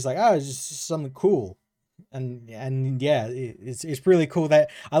 And so he's like, oh, it's just something cool. And yeah, it's really cool that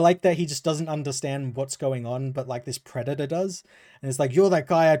I like that he just doesn't understand what's going on, but like this Predator does. And it's like, you're that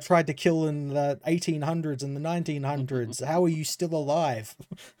guy I tried to kill in the 1800s and the 1900s. How are you still alive?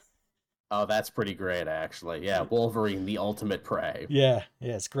 Oh, that's pretty great, actually. Yeah, Wolverine, the ultimate prey. Yeah,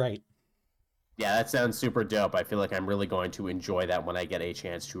 it's great. Yeah, that sounds super dope. I feel like I'm really going to enjoy that when I get a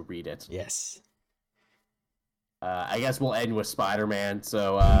chance to read it. Yes. I guess we'll end with Spider-Man.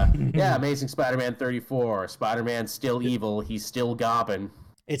 So, yeah, Amazing Spider-Man 34. Spider-Man's still evil. He's still Goblin.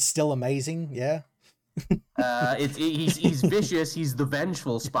 It's still amazing, yeah. He's vicious. He's the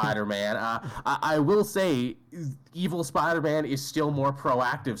vengeful Spider-Man. I will say, evil Spider-Man is still more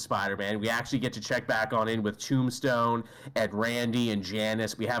proactive Spider-Man. We actually get to check back on in with Tombstone and Randy and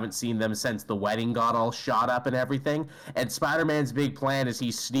Janice. We haven't seen them since the wedding got all shot up and everything. And Spider-Man's big plan is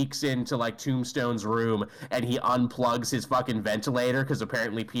he sneaks into like Tombstone's room and he unplugs his fucking ventilator because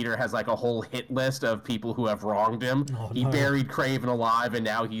apparently Peter has like a whole hit list of people who have wronged him. He buried Kraven alive, and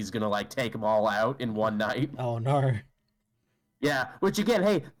now he's gonna like take them all out in one night. Oh no. Yeah, which again,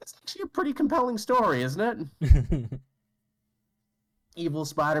 hey, that's actually a pretty compelling story, isn't it? evil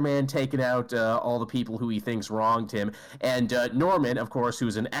Spider-Man taking out all the people who he thinks wronged him. And Norman, of course,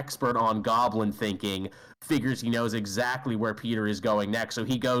 who's an expert on goblin thinking, figures he knows exactly where Peter is going next. So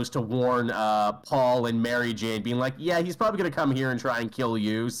he goes to warn Paul and Mary Jane, being like, yeah, he's probably going to come here and try and kill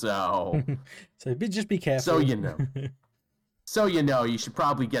you. So just be careful. So you know. So you know, you should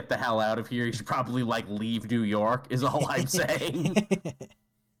probably get the hell out of here. You should probably, like, leave New York, is all I'm saying.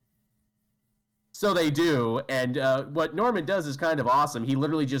 So they do, and what Norman does is kind of awesome. He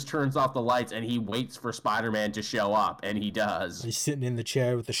literally just turns off the lights, and he waits for Spider-Man to show up, and he does. He's sitting in the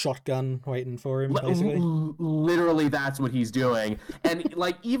chair with the shotgun waiting for him, basically. Literally, that's what he's doing. And,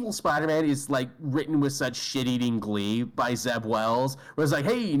 like, evil Spider-Man is, like, written with such shit-eating glee by Zeb Wells, where it's like,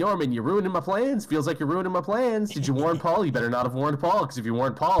 hey, Norman, you're ruining my plans. Feels like you're ruining my plans. Did you warn Paul? You better not have warned Paul, because if you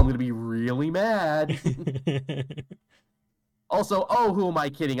warned Paul, I'm going to be really mad. Also, oh, who am I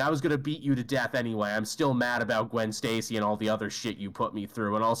kidding? I was going to beat you to death anyway. I'm still mad about Gwen Stacy and all the other shit you put me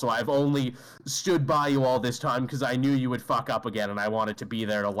through. And also, I've only stood by you all this time because I knew you would fuck up again, and I wanted to be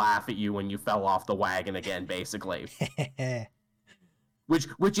there to laugh at you when you fell off the wagon again, basically.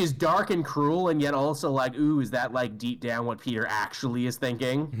 Which is dark and cruel, and yet also like, ooh, is that like deep down what Peter actually is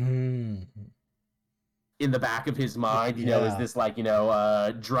thinking? In the back of his mind, you know, is this like, you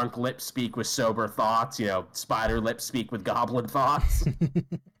know, drunk lips speak with sober thoughts, you know, spider lips speak with goblin thoughts.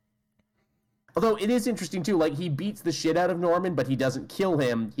 Although it is interesting too, like, he beats the shit out of Norman, but he doesn't kill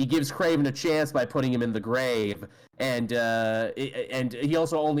him. He gives Kraven a chance by putting him in the grave, and he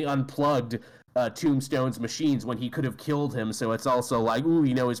also only unplugged Tombstone's machines when he could have killed him. So it's also like, ooh,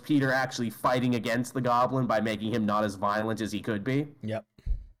 you know, is Peter actually fighting against the Goblin by making him not as violent as he could be? Yep.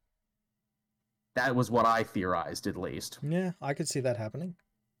 That was what I theorized, at least. Yeah, I could see that happening.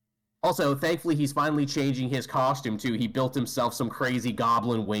 Also, thankfully, he's finally changing his costume, too. He built himself some crazy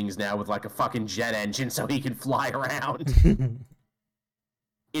goblin wings now with, like, a fucking jet engine so he can fly around.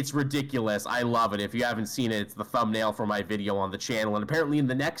 It's ridiculous. I love it. If you haven't seen it, it's the thumbnail for my video on the channel. And apparently in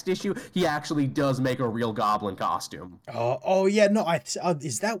the next issue, he actually does make a real goblin costume. Oh yeah, no,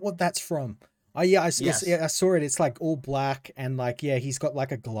 is that what that's from? Oh yeah, I saw it. It's like all black and like, yeah, he's got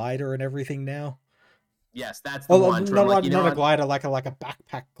like a glider and everything now. Yes, that's the one. Not a glider, like a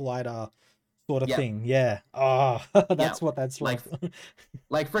backpack glider sort of thing. Yeah. Oh, that's what that's like.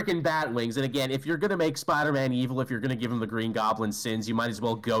 Like freaking bat wings. And again, if you're gonna make Spider-Man evil, if you're gonna give him the Green Goblin sins, you might as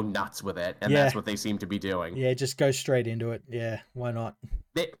well go nuts with it. And that's what they seem to be doing. Yeah, just go straight into it. Yeah, why not?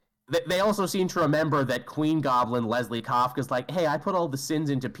 They also seem to remember that Queen Goblin Leslie Kafka's like, hey, I put all the sins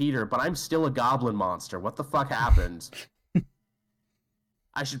into Peter, but I'm still a goblin monster. What the fuck happened?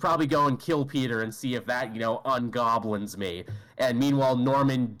 I should probably go and kill Peter and see if that, you know, ungoblins me. And meanwhile,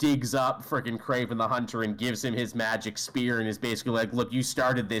 Norman digs up frickin' Kraven the Hunter and gives him his magic spear and is basically like, look, you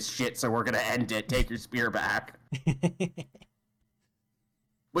started this shit, so we're gonna end it. Take your spear back.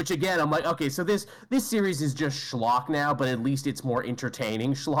 Which, again, I'm like, okay, so this series is just schlock now, but at least it's more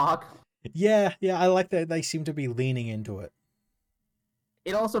entertaining schlock. Yeah, I like that they seem to be leaning into it.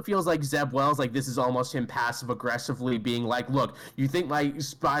 It also feels like Zeb Wells, like this is almost him passive-aggressively being like, look, you think my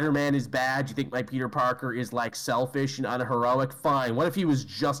Spider-Man is bad? You think my Peter Parker is, like, selfish and unheroic? Fine. What if he was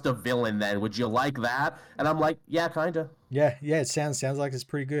just a villain then? Would you like that? And I'm like, yeah, kinda. Yeah, it sounds like it's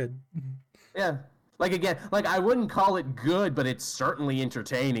pretty good. Yeah. Like, again, like, I wouldn't call it good, but it's certainly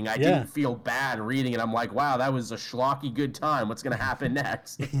entertaining. I didn't feel bad reading it. I'm like, wow, that was a schlocky good time. What's going to happen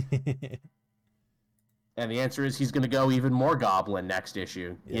next? And the answer is he's going to go even more goblin next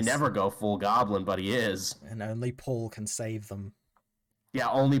issue. Yes. You never go full goblin, but he is. And only Paul can save them. Yeah,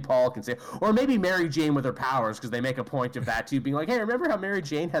 only Paul can save. Or maybe Mary Jane with her powers, because they make a point of that, too, being like, hey, remember how Mary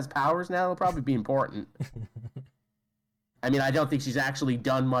Jane has powers now? It'll probably be important. I mean, I don't think she's actually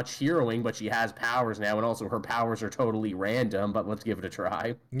done much heroing, but she has powers now, and also her powers are totally random, but let's give it a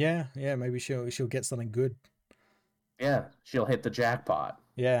try. Yeah, maybe she'll get something good. Yeah, she'll hit the jackpot.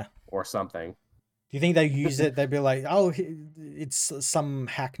 Yeah. Or something. Do you think they use it? They'd be like, oh, it's some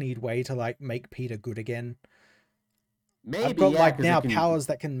hackneyed way to, like, make Peter good again. Maybe, I've got, like, now powers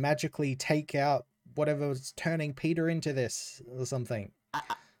that can magically take out whatever's turning Peter into this or something.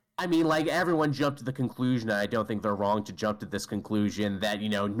 I mean, like, everyone jumped to the conclusion, and I don't think they're wrong to jump to this conclusion, that, you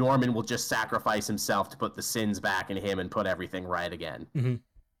know, Norman will just sacrifice himself to put the sins back in him and put everything right again. Mm-hmm.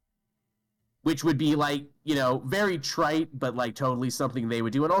 Which would be, like, you know, very trite, but, like, totally something they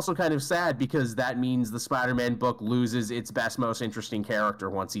would do. And also kind of sad, because that means the Spider-Man book loses its best, most interesting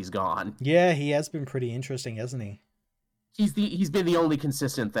character once he's gone. Yeah, he has been pretty interesting, hasn't he? He's been the only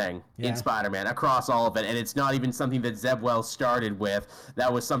consistent thing in Spider-Man across all of it, and it's not even something that Zeb Wells started with.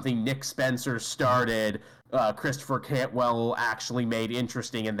 That was something Nick Spencer started, Christopher Cantwell actually made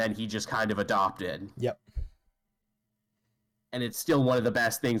interesting, and then he just kind of adopted. Yep. And it's still one of the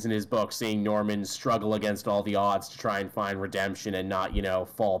best things in his book, seeing Norman struggle against all the odds to try and find redemption and not,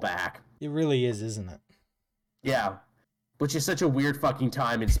 fall back. It really is, isn't it? Yeah. Which is such a weird fucking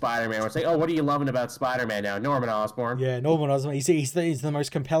time in Spider-Man where it's like, oh, what are you loving about Spider-Man now? Norman Osborn. Yeah, Norman Osborn. He's the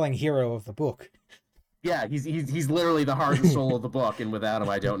most compelling hero of the book. Yeah, he's literally the heart and soul of the book, and without him,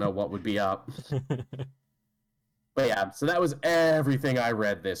 I don't know what would be up. But yeah, so that was everything I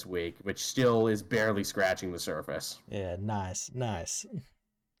read this week, which still is barely scratching the surface. Yeah, nice.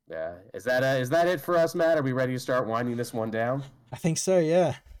 Yeah, is that it for us, Matt? Are we ready to start winding this one down? I think so,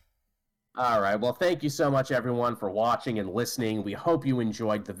 yeah. All right. Well, thank you so much, everyone, for watching and listening. We hope you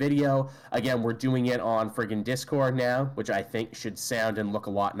enjoyed the video. Again, we're doing it on friggin' Discord now, which I think should sound and look a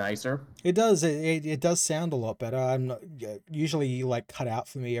lot nicer. It does. It does sound a lot better. I'm not usually you like cut out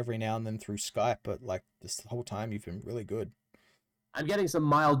for me every now and then through Skype, but like this whole time you've been really good. I'm getting some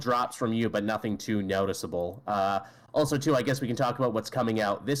mild drops from you, but nothing too noticeable. Also, too, I guess we can talk about what's coming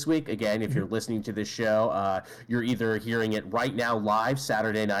out this week. Again, if you're listening to this show, you're either hearing it right now live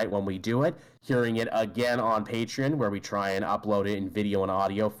Saturday night when we do it, hearing it again on Patreon, where we try and upload it in video and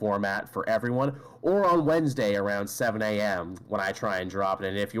audio format for everyone, or on Wednesday around 7 a.m. when I try and drop it.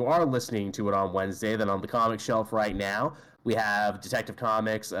 And if you are listening to it on Wednesday, then on the comic shelf right now, we have Detective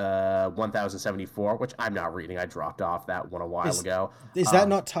Comics 1074, which I'm not reading. I dropped off that one a while ago. Is that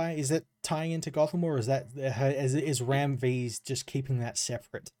not tying? Is it tying into Gotham, or is Ram V's just keeping that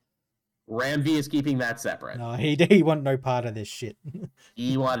separate? Ram V is keeping that separate. No, he want no part of this shit.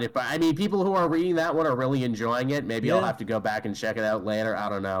 He wanted it, but I mean, people who are reading that one are really enjoying it. Maybe I'll have to go back and check it out later. I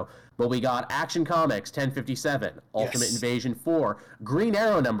don't know. But we got Action Comics 1057, Ultimate Invasion 4, Green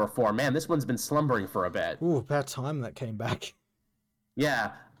Arrow number 4. Man, this one's been slumbering for a bit. Ooh, about time that came back.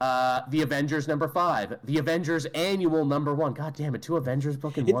 Yeah. The Avengers number 5, The Avengers Annual number 1. God damn it, 2 Avengers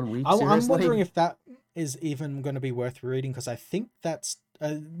book in 1 week. I'm wondering if that is even going to be worth reading, because I think that's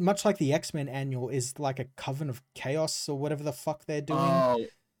much like the X-Men Annual is like a Coven of Chaos or whatever the fuck they're doing. Oh,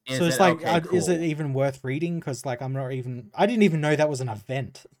 so it's like, okay, cool. Is it even worth reading? Because like I didn't even know that was an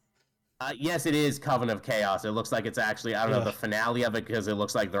event. Yes, it is Coven of Chaos. It looks like it's actually, I don't know, the finale of it, because it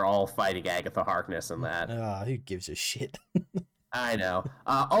looks like they're all fighting Agatha Harkness and that. Who gives a shit? I know.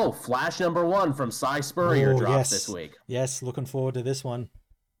 Flash number 1 from Cy Spurrier drops this week. Yes, looking forward to this one.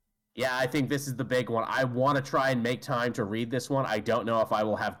 Yeah, I think this is the big one. I want to try and make time to read this one. I don't know if I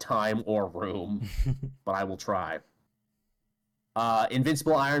will have time or room, but I will try.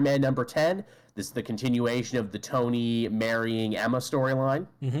 Invincible Iron Man number 10. This is the continuation of the Tony marrying Emma storyline.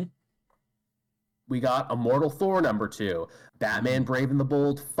 Mm-hmm. We got Immortal Thor number 2, Batman Brave and the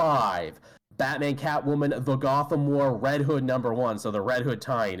Bold 5, Batman Catwoman The Gotham War Red Hood number 1. So the Red Hood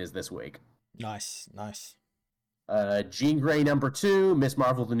tie-in is this week. Nice. Jean Grey number 2, Miss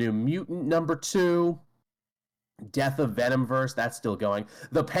Marvel the New Mutant number 2, Death of Venomverse, that's still going.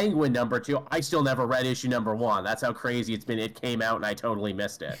 The Penguin number 2, I still never read issue number 1. That's how crazy it's been. It came out and I totally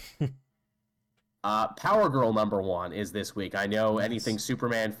missed it. Power Girl number 1 is this week. I know anything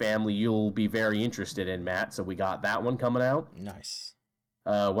Superman family you'll be very interested in, Matt, so we got that one coming out. Nice.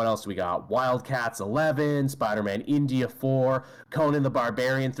 What else do we got? Wildcats 11, Spider-Man India 4, Conan the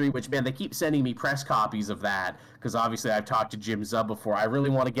Barbarian 3, which, man, they keep sending me press copies of that, because obviously I've talked to Jim Zub before. I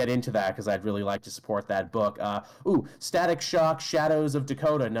really want to get into that, because I'd really like to support that book. Static Shock Shadows of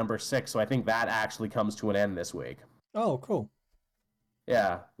Dakota number 6, so I think that actually comes to an end this week. Oh, cool.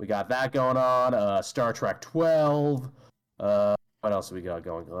 Yeah, we got that going on. Star Trek 12. What else have we got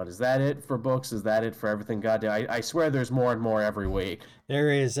going on? Is that it for books? Is that it for everything? Goddamn, I swear there's more and more every week.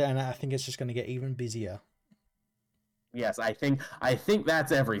 There is, and I think it's just going to get even busier. Yes, I think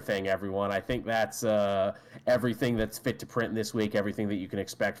that's everything, everyone. I think that's everything that's fit to print this week, everything that you can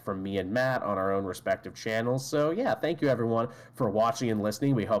expect from me and Matt on our own respective channels. So, yeah, thank you, everyone, for watching and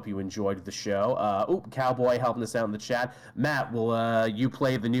listening. We hope you enjoyed the show. Cowboy helping us out in the chat. Matt, will you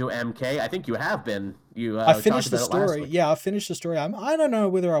play the new MK? I think you have been. I finished the story. Yeah, I finished the story. I don't know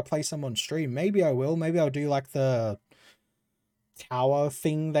whether I'll play some on stream. Maybe I will. Maybe I'll do, like, the tower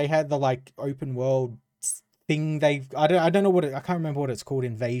thing they had, the, like, open world thing I don't know what I can't remember what it's called,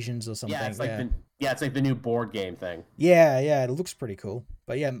 Invasions or something. It's like the new board game thing. Yeah, it looks pretty cool.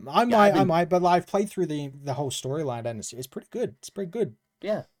 But yeah, I might, but I've played through the whole storyline and it's pretty good. It's pretty good.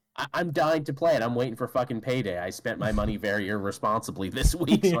 Yeah. I'm dying to play it. I'm waiting for fucking payday. I spent my money very irresponsibly this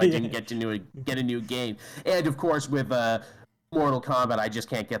week, so I didn't get a new game. And of course, with Mortal Kombat, I just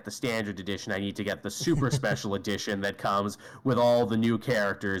can't get the standard edition. I need to get the super special edition that comes with all the new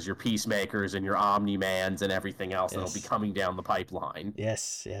characters, your Peacemakers and your Omni-Mans and everything else that'll be coming down the pipeline.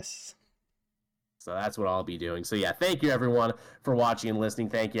 Yes. So that's what I'll be doing. So yeah, thank you everyone for watching and listening.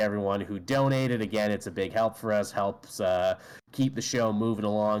 Thank you everyone who donated. Again, it's a big help for us. Helps keep the show moving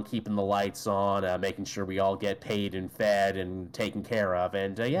along, keeping the lights on, making sure we all get paid and fed and taken care of.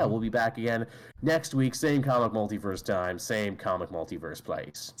 And yeah, we'll be back again next week. Same Comic Multiverse time, same Comic Multiverse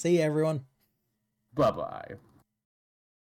place. See you, everyone. Bye-bye.